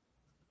of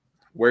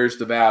where's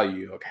the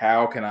value? Like,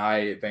 how can I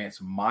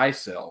advance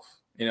myself,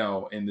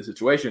 in the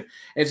situation? And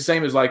it's the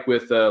same as like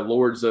with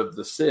Lords of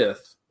the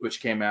Sith,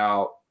 which came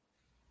out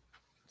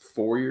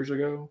 4 years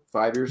ago,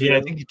 5 years ago. Yeah,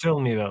 I think you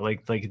told me about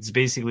like it's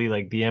basically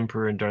like the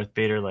Emperor and Darth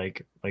Vader,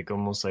 like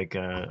almost like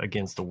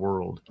against the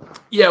world.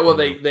 Yeah, well,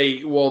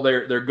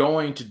 they're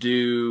going to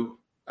do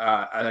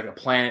like a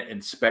planet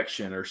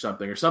inspection or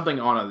something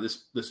on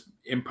this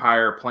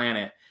Empire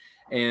planet,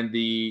 and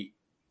the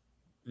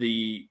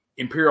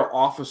Imperial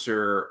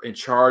officer in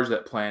charge of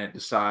that planet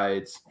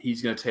decides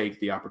he's going to take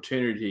the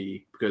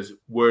opportunity, because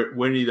what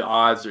are the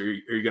odds are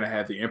you going to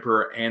have the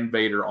Emperor and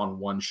Vader on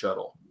one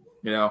shuttle,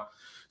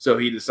 So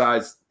he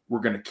decides we're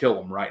going to kill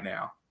them right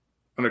now.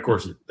 And of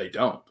course they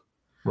don't.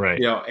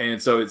 Right.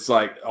 And so it's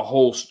like a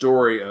whole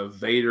story of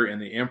Vader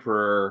and the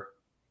Emperor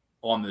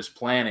on this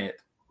planet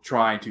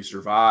trying to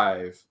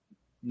survive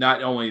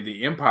not only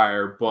the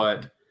Empire,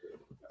 but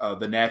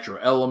the natural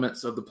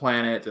elements of the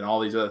planet and all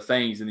these other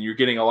things. And you're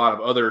getting a lot of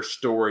other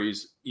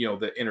stories,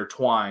 that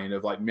intertwine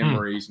of like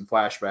memories and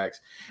flashbacks.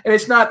 And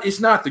it's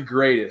not the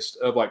greatest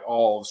of like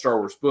all of Star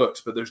Wars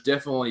books, but there's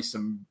definitely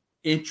some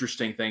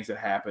interesting things that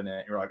happen in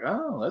it. You're like,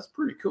 oh, that's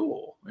pretty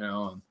cool.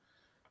 And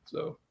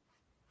so,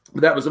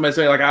 but that was somebody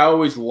saying, like, I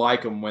always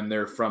like them when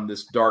they're from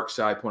this dark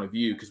side point of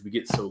view, because we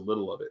get so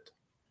little of it.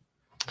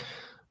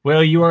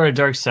 Well, you are a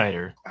dark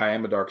sider. I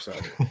am a dark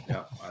sider.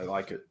 Yeah, I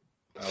like it.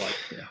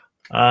 Yeah.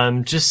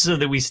 Just so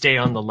that we stay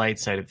on the light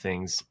side of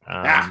things,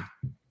 I'm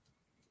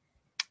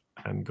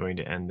going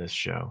to end this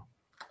show.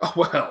 Oh,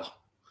 well,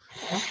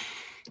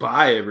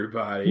 bye,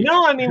 everybody.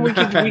 No, I mean we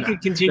could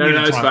continue.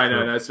 No, it's fine.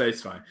 No,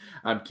 it's fine.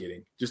 I'm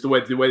kidding. Just the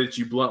way that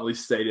you bluntly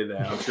stated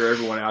that, I'm sure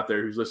everyone out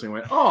there who's listening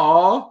went,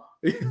 "Aw."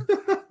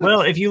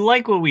 Well, if you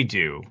like what we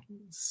do,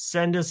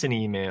 send us an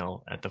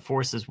email at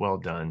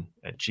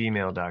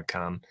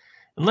theforceswellDone@gmail.com.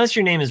 Unless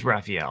your name is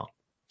Raphael,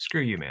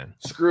 screw you, man.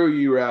 Screw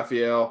you,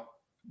 Raphael.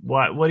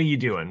 What are you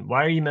doing?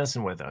 Why are you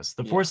messing with us?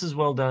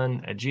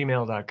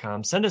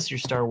 theforceswelldone@gmail.com. Send us your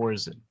Star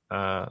Wars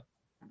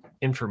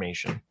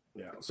information.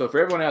 Yeah. So for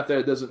everyone out there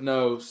that doesn't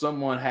know,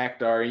 someone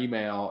hacked our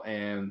email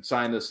and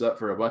signed us up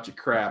for a bunch of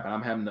crap, and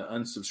I'm having to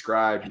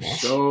unsubscribe to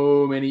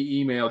so many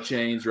email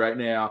chains right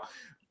now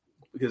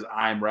because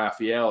I'm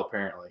Raphael,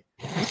 apparently.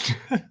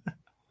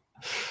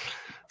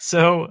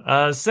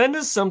 So send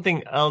us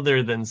something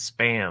other than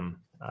spam.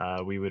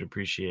 We would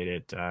appreciate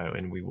it,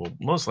 and we will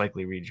most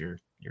likely read your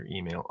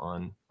email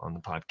on the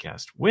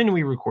podcast when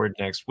we record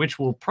next, which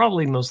will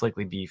probably most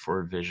likely be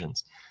for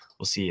Visions.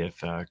 We'll see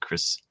if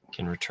Chris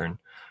can return.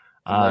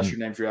 Unless your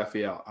name's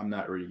Raphael, I'm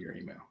not reading your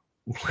email.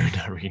 We're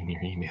not reading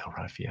your email,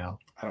 Raphael.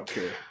 I don't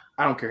care.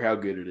 I don't care how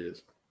good it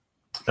is.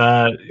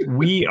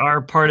 We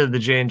are part of the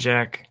Jay and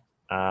Jack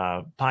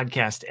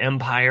podcast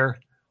empire.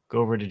 Go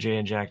over to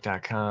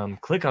jayandjack.com,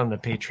 click on the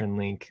patron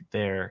link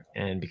there,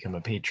 and become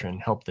a patron.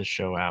 Help this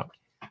show out.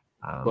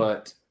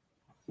 But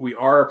we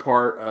are a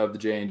part of the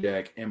Jay and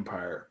Jack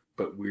empire,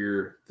 but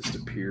we're the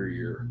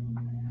superior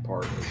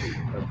part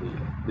of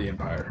the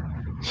empire.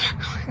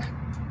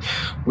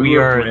 We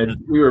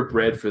were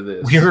bred for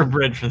this. We were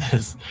bred for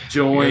this.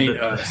 Join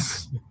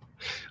us.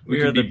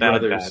 We are the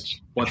Bad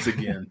Batch once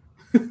again.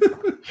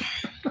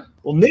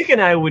 Well, Nick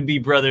and I would be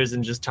brothers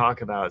and just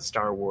talk about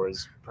Star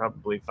Wars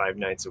probably 5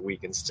 nights a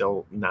week and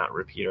still not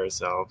repeat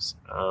ourselves.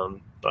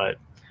 But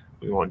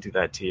we won't do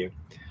that to you.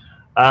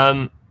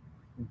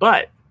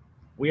 But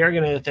we are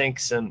going to thank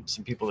some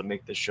people that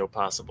make this show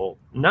possible.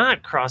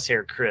 Not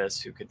Crosshair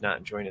Chris, who could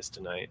not join us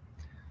tonight.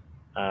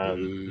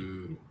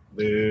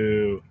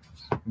 Boo.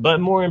 But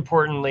more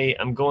importantly,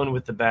 I'm going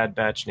with the Bad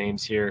Batch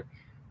names here.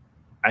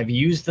 I've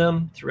used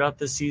them throughout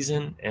the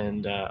season,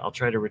 and I'll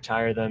try to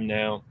retire them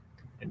now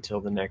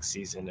until the next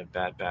season of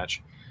Bad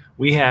Batch.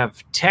 We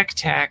have Tech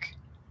Tac,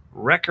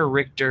 Wrecker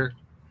Richter,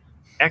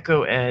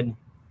 Echo Ed,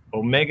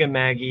 Omega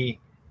Maggie,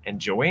 and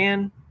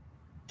Joanne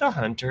the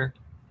Hunter.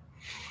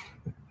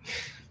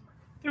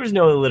 There was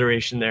no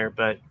alliteration there,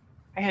 but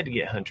I had to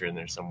get Hunter in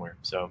there somewhere.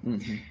 So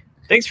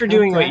thanks for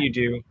doing what you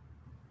do.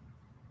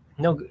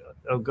 No,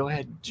 go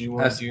ahead. Do you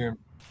want to do your...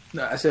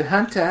 No, I said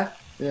Hunter.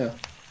 Yeah.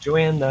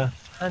 Joanne the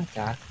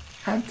Hunter.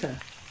 Hunter.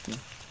 Yeah.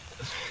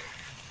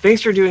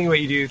 Thanks for doing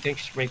what you do.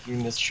 Thanks for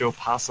making this show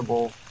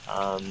possible.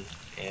 And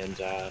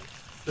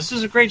this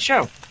was a great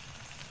show.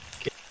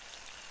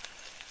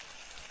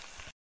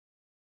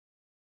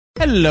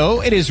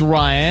 Hello, it is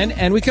Ryan,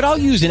 and we could all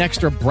use an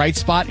extra bright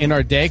spot in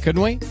our day,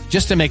 couldn't we?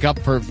 Just to make up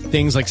for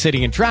things like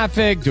sitting in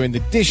traffic, doing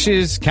the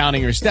dishes,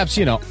 counting your steps,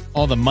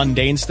 all the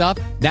mundane stuff.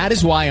 That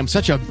is why I'm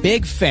such a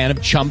big fan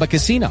of Chumba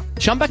Casino.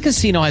 Chumba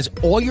Casino has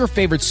all your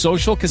favorite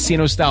social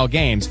casino-style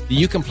games that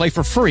you can play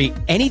for free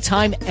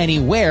anytime,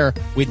 anywhere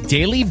with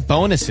daily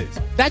bonuses.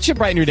 That should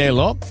brighten your day a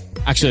little.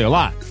 Actually, a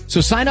lot.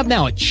 So sign up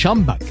now at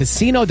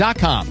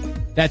ChumbaCasino.com.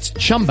 That's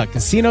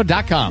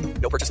ChumbaCasino.com.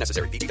 No purchase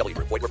necessary. VGW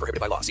Group. Void where prohibited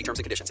by law. See terms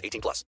and conditions.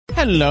 18+.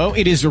 Hello,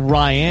 it is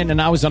Ryan,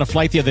 and I was on a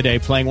flight the other day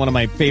playing one of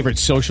my favorite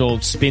social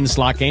spin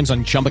slot games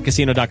on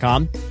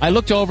ChumbaCasino.com. I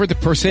looked over at the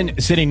person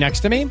sitting next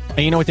to me, and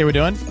you know what they were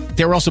doing?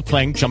 They were also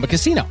playing Chumba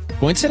Casino.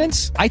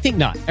 Coincidence? I think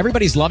not.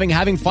 Everybody's loving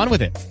having fun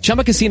with it.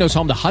 Chumba Casino is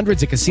home to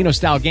hundreds of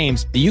casino-style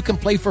games that you can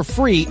play for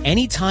free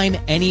anytime,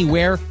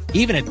 anywhere,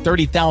 even at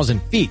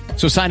 30,000 feet.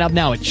 So sign up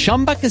now at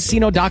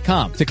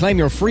ChumbaCasino.com to claim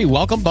your free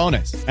welcome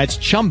bonus. That's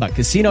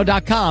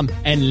ChumbaCasino.com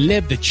and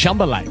live the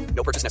Chumba life.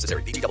 No purchase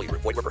necessary. VGW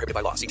Group. Void where prohibited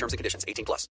by law. See terms and conditions. 18+.